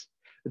conflicts.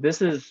 This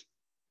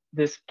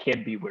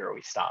can be where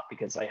we stop,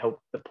 because I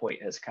hope the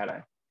point has kind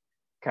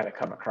of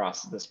come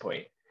across at this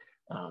point.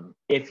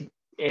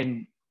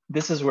 And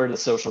this is where the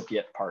social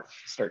Git part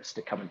starts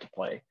to come into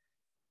play.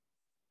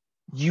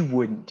 You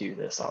wouldn't do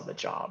this on the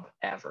job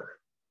ever,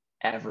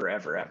 ever,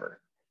 ever, ever.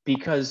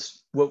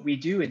 Because what we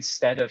do,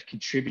 instead of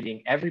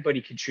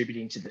everybody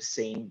contributing to the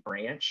same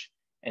branch,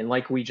 and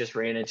like we just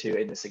ran into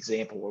in this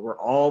example where we're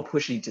all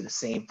pushing to the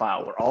same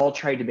file, we're all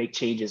trying to make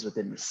changes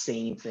within the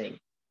same thing.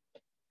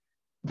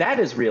 That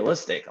is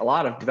realistic. A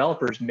lot of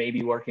developers may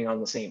be working on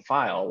the same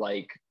file,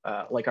 like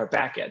our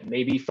backend.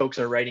 Maybe folks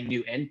are writing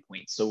new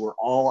endpoints, so we're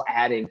all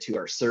adding to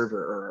our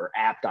server or our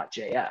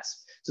app.js.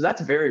 So that's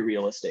very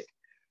realistic.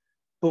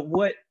 But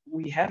what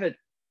we haven't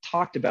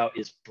talked about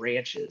is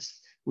branches.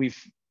 We've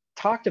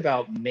talked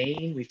about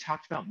main, we've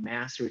talked about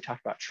master, we've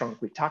talked about trunk,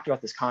 we've talked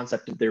about this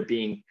concept of there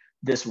being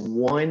this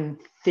one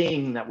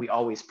thing that we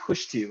always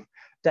push to.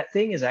 That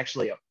thing is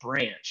actually a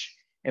branch.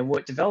 And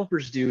what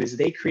developers do is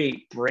they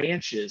create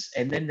branches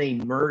and then they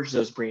merge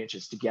those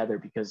branches together,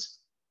 because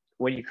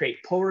when you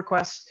create pull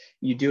requests,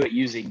 you do it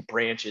using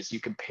branches. You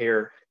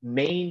compare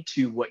main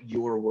to what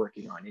you're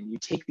working on, and you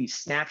take these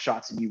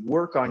snapshots and you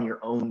work on your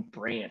own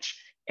branch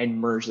and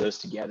merge those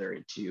together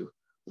into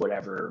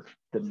whatever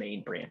the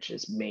main branch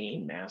is,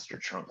 main, master,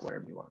 trunk,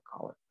 whatever you want to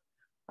call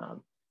it.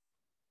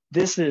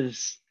 This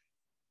is,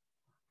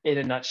 in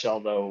a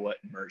nutshell, though, what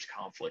merge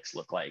conflicts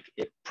look like.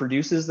 It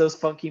produces those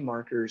funky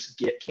markers.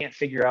 Git can't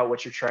figure out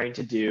what you're trying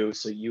to do,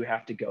 so you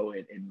have to go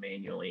in and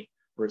manually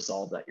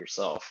resolve that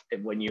yourself.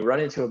 And when you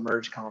run into a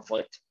merge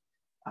conflict,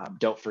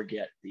 don't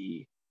forget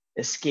the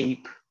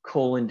escape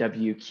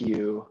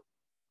 :WQ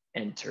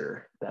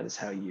enter. That is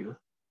how you,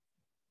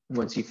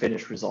 once you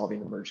finish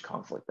resolving the merge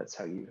conflict, that's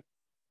how you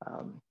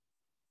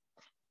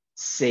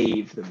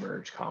save the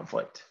merge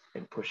conflict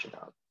and push it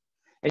up.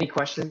 Any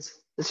questions?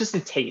 It's just a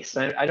taste.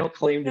 I don't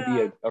claim to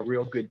be a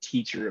real good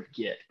teacher of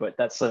Git, but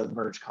that's a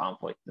merge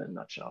conflict in a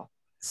nutshell.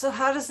 So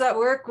how does that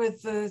work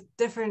with the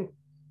different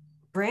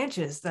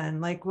branches then?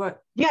 Like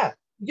what? Yeah.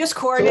 Just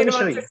coordinate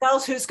amongst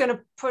yourselves who's going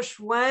to push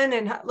when,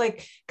 and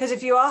like, because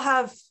if you all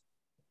have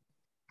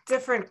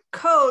different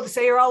code,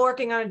 say you're all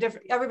working on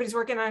everybody's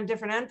working on a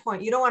different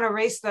endpoint, you don't want to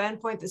erase the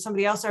endpoint that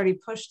somebody else already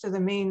pushed to the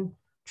main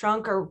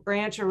trunk or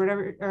branch or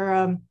whatever,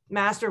 or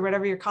master,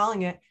 whatever you're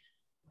calling it,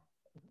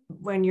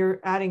 when you're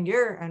adding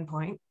your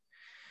endpoint.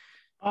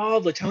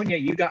 Oh,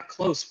 Latonia, you got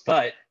close,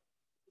 but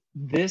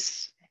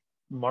this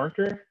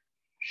marker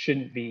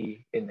shouldn't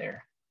be in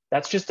there.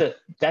 That's just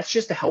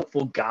a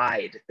helpful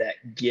guide that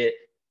Git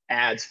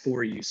adds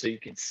for you, so you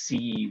can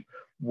see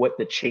what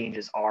the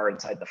changes are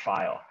inside the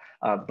file.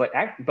 But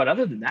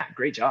other than that,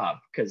 great job,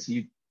 because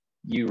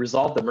you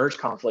resolved the merge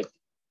conflict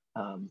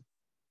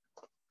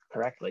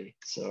correctly.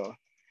 So,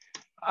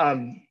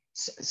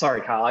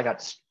 sorry, Kyle, I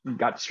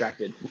got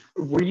distracted.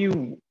 Were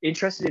you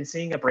interested in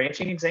seeing a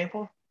branching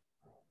example?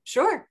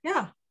 Sure,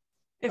 yeah.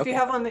 If Okay. you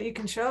have one that you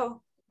can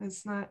show,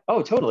 it's not.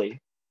 Oh,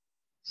 totally.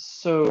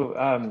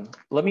 So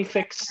let me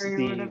fix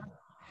the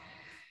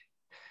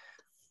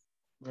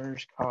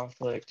merge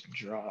conflict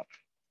drop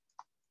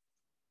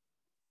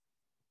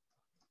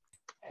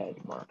head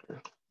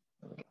marker.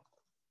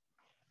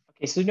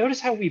 Okay, so notice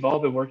how we've all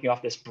been working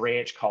off this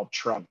branch called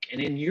trunk. And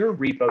in your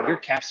repo, your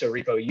Capstone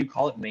repo, you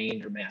call it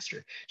main or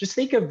master. Just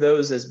think of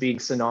those as being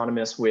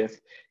synonymous with,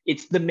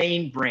 it's the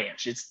main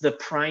branch. It's the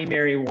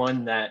primary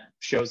one that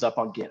shows up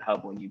on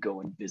GitHub when you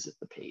go and visit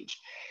the page.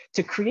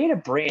 To create a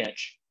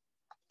branch,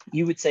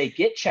 you would say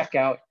git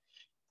checkout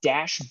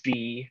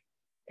 -b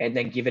and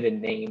then give it a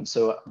name.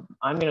 So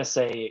I'm going to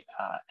say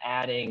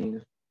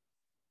adding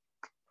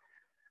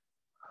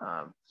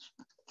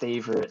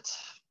favorite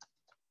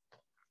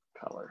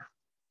color.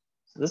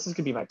 So this is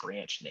going to be my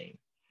branch name.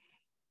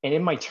 And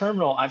in my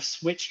terminal, I've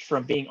switched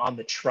from being on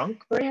the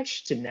trunk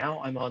branch to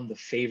now I'm on the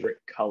favorite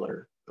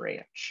color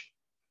branch,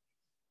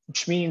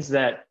 which means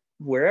that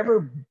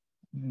wherever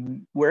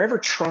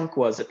trunk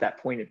was at that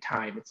point in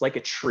time, it's like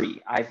a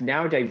tree. I've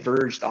now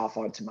diverged off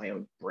onto my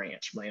own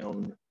branch, my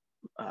own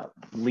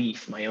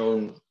leaf, my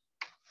own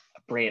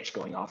branch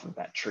going off of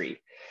that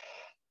tree.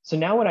 So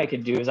now what I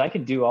can do is I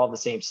can do all the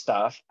same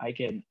stuff. I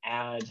can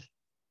add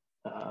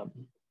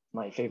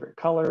my favorite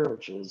color,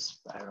 which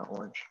is, I don't know,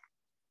 orange.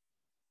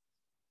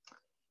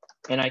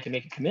 And I can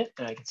make a commit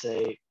and I can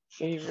say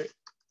favorite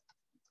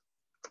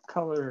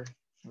color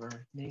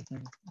for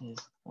Nathan is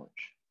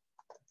orange.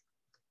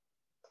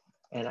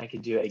 And I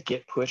can do a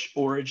git push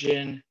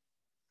origin.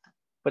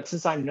 But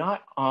since I'm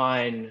not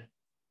on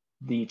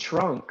the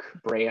trunk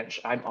branch,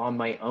 I'm on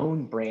my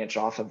own branch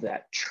off of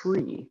that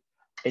tree.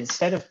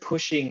 Instead of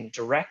pushing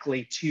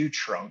directly to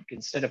trunk,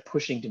 instead of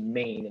pushing to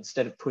main,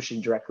 instead of pushing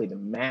directly to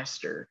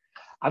master,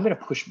 I'm going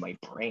to push my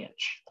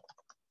branch.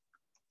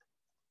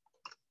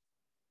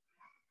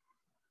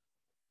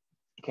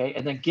 Okay,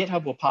 and then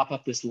GitHub will pop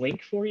up this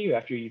link for you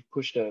after you've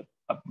pushed a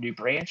new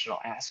branch, and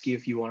I'll ask you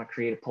if you want to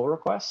create a pull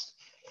request.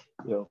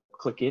 You'll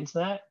click into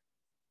that.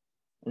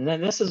 And then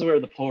this is where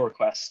the pull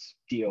request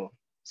deal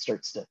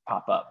starts to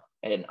pop up.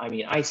 And I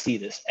mean, I see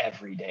this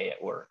every day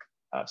at work.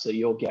 So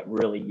you'll get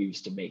really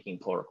used to making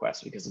pull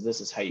requests because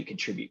this is how you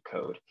contribute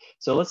code.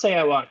 So let's say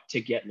I want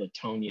to get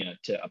Latonia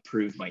to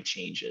approve my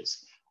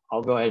changes.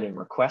 I'll go ahead and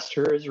request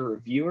her as a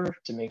reviewer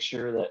to make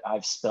sure that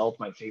I've spelled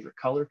my favorite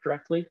color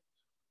correctly.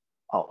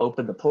 I'll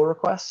open the pull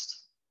request.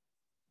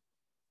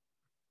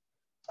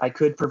 I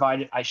should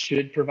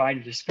provide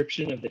a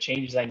description of the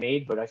changes I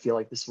made, but I feel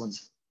like this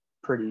one's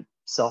pretty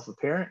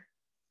self-apparent.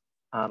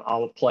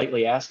 I'll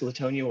politely ask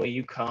Latonia, will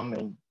you come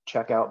and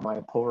check out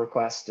my pull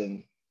request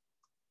and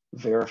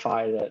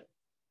verify that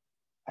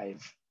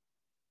I've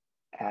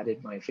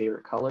added my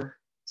favorite color?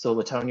 So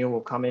Latonia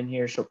will come in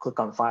here, she'll click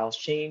on files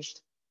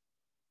changed.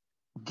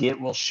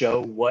 Git will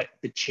show what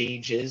the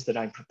change is that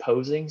I'm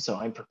proposing. So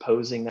I'm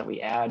proposing that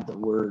we add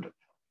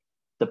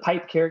the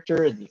pipe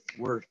character and the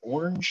word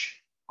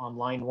orange on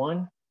line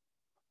 1.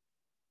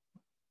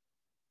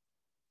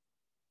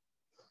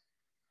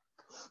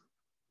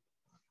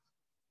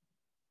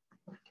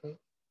 Okay.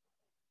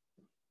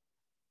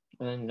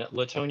 And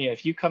Latonia,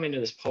 if you come into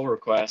this pull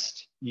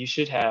request, you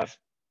should have,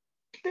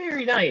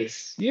 very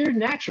nice, you're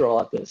natural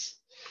at this.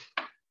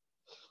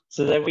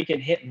 So then we can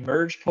hit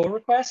merge pull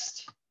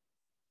request,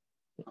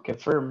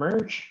 confirm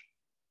merge.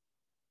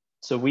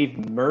 So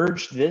we've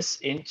merged this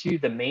into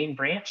the main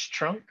branch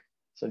trunk.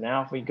 So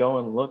now if we go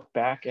and look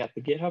back at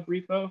the GitHub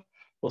repo,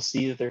 we'll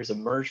see that there's a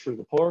merge for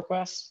the pull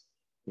request.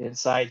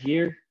 Inside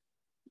here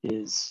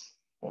is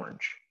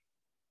orange.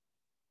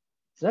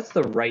 So that's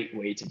the right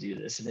way to do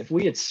this. And if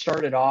we had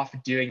started off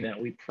doing that,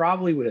 we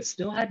probably would have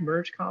still had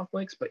merge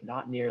conflicts, but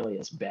not nearly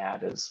as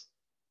bad as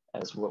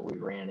what we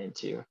ran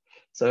into.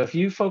 So if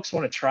you folks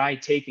want to try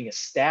taking a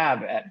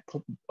stab at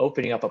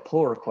opening up a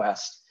pull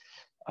request,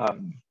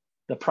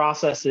 the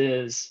process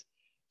is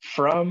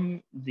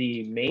from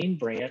the main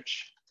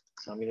branch.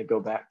 So I'm going to go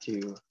back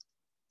to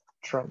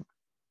trunk.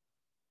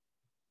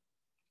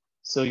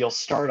 So you'll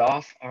start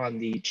off on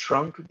the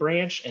trunk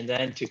branch, and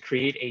then to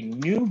create a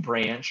new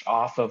branch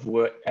off of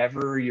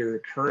whatever you're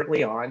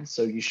currently on.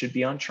 So you should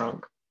be on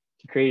trunk.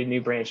 To create a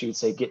new branch, you would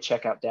say git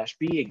checkout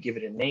 -b and give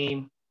it a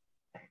name.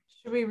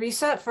 Should we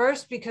reset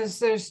first because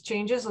there's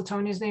changes?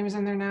 Latonia's name is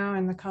in there now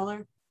and the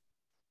color.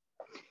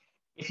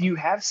 If you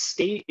have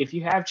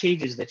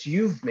changes that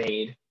you've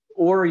made,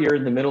 or you're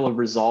in the middle of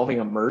resolving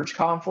a merge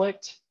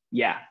conflict,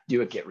 yeah,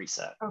 do a git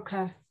reset.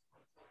 Okay.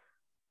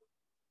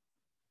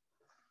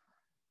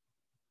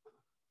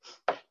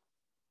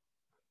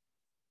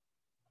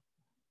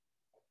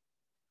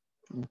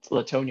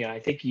 Latonia, I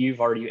think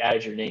you've already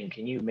added your name.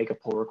 Can you make a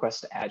pull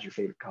request to add your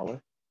favorite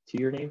color to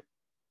your name?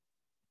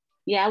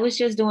 Yeah, I was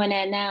just doing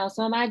that now.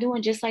 So am I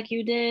doing just like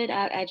you did?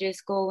 I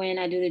just go in,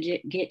 I do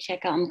the git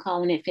checkout, I'm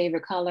calling it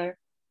favorite color,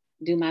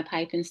 do my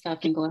pipe and stuff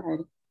and go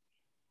ahead.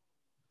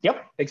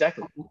 Yep,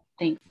 exactly.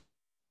 Thanks.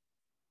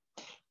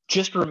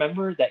 Just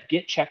remember that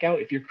git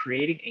checkout, if you're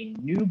creating a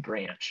new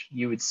branch,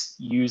 you would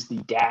use the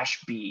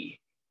 -b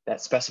that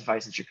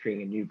specifies that you're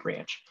creating a new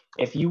branch.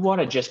 If you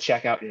want to just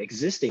check out an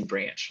existing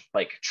branch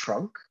like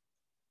trunk,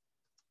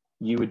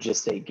 you would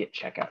just say git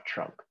checkout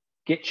trunk.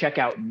 Git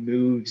checkout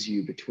moves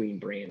you between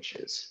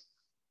branches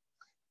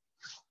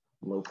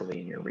locally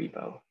in your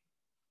repo.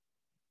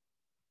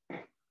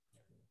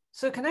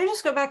 So can I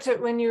just go back to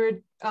when you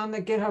were on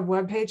the GitHub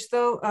webpage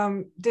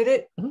though? Did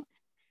it,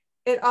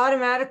 it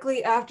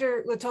automatically,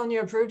 after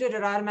Latonia approved it,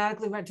 it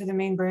automatically went to the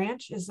main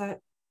branch? Is that?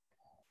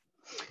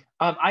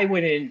 I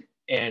went in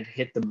and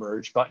hit the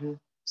merge button.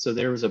 So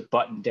there was a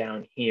button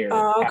down here.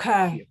 Oh,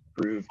 okay.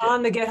 Approved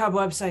on the GitHub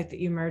website that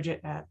you merge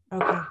it at.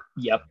 Okay.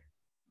 Yep.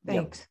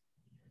 Thanks. Yep.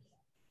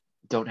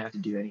 Don't have to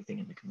do anything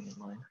in the command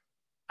line.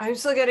 I'm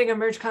still getting a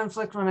merge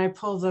conflict when I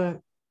pull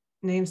the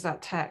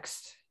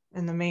names.txt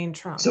in the main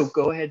trunk. So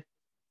go ahead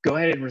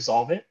and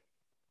resolve it.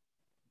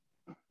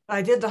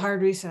 I did the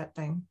hard reset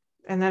thing.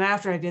 And then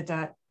after I did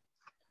that,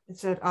 it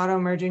said auto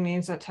merging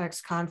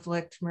names.txt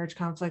conflict, merge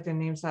conflict, and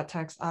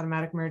names.txt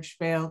automatic merge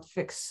failed,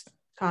 fix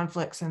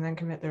conflicts, and then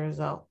commit the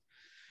result.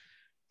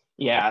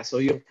 Yeah, so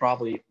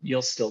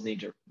you'll still need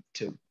to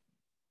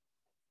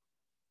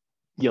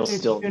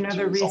do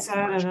another reset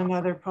and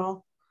another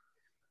pull.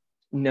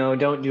 No,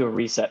 don't do a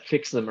reset.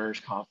 Fix the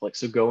merge conflict.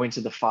 So go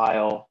into the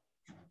file,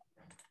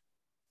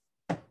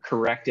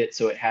 correct it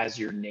so it has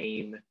your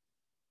name. It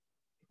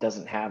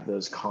doesn't have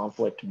those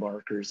conflict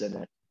markers in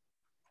it.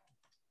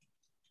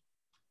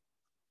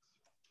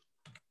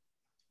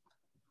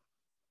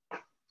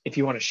 If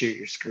you want to share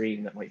your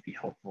screen, that might be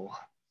helpful.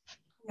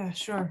 Yeah,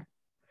 sure.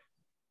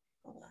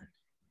 Hold on.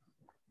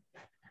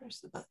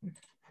 Where's the button?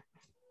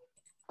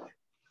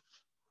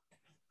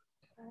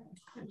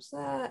 There's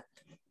that.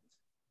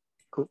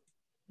 Cool.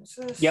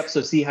 Yep,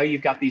 so see how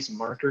you've got these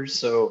markers?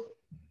 So,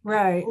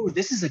 right. Oh,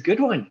 this is a good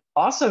one.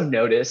 Also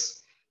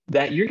notice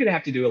that you're gonna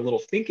have to do a little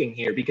thinking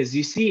here because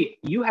you see,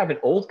 you have an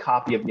old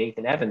copy of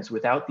Nathan Evans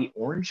without the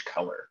orange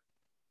color.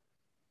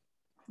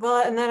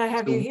 Well, and then I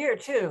have you here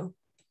too.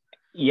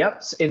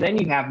 Yep, and then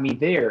you have me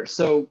there.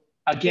 So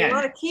again,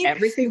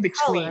 everything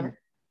between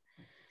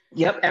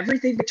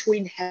everything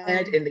between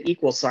head and the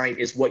equal sign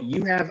is what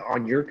you have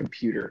on your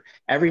computer.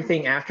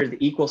 Everything after the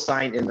equal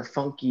sign and the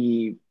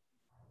funky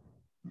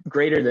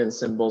greater than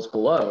symbols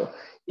below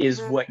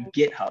is what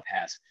GitHub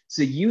has.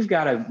 So you've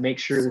got to make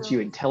sure that you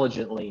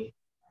intelligently.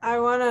 I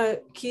want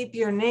to keep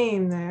your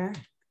name there.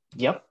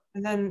 Yep.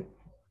 And then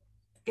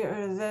get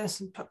rid of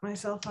this and put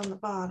myself on the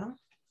bottom.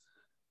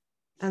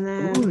 And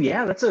then. Ooh,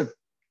 yeah, that's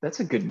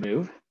a good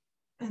move.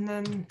 And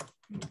then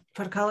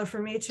put a color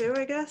for me too,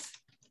 I guess.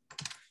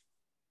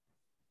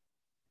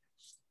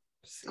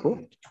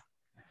 Cool.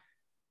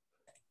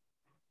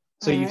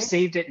 So you've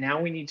saved it. Now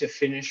we need to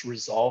finish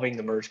resolving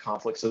the merge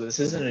conflict. So this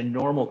isn't a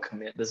normal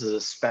commit. This is a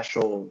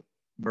special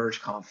merge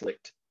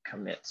conflict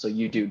commit. So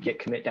you do git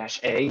commit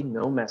 -a,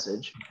 no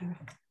message.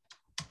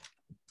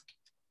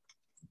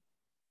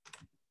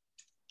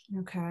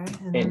 Okay.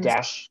 And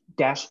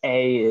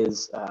 -a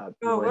is.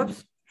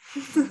 Whoops.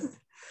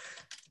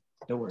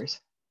 No worries.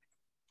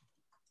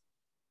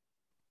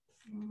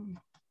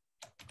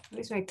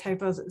 Please make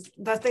typos. It's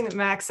that thing that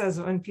Max says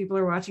when people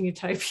are watching you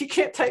type, you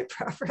can't type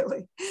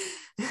properly.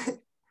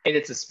 And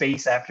it's a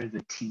space after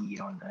the T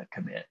on the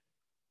commit.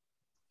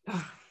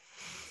 Oh.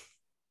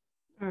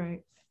 All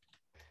right.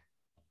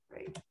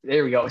 Right.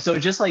 There we go. So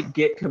just like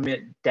git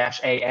commit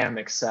 -am,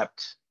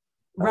 except.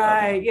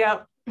 Right.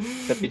 Yep.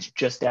 Except it's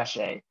just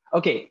 -a.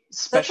 Okay.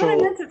 Special.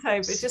 That's what I meant to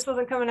type. It just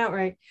wasn't coming out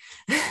right.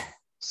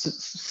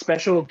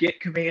 Special git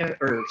command,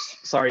 or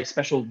sorry,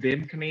 special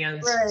vim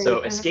commands. Right. So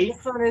and escape.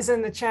 This one is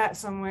in the chat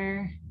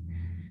somewhere.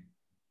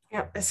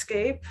 Yep,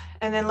 escape,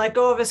 and then let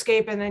go of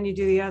escape, and then you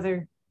do the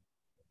other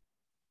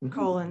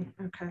colon.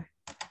 Okay.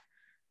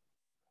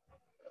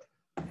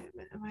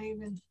 Am I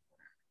even?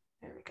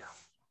 There we go.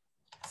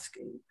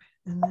 Escape,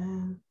 and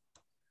then.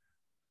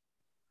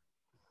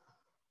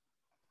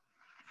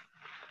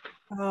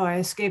 Oh, I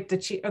escaped the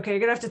cheat. Okay, you're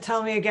gonna have to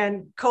tell me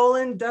again.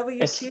 Colon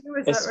WQ, is escape.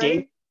 That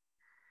right?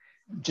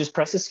 Just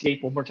press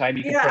escape one more time.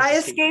 You can yeah, press I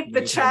escaped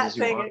the chat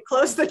thing. It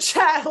closed the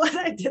chat when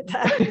I did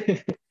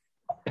that.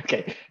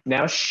 Okay,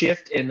 now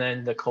shift and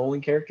then the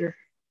colon character.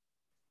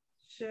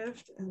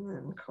 Shift and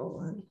then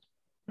colon.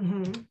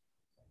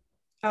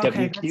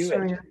 Okay,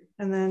 WQ.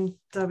 And then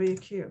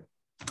WQ.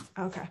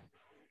 Okay.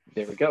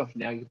 There we go.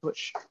 Now you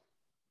push.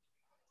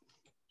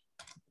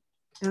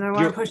 And I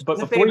want to push but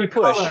the before you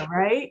push, color,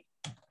 right?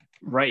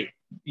 Right.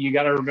 You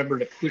got to remember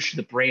to push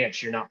the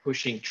branch. You're not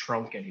pushing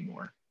trunk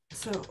anymore.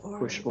 So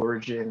push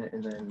origin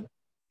and then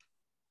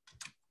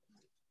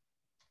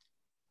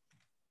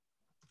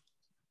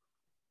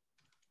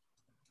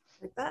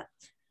like that.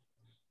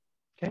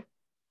 Okay.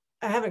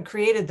 I haven't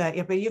created that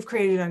yet, but you've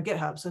created it on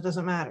GitHub, so it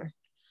doesn't matter.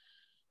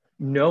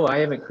 No, I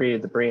haven't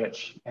created the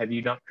branch. Have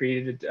you not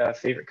created a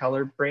favorite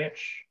color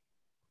branch?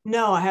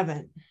 No, I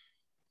haven't.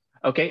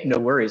 Okay, no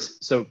worries.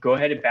 So go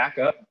ahead and back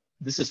up.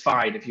 This is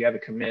fine if you have a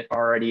commit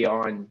already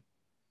on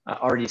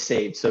already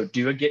saved. So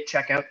do a git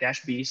checkout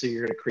 -b. So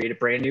you're going to create a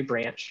brand new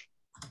branch.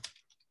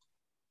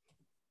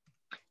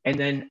 And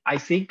then I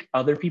think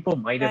other people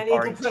might have I need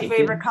already to put taken.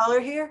 favorite color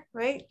here,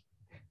 right?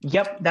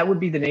 Yep, that would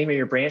be the name of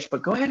your branch,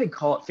 but go ahead and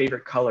call it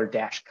favorite color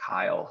dash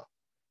Kyle,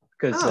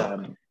 because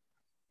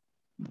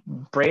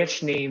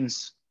branch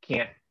names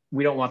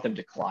we don't want them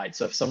to collide.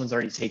 So if someone's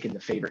already taken the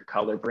favorite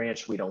color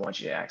branch, we don't want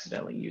you to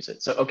accidentally use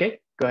it. So, okay,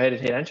 go ahead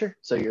and hit enter.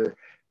 So you're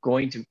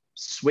going to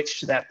switch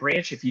to that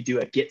branch if you do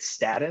a get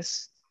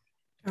status.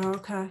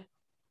 Okay.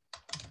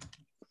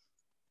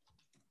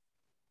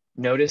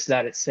 Notice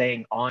that it's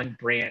saying on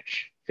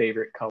branch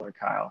favorite color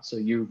Kyle. So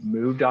you've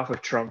moved off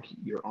of trunk,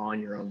 you're on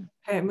your own.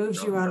 Hey, it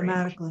moves you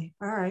automatically.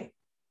 All right.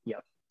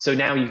 Yep. So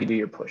now you can do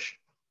your push.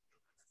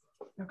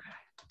 Okay.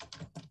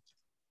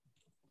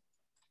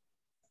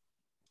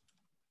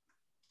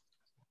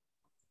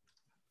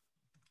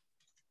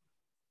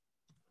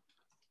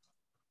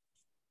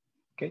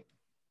 Okay.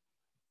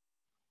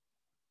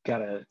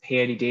 Got a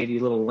handy dandy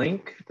little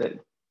link that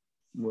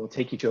will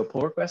take you to a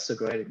pull request. So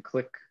go ahead and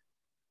click.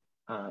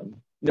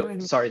 No,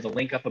 sorry, the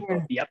link up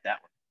above. Yep, that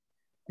one.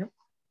 Yep.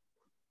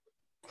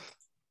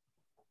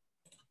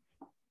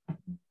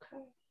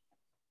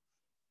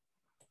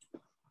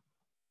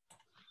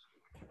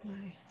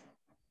 Okay.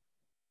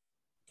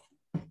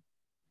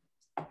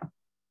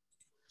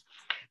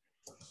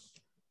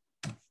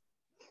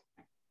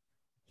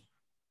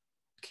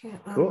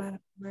 Can't automatically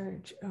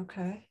merge.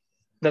 Okay.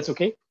 That's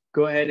okay.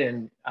 Go ahead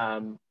and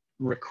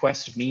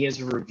request me as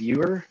a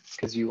reviewer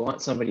because you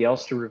want somebody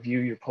else to review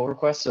your pull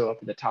request. So up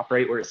at the top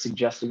right where it's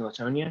suggesting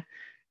Latonia,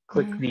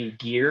 click the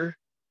gear.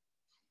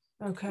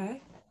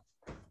 Okay.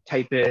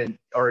 Type in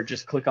or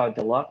just click on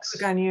deluxe.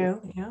 Click on you.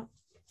 Yeah.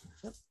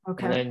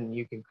 Okay. And then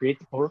you can create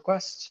the pull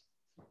request.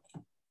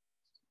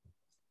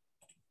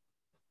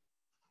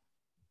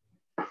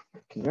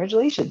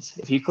 Congratulations.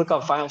 If you click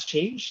on files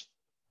changed,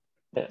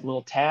 that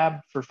little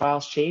tab for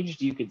files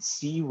changed, you can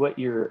see what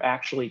you're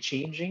actually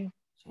changing.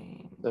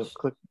 So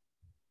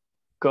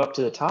go up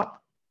to the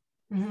top,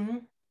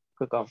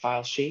 click on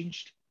files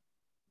changed,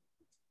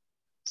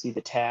 see the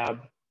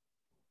tab,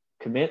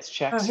 commits,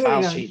 checks,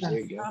 files changed, there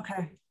you go.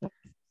 Okay.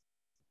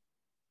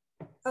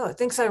 Oh, it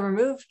thinks I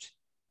removed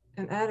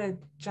and added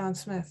John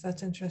Smith.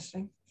 That's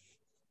interesting.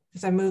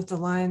 Because I moved the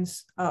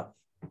lines up.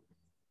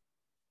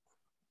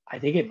 I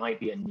think it might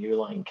be a new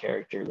line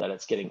character that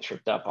it's getting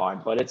tripped up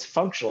on, but it's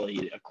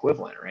functionally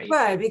equivalent, right?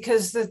 Right,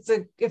 because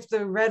if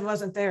the red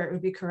wasn't there, it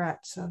would be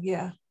correct. So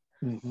yeah.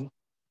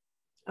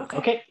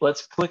 Okay,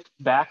 let's click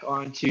back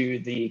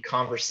onto the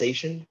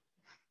conversation,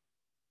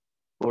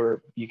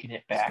 or you can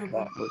hit back,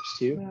 that works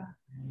too. Yeah.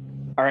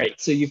 All right,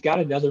 so you've got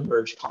another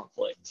merge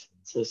conflict.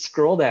 So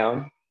scroll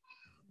down.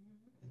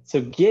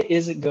 So Git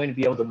isn't going to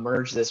be able to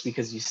merge this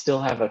because you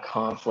still have a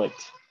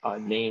conflict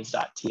on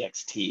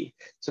names.txt.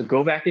 So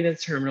go back into the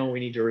terminal. We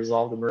need to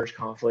resolve the merge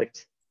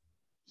conflict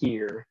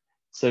here.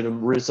 So to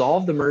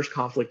resolve the merge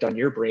conflict on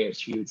your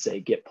branch, you would say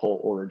git pull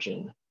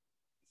origin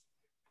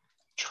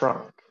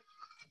trunk.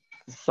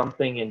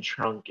 Something in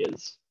trunk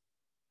is.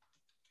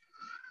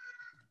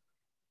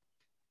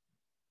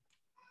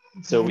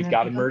 So we've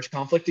got a merge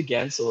conflict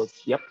again. So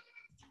let's, yep.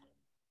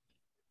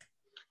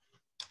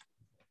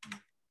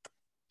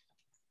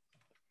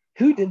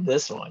 Who did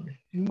this one?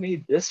 Who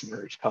made this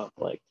merge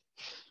conflict?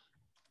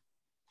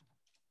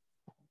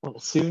 We'll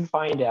soon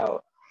find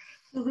out.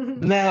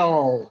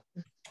 Mel.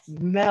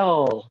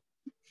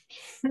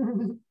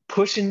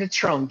 Pushing the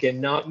trunk and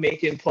not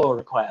making pull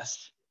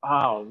requests.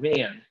 Oh,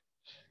 man.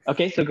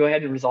 Okay, so go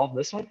ahead and resolve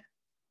this one.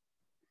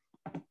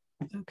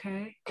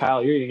 Okay.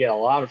 Kyle, you're going to get a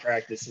lot of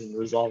practice in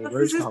resolving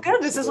merge conflicts. This is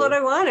good. This is what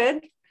I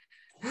wanted.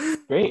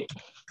 Great.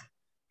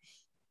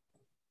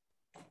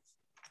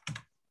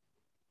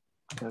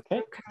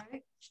 Okay.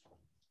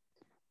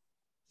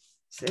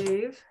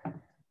 Save.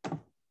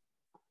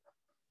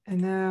 And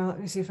now let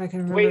me see if I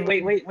can remember.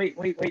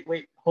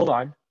 Wait. Hold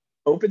on.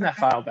 Open that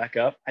file back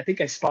up. I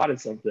think I spotted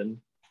something.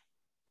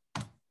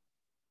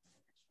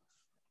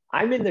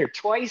 I'm in there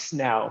twice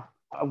now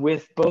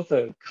with both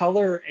a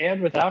color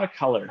and without a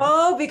color.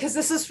 Oh, because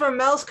this is from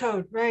Mel's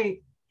code,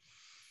 right?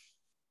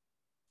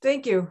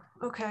 Thank you.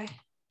 Okay.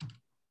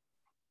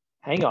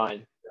 Hang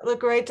on.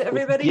 Look right to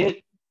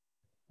everybody.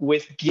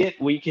 With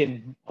Git, we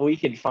can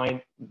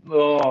find.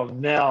 Oh,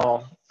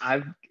 Mel,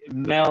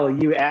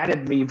 you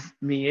added me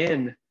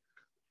in.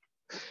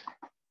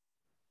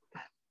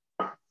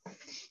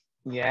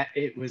 Yeah,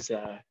 it was.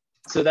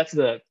 So that's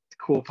the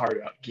cool part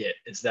about Git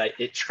is that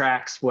it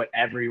tracks what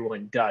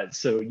everyone does.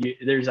 So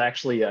there's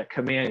actually a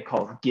command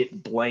called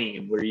git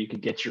blame where you can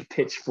get your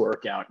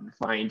pitchfork out and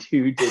find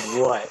who did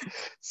what.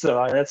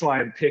 So that's why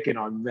I'm picking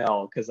on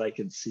Mel because I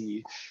can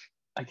see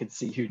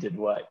who did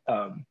what.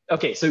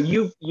 Okay, so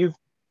you've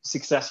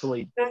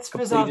successfully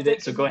completed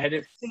it. So go ahead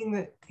and seeing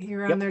that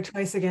you're on there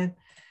twice again.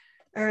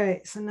 All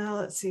right, so now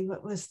let's see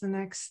what was the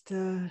next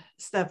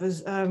step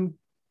is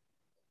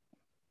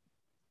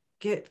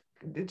git.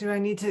 Do I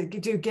need to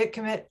do git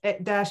commit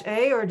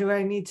 -a or do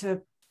I need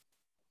to?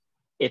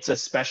 It's a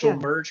special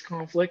merge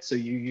conflict, so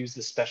you use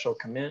the special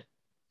commit.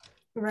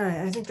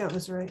 Right, I think that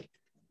was right.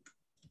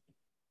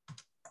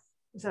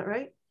 Is that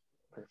right?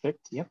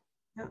 Perfect. Yep.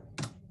 All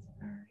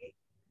right.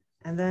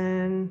 and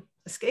then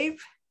escape.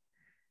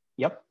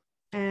 Yep.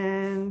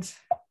 And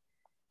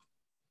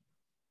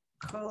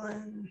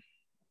colon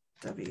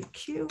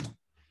WQ.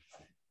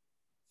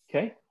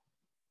 Okay.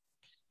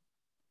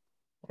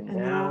 And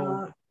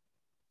now,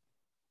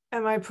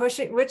 am I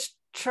pushing, which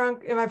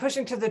trunk, am I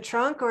pushing to the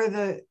trunk or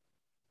the,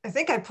 I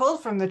think I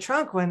pulled from the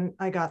trunk when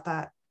I got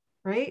that,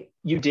 right?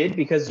 You did,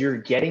 because you're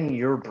getting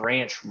your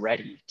branch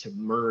ready to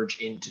merge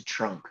into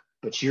trunk,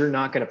 but you're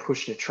not going to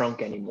push to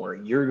trunk anymore.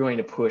 You're going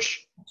to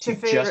push to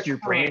just your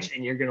branch,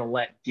 and you're going to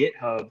let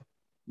GitHub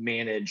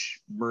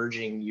manage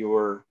merging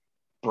your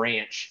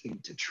branch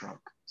into trunk.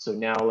 So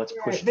now let's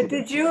push. But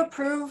did you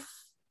approve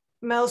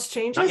Mel's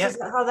changes? Is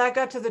that how that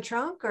got to the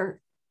trunk,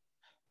 or?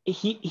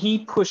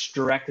 He pushed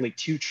directly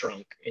to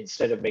trunk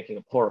instead of making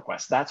a pull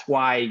request. That's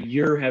why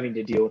you're having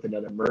to deal with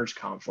another merge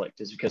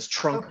conflict, is because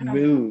trunk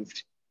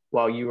moved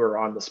while you were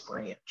on this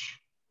branch.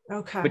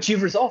 Okay. But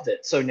you've resolved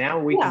it. So now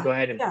we can go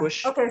ahead and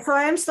push. Okay, so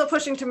I am still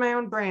pushing to my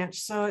own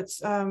branch. So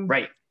it's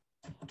right.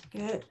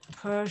 Git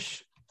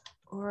push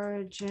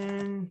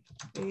origin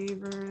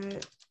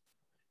favorite.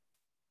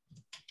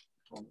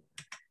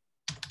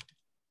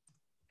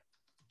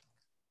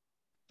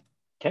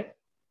 Okay.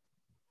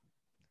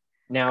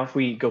 Now, if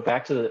we go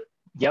back to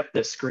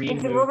the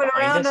screen moving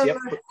around us, on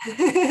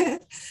the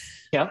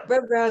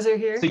web browser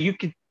here. So you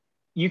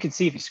can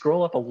see if you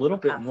scroll up a little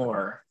bit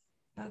more,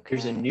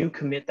 there's a new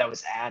commit that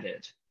was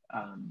added.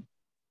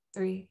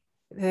 3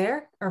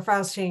 there, or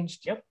files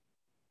changed? Yep.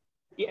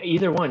 Yeah,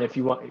 either one. If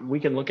you want, we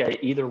can look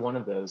at either one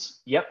of those.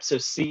 Yep. So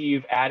see,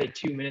 you've added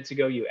 2 minutes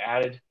ago, you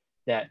added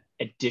that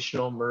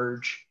additional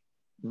merge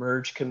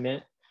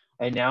commit.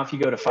 And now if you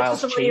go to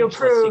files change, you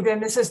approved,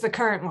 and this is the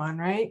current one,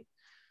 right?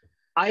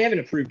 I haven't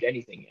approved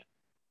anything yet.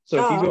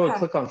 So if you go and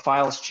click on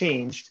files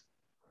changed,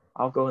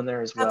 I'll go in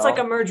there as well. That's like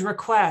a merge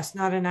request,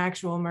 not an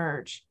actual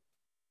merge.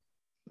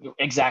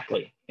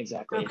 Exactly.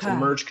 Okay. It's a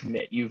merge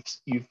commit. You've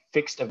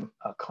fixed a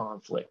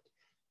conflict.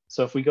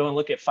 So if we go and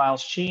look at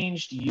files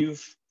changed,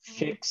 you've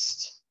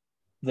fixed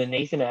the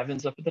Nathan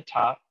Evans up at the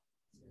top,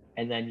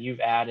 and then you've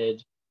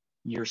added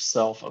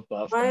yourself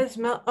above. Why is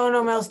Mel? Oh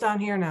no, Mel's down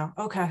here now.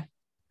 Okay.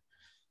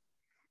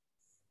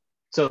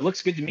 So it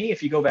looks good to me.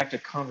 If you go back to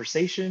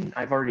conversation,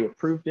 I've already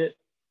approved it.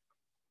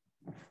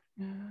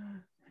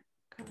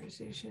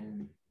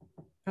 Conversation.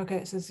 Okay,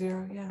 it says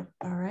 0. Yeah.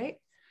 All right.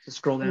 So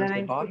scroll down to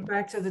the bottom.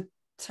 Back to the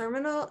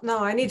terminal.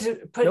 No, I need to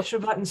push a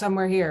button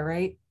somewhere here,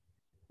 right?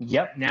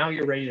 Yep. Now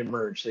you're ready to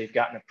merge. So you've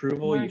gotten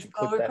approval. You can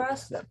click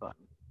that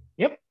button.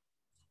 Yep.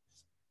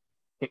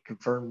 Hit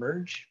confirm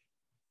merge.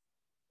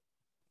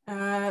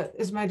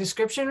 Is my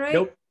description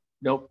right?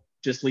 Nope.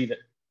 Just leave it.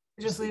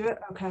 Just leave it.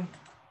 Okay.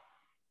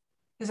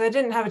 Because I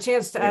didn't have a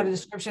chance to add a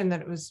description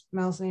that it was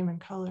Mel's name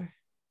and color.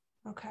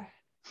 Okay.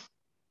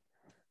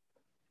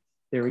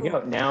 There we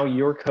go. Now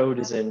your code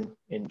is in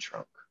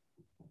trunk.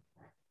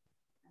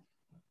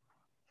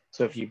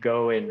 So if you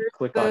go and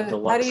click on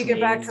deluxe, how do you get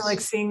back to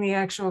like seeing the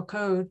actual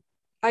code?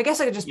 I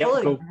guess I could just pull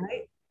it,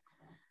 right?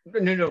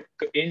 No.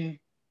 In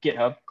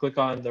GitHub, click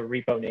on the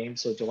repo name.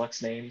 So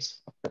deluxe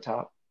names up the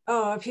top.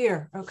 Oh, up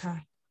here. Okay.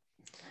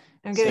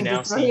 I'm getting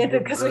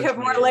disoriented because we have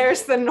more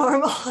layers than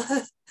normal.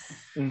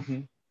 Mm-hmm.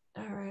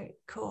 All right,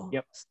 cool.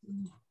 Yep.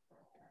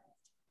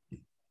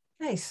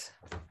 Nice.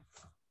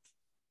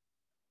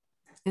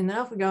 And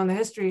now if we go in the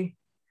history.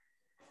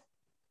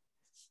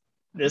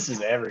 This is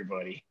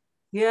everybody.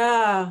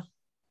 Yeah.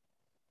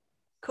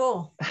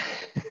 Cool.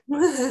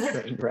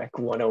 Trainwreck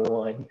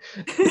 101.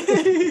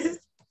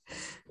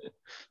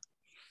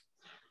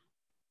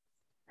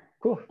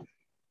 Cool.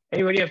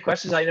 Anybody have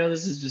questions? I know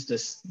this is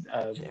just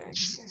a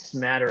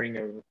smattering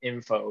of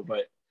info,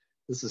 but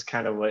this is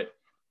kind of what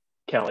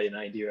Kelly and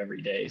I do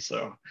every day.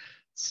 So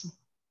it's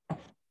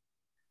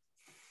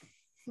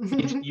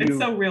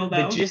so real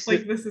though.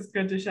 Like this is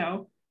good to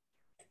show.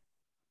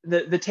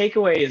 The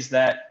takeaway is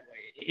that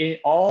in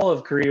all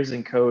of Careers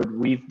in Code,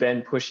 we've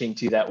been pushing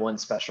to that one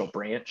special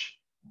branch.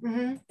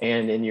 Mm-hmm.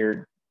 And in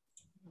your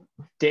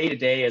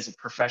day-to-day as a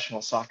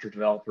professional software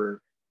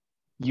developer,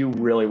 you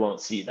really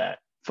won't see that.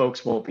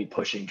 Folks won't be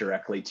pushing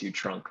directly to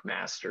trunk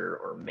master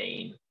or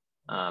main.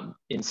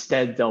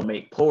 Instead, they'll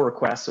make pull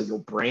requests. So you'll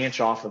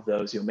branch off of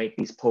those. You'll make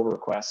these pull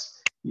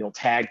requests. You'll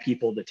tag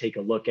people to take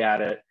a look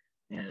at it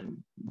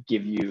and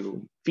give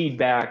you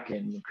feedback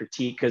and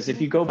critique. Because if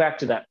you go back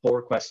to that pull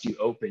request you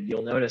opened,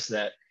 you'll notice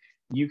that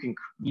you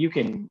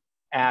can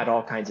add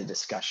all kinds of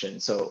discussion.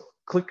 So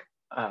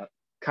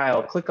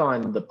Kyle, click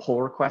on the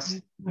pull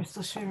request. We're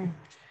still sharing.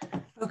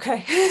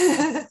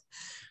 Okay.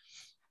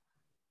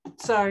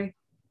 Sorry.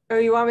 Oh,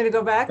 you want me to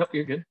go back? Nope,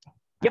 you're good.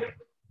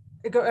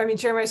 Yep.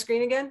 Share my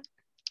screen again?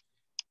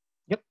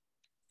 Yep.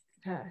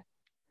 Okay.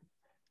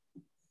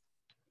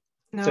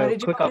 Now, so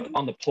click up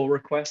on the pull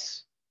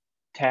requests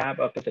tab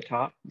up at the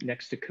top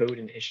next to code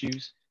and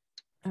issues.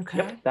 Okay.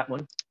 Yep, that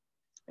one.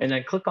 And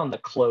then click on the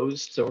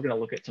closed. So we're going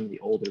to look at some of the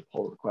older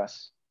pull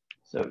requests.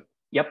 So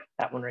yep,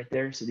 that one right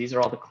there. So these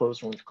are all the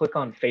closed ones. Click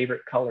on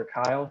favorite color,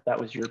 Kyle. That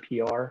was your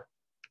PR.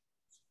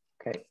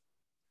 Okay.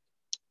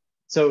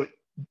 So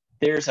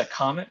There's a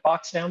comment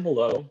box down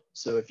below.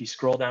 So if you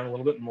scroll down a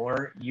little bit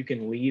more, you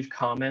can leave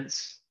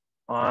comments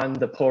on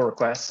the pull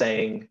request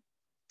saying,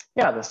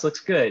 yeah, this looks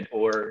good,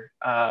 or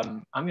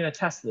I'm going to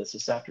test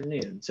this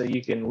afternoon. So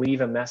you can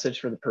leave a message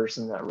for the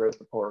person that wrote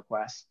the pull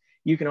request.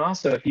 You can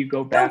also, if you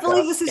go back, don't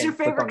believe this is your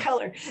favorite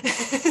color.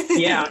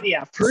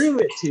 yeah,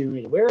 prove it to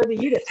me. Where are the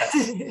unit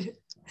tests?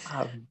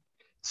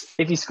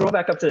 If you scroll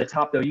back up to the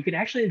top, though, you can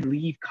actually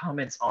leave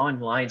comments on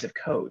lines of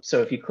code.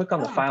 So if you click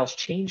on the Files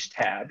Change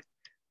tab,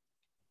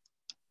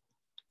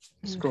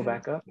 scroll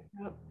back up.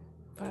 Yep.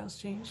 Files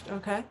changed.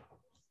 Okay.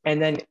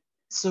 And then,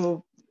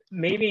 so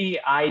maybe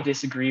I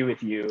disagree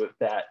with you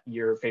that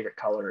your favorite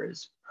color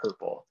is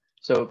purple.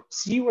 So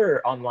see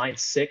where on line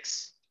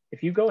 6,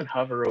 if you go and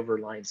hover over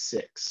line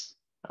 6,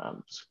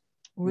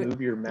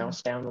 move your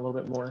mouse down a little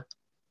bit more.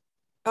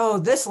 Oh,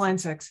 this line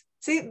 6.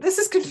 See, this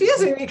is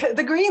confusing because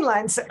the green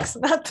line 6,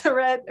 not the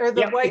red or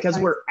the white. Because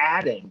line. we're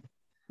adding,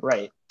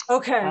 right?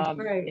 Okay,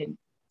 right.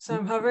 So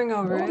I'm hovering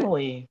over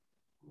normally,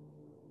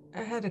 it.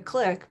 I had to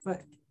click,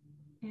 but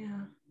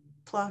yeah,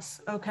 plus.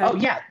 Okay. Oh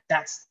yeah,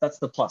 that's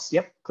the plus.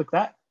 Yep, click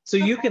that. So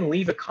you can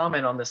leave a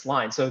comment on this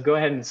line. So go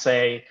ahead and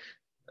say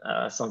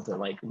something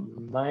like,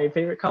 "My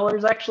favorite color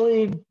is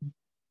actually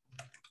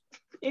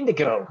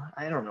indigo."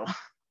 I don't know.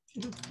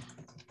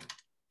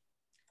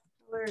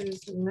 Color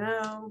is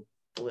now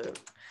blue.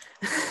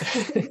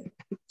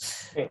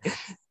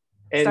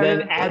 And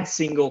then add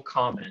single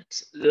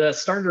comment. The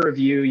starter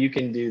review, you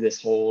can do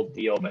this whole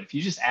deal, but if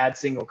you just add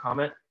single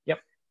comment, yep.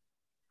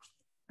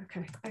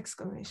 Okay,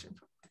 exclamation.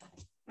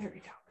 There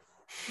we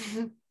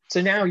go.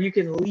 So now you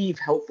can leave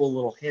helpful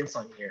little hints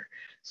on here.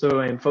 So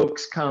when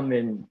folks come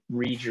and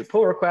read your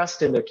pull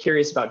request and they're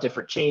curious about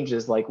different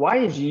changes, like why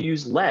did you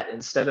use let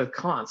instead of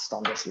const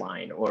on this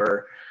line?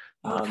 Or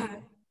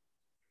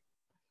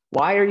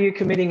why are you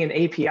committing an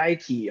API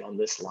key on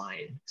this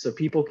line? So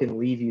people can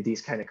leave you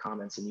these kind of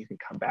comments and you can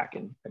come back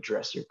and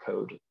address your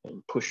code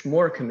and push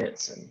more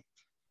commits. And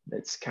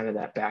it's kind of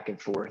that back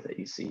and forth that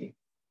you see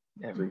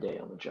every day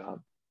on the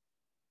job.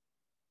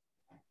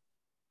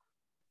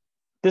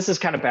 This is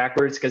kind of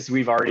backwards because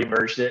we've already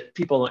merged it.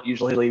 People don't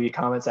usually leave you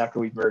comments after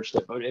we've merged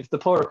it, but if the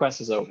pull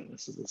request is open,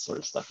 this is the sort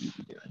of stuff you'd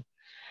be doing.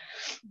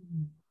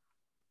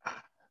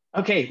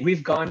 Okay,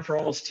 we've gone for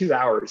almost 2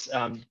 hours.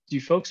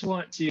 Do folks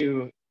want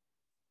to,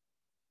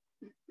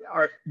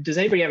 does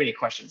anybody have any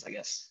questions, I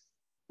guess,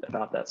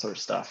 about that sort of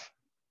stuff?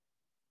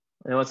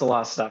 I know it's a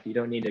lot of stuff. You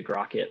don't need to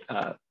grok it.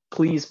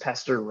 Please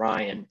pester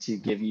Ryan to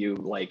give you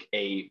like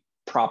a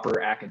proper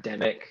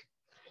academic,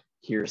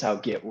 here's how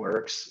Git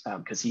works,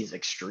 because he's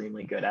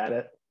extremely good at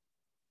it.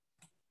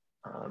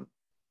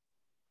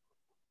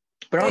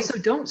 But also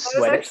don't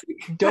sweat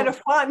it. Kind of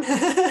fun.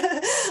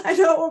 I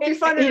know it won't be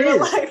fun in real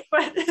life,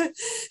 but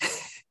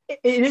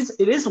it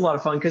is a lot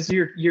of fun because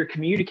you're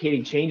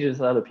communicating changes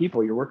with other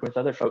people, you're working with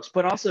other folks,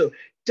 but also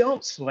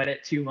don't sweat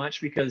it too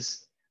much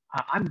because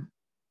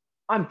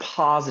I'm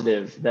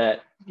positive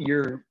that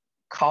your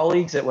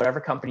colleagues at whatever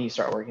company you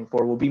start working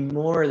for will be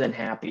more than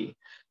happy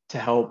to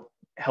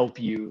help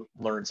you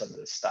learn some of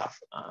this stuff.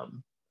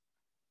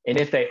 And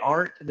if they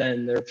aren't,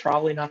 then they're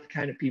probably not the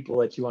kind of people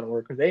that you want to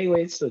work with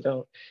anyway. So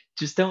don't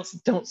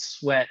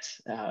sweat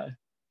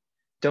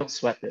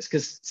this,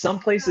 because some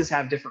places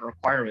have different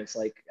requirements.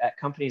 Like at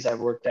companies I've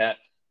worked at,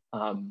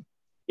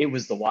 it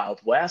was the Wild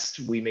West.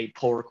 We made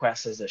pull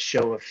requests as a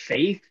show of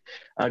faith,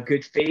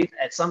 good faith.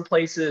 At some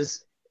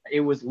places,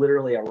 it was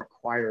literally a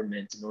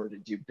requirement in order to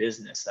do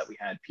business that we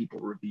had people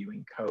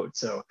reviewing code.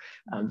 So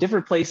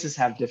different places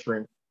have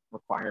different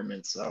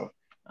requirements. So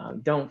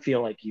don't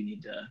feel like you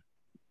need to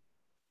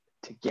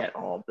get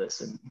all of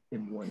this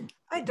in one.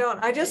 I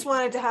don't. I just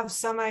wanted to have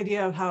some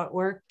idea of how it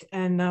worked.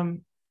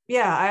 And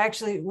yeah, I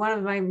actually, one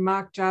of my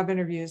mock job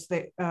interviews,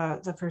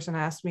 the person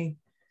asked me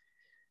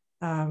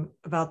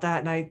about that.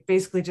 And I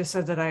basically just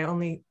said that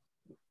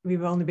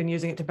we've only been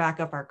using it to back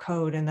up our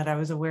code and that I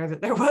was aware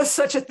that there was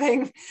such a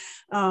thing,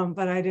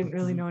 but I didn't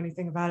really know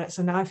anything about it.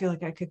 So now I feel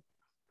like I could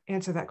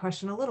answer that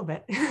question a little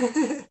bit.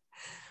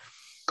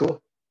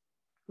 Cool.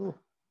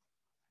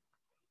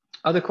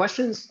 Other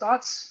questions,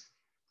 thoughts,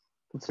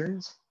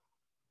 concerns?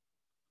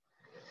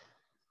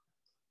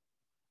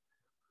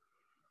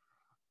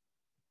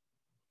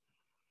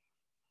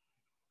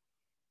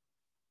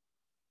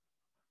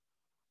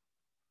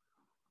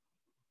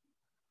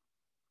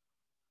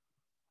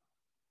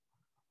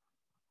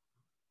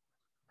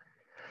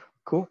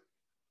 Cool.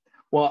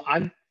 Well,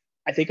 I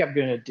think I'm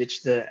going to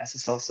ditch the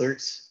SSL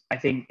certs. I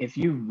think if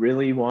you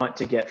really want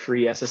to get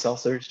free SSL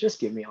certs,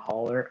 just give me a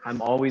holler.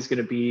 I'm always going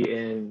to be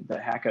in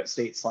the Hackout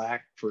State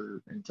Slack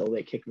until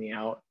they kick me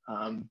out.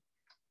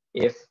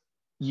 If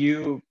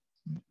you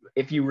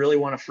really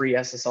want a free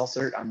SSL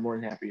cert, I'm more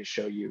than happy to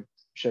show you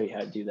how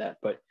to do that.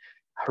 But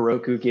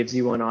Heroku gives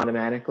you one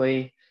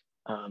automatically.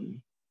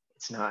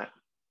 It's not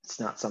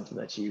something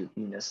that you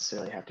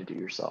necessarily have to do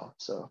yourself.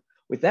 So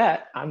with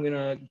that, I'm going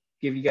to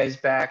give you guys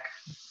back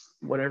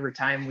whatever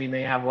time we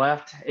may have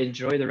left.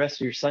 Enjoy the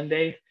rest of your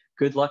Sunday.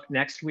 Good luck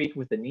next week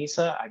with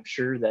Anissa. I'm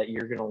sure that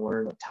you're going to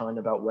learn a ton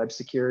about web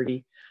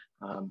security.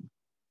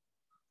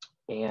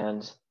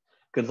 and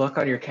good luck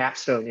on your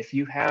capstone. If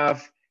you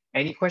have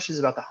any questions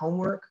about the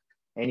homework,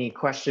 any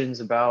questions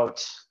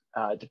about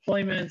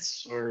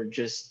deployments or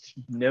just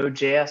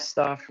Node.js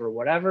stuff or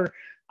whatever,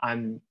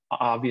 I'm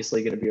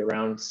obviously going to be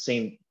around.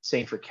 Same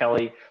for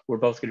Kelly. We're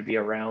both going to be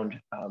around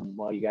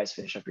while you guys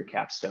finish up your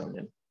capstone,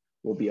 and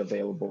we'll be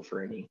available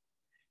for any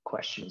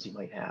questions you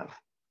might have.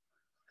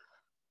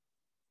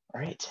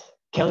 All right,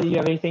 Kelly, you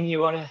have anything you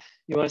want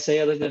to say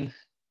other than?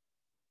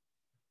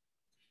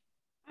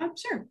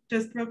 Sure,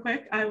 just real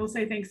quick, I will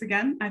say thanks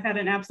again. I've had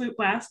an absolute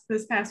blast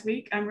this past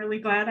week. I'm really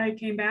glad I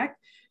came back,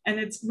 and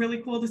it's really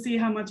cool to see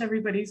how much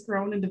everybody's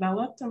grown and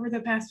developed over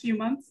the past few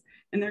months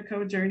in their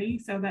code journey.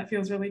 So that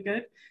feels really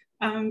good.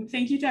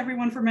 Thank you to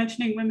everyone for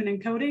mentioning women in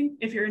coding.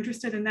 If you're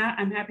interested in that,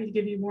 I'm happy to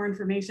give you more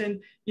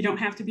information. You don't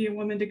have to be a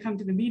woman to come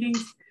to the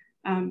meetings.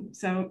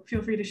 So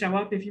feel free to show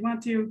up if you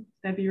want to,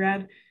 that'd be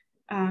rad.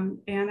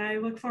 And I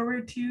look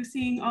forward to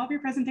seeing all of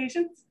your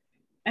presentations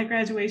at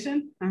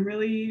graduation. I'm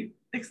really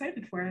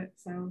excited for it.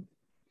 So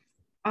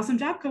awesome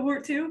job,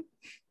 cohort 2.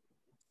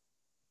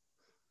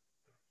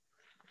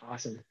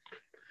 Awesome.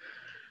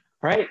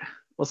 All right,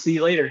 we'll see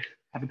you later.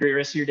 Have a great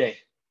rest of your day.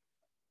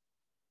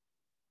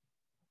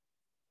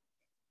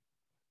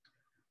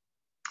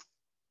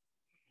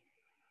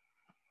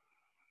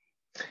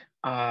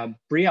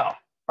 Brielle,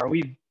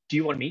 do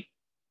you want to meet?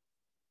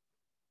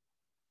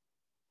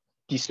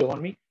 Do you still want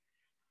to meet?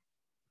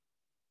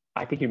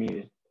 I think you're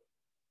muted.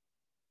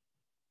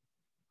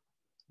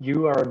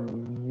 You are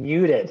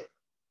muted.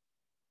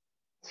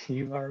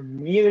 You are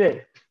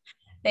muted.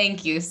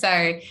 Thank you.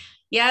 Sorry.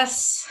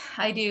 Yes,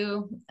 I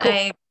do. Cool.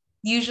 I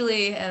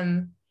usually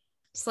am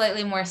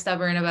slightly more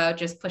stubborn about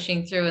just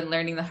pushing through and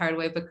learning the hard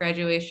way, but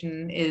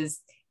graduation is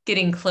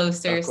getting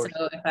closer. So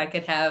if I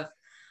could have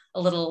a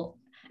little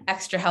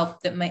extra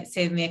help, that might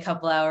save me a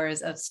couple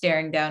hours of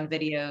staring down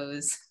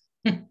videos.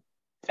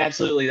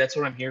 Absolutely. That's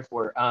what I'm here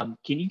for.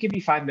 Can you give me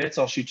 5 minutes?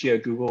 I'll shoot you a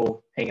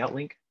Google Hangout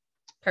link.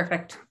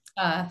 Perfect.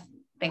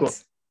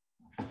 Thanks.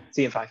 Cool.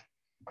 See you in 5.